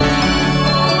Stitcher.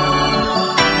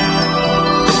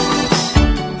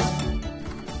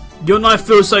 Your Knife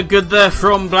Feels So Good there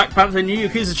from Black Panther New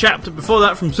Yakuza Chapter. Before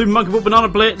that, from Super Monkey Ball Banana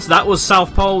Blitz, that was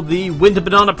South Pole, the Winter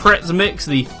Banana Pretzel Mix,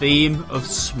 the theme of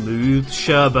Smooth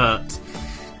Sherbet.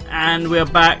 And we're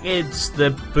back, it's the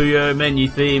Booyah menu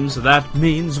theme, so that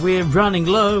means we're running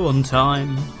low on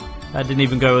time. That didn't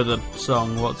even go with the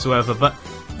song whatsoever, but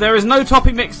there is no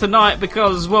topic mix tonight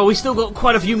because, well, we still got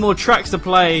quite a few more tracks to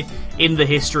play in the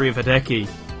history of Hideki.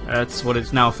 That's what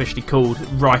it's now officially called,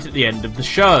 right at the end of the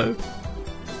show.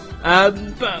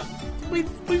 But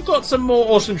we've got some more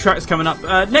awesome tracks coming up.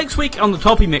 Next week on the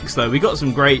Toppy Mix, though, we got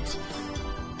some great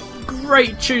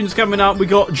tunes coming up. We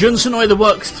got Junsanoi The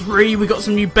Works 3, we got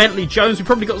some new Bentley Jones, we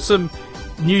probably got some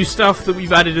new stuff that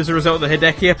we've added as a result of the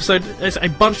Hideki episode. There's a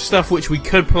bunch of stuff which we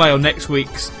could play on next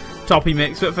week's Toppy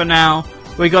Mix, but for now,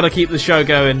 we got to keep the show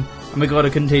going, and we got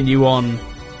to continue on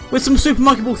with some Super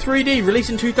Monkey Ball 3D, released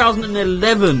in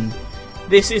 2011.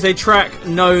 This is a track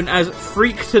known as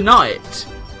Freak Tonight.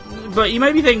 But you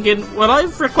may be thinking, well,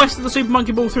 I've requested the Super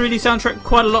Monkey Ball 3D soundtrack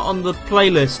quite a lot on the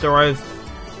playlist, or I've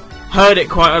heard it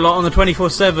quite a lot on the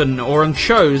 24/7 or on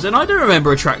shows, and I don't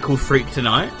remember a track called Freak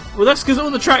Tonight. Well, that's because all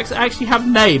the tracks actually have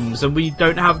names, and we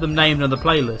don't have them named on the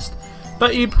playlist.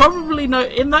 but you probably know,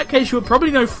 in that case, you would probably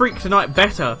know Freak Tonight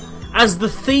better as the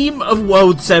theme of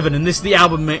World 7, and this is the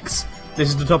album mix. This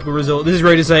is the topical result. This is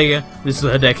Radio Sega. This is the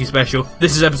Hideki special.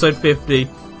 This is episode 50,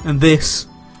 and this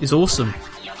is awesome.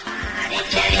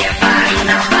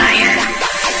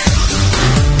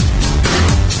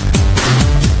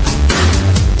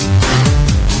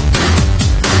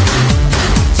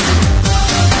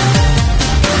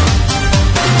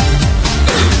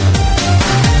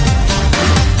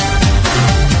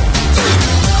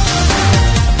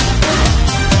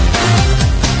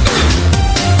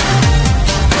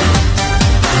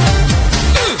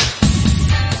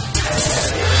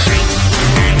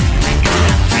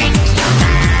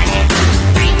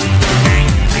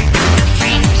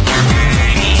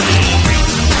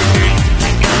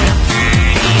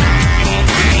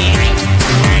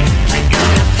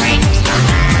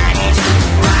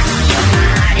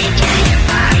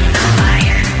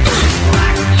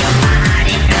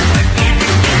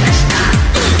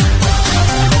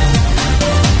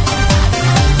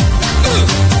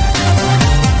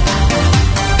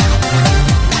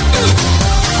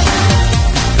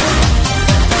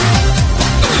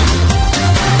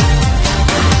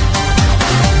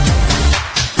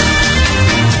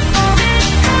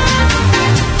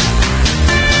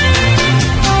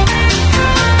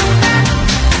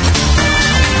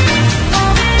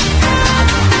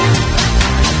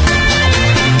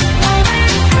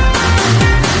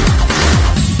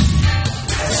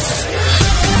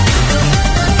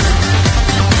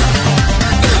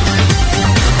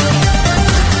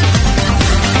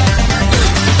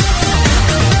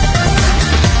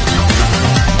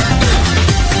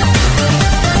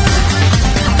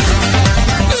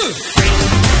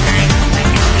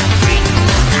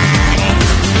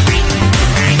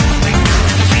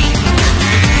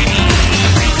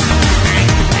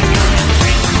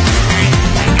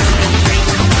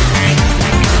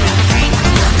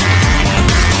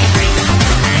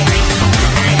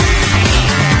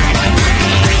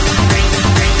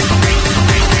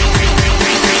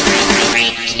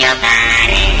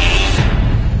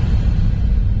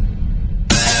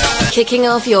 Kicking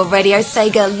off your Radio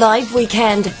Sega live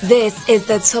weekend, this is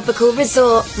the Topical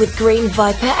Resort with Green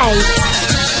Viper 8.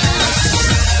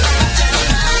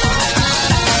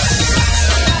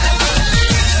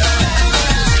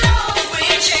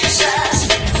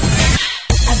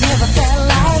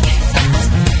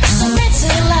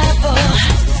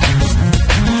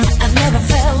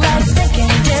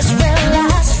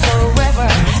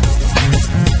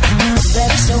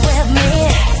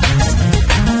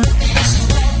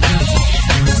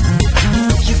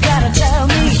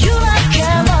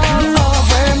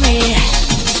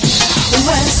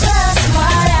 Well,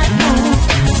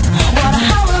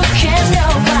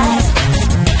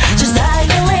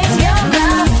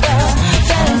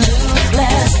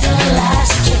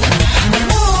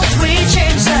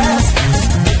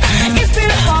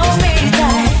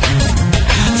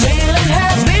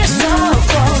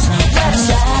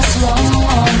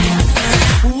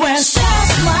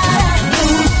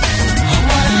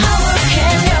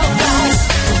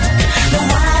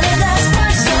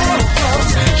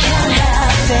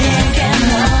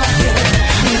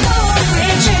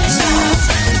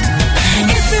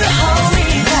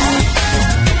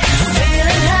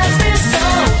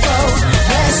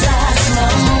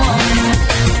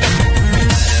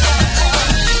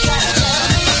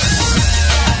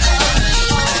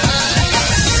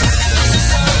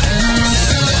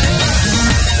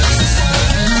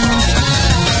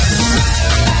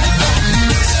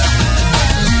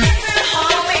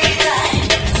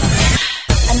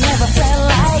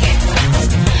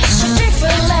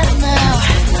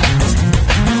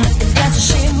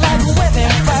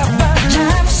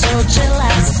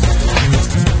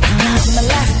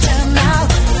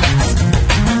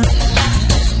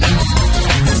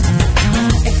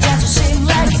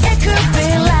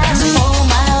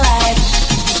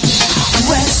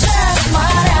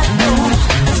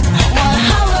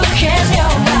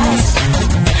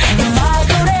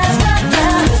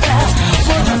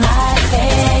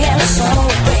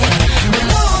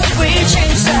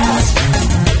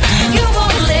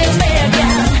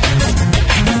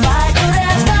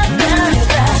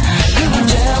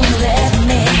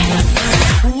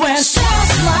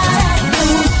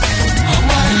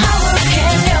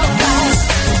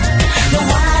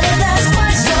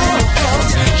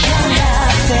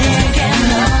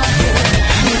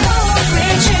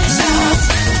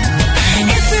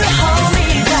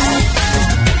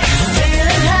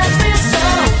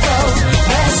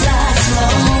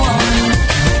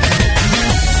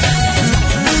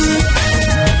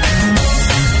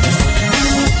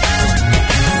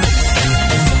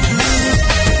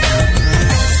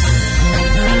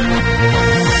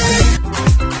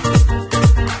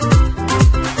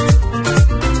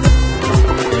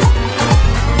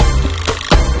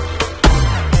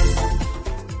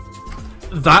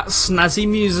 that snazzy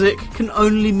music can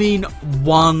only mean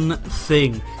one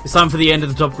thing. It's time for the end of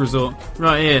the Topic Resort,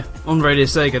 right here on Radio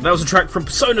Sega. That was a track from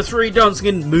Persona 3 Dancing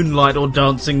in Moonlight, or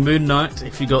Dancing Moon Knight,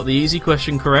 if you got the easy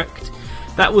question correct.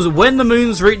 That was When the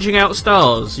Moon's Reaching Out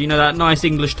Stars, you know, that nice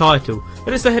English title.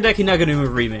 But it's the Hideki Naganuma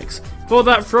remix. For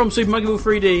that, from Super Monkey Ball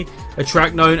 3D, a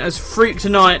track known as Freak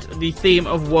Tonight, the theme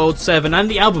of World 7, and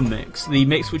the album mix, the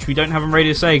mix which we don't have on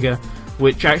Radio Sega,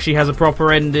 which actually has a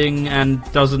proper ending and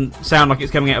doesn't sound like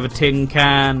it's coming out of a tin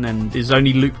can and is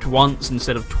only looped once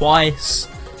instead of twice.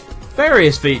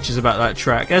 Various features about that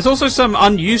track. There's also some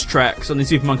unused tracks on the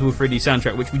Super Monkey Ball 3D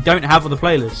soundtrack which we don't have on the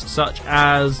playlist, such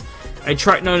as a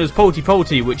track known as Polty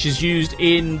Polty, which is used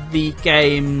in the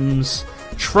game's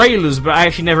trailers but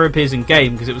actually never appears in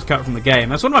game because it was cut from the game.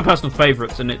 That's one of my personal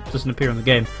favourites and it doesn't appear in the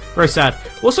game. Very sad.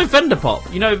 Also Vendor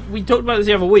Pop. You know, we talked about this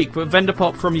the other week, but Vendor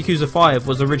Pop from Yakuza 5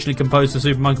 was originally composed for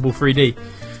Super Monkey Ball 3D.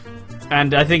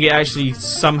 And I think it actually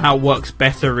somehow works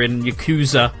better in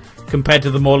Yakuza compared to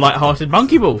the more light-hearted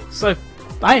Monkey Ball. So,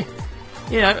 hey,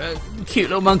 you know, cute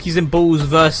little monkeys in balls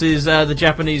versus the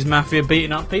Japanese mafia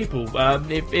beating up people.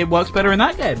 It works better in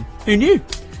that game. Who knew?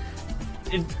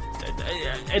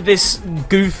 This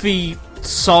goofy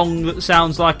song that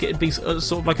sounds like it'd be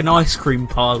sort of like an ice cream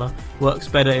parlour works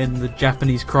better in the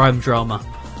Japanese crime drama.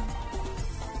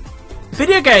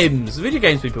 Video games,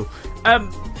 people.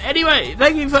 Anyway,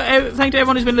 thank you to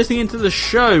everyone who's been listening into the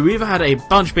show. We've had a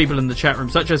bunch of people in the chat room,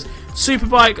 such as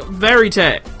Superbike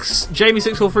Veritex,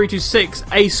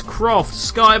 Jamie64326, Ace Croft,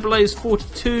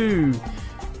 Skyblaze42,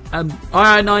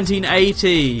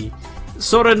 II1980,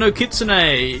 Sora no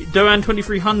Kitsune,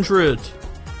 Doan2300,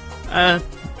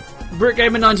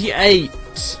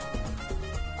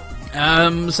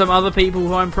 BrickGamer98, some other people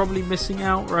who I'm probably missing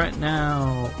out right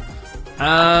now.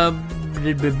 I'm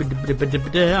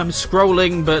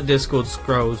scrolling, but Discord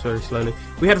scrolls very slowly.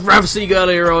 We had Ravseek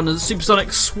earlier on, and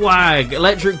Supersonic Swag,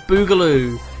 Electric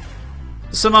Boogaloo.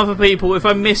 Some other people, if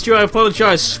I missed you, I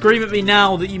apologise. Scream at me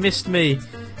now that you missed me.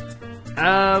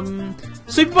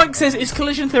 Superbike says, is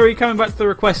Collision Theory coming back to the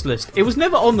request list? It was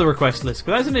never on the request list,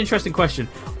 but that's an interesting question.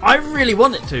 I really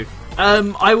want it to.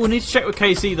 I will need to check with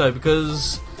KC though,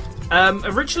 because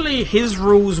originally his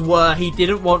rules were he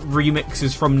didn't want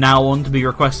remixes from now on to be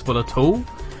requestable at all.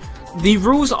 The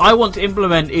rules I want to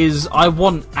implement is I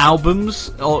want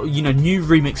albums, or you know, new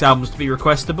remix albums to be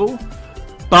requestable,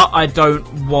 but I don't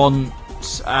want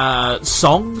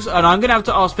songs. And I'm going to have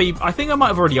to ask people. I think I might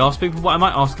have already asked people, but I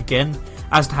might ask again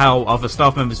as to how other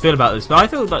staff members feel about this. But I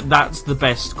feel that that's the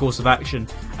best course of action,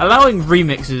 allowing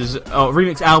remixes or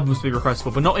remix albums to be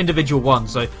requestable, but not individual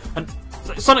ones. So, and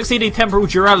Sonic CD Temporal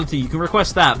Duality, you can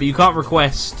request that, but you can't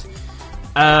request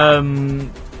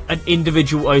an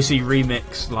individual OC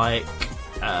remix. Like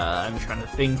I'm trying to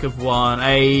think of one.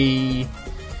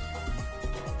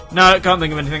 No, I can't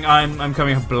think of anything. I'm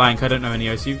coming up blank. I don't know any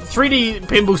OC. 3D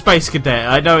Pinball Space Cadet.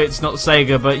 I know it's not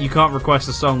Sega, but you can't request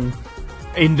a song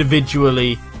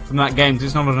individually from that game because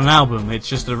it's not on an album. It's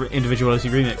just an individual OC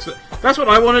remix. But that's what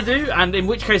I want to do, and in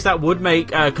which case that would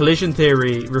make Collision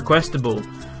Theory requestable.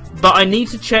 But I need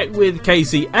to check with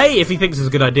Casey, A, if he thinks it's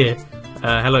a good idea.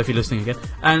 Hello if you're listening again.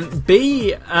 And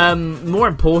B, more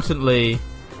importantly,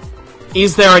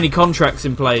 is there any contracts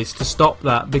in place to stop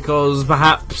that? Because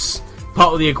perhaps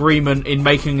part of the agreement in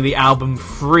making the album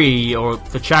free or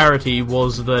for charity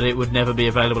was that it would never be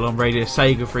available on Radio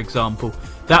Sega, for example.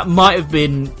 That might have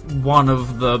been one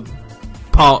of the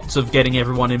parts of getting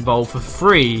everyone involved for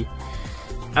free.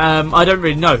 I don't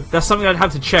really know. That's something I'd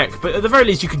have to check. But at the very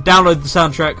least, you can download the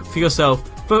soundtrack for yourself.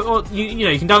 Or you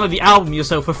know, you can download the album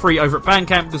yourself for free over at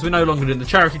Bandcamp because we're no longer doing the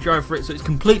charity drive for it, so it's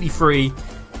completely free. You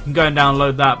can go and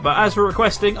download that. But as for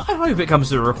requesting, I hope it comes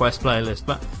to a request playlist.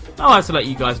 But I'll have to let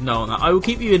you guys know on that. I will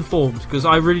keep you informed because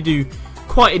I really do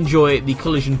quite enjoy the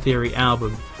Collision Theory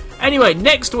album. Anyway,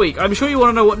 next week, I'm sure you want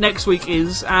to know what next week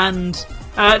is, and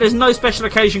there's no special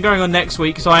occasion going on next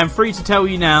week, so I am free to tell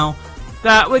you now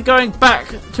that we're going back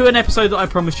to an episode that I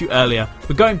promised you earlier.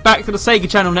 We're going back to the Sega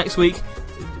channel next week.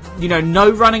 You know,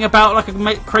 no running about like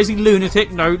a crazy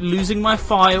lunatic, no losing my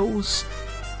files,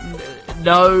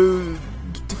 no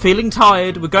feeling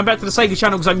tired. We're going back to the Sega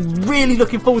channel because I'm really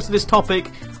looking forward to this topic.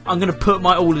 I'm going to put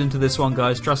my all into this one,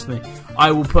 guys, trust me.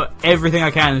 I will put everything I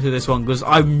can into this one because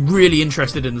I'm really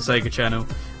interested in the Sega channel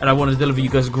and I want to deliver you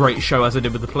guys a great show as I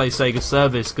did with the Play Sega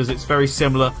service because it's very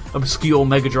similar, obscure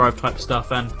Mega Drive type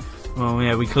stuff, and well,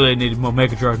 yeah, we clearly needed more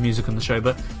Mega Drive music on the show,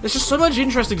 but there's just so much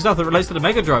interesting stuff that relates to the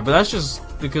Mega Drive, but that's just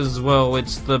because, well,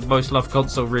 it's the most loved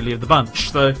console, really, of the bunch,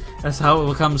 so that's how it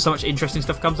becomes, so much interesting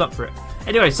stuff comes up for it.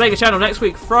 Anyway, Sega channel next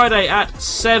week, Friday at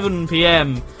 7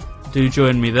 PM. Do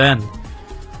join me then.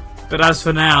 But as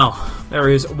for now, there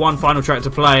is one final track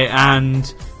to play,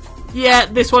 and yeah,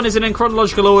 this one isn't in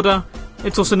chronological order.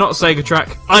 It's also not a Sega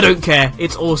track. I don't care.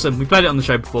 It's awesome. We played it on the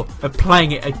show before. We're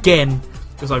playing it again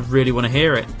because I really want to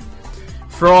hear it.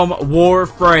 From War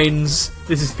of Brains,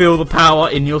 this is Feel the Power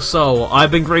in Your Soul.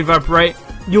 I've been Green Viper 8.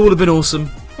 You all have been awesome.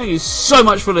 Thank you so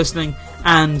much for listening,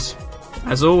 and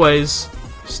as always,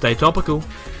 stay topical.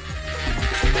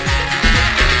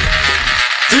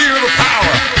 Feel the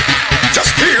power.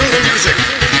 Just feel the music.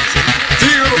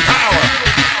 Feel the power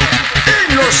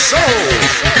in your soul.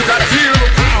 You gotta feel the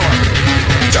power.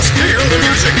 Just feel the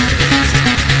music.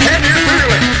 Can you feel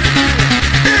it?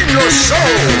 In your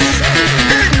soul.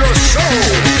 In your soul.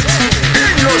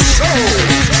 In your soul.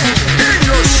 In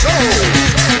your soul.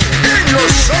 In your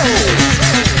soul.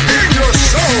 In your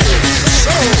soul.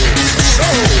 Soul.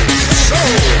 Soul.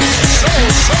 Soul. Soul. Soul.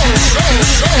 Soul.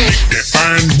 Soul.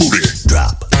 Define booty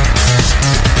drop.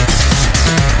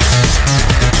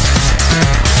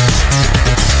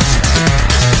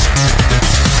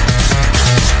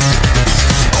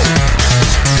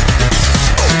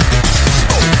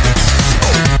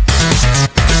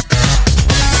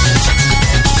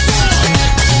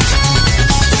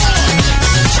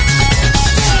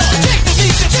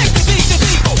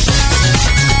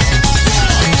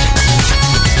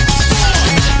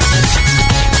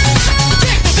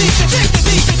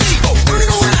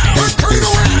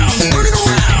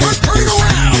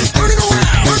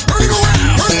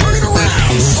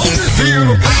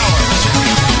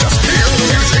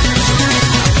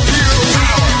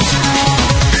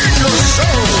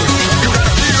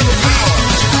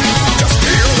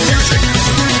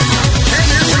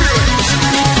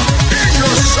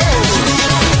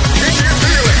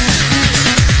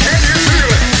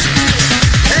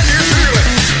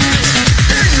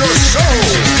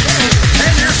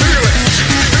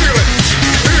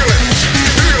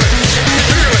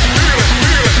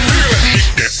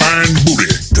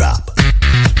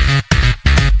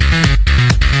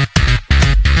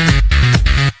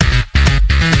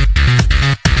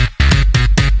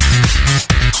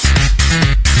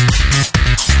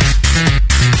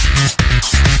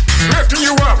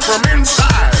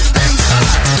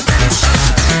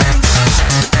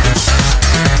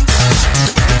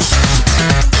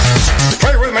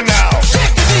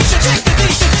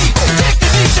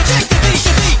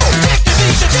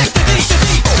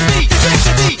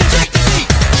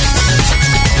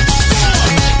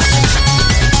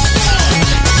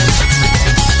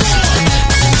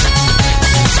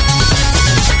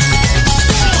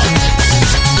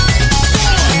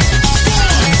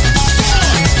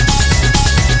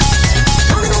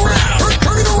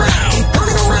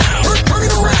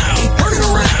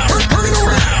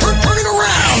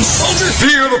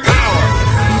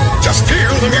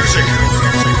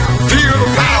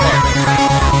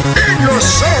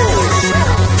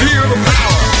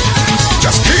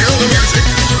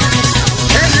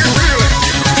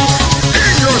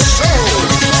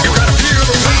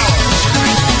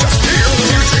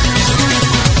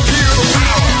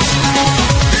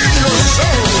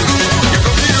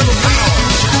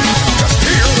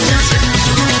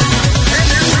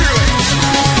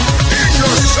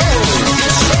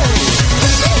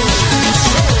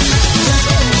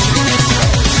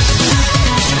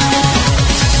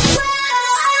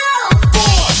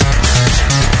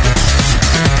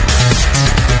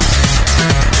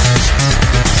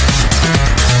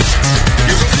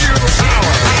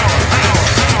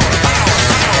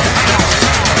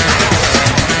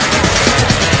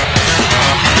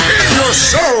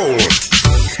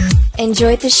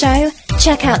 Enjoyed the show?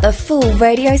 Check out the full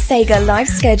Radio Sega live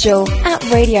schedule at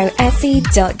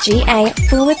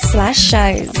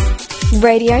radiose.ga/shows.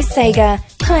 Radio Sega,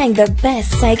 playing the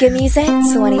best Sega music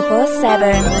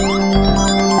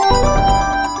 24/7.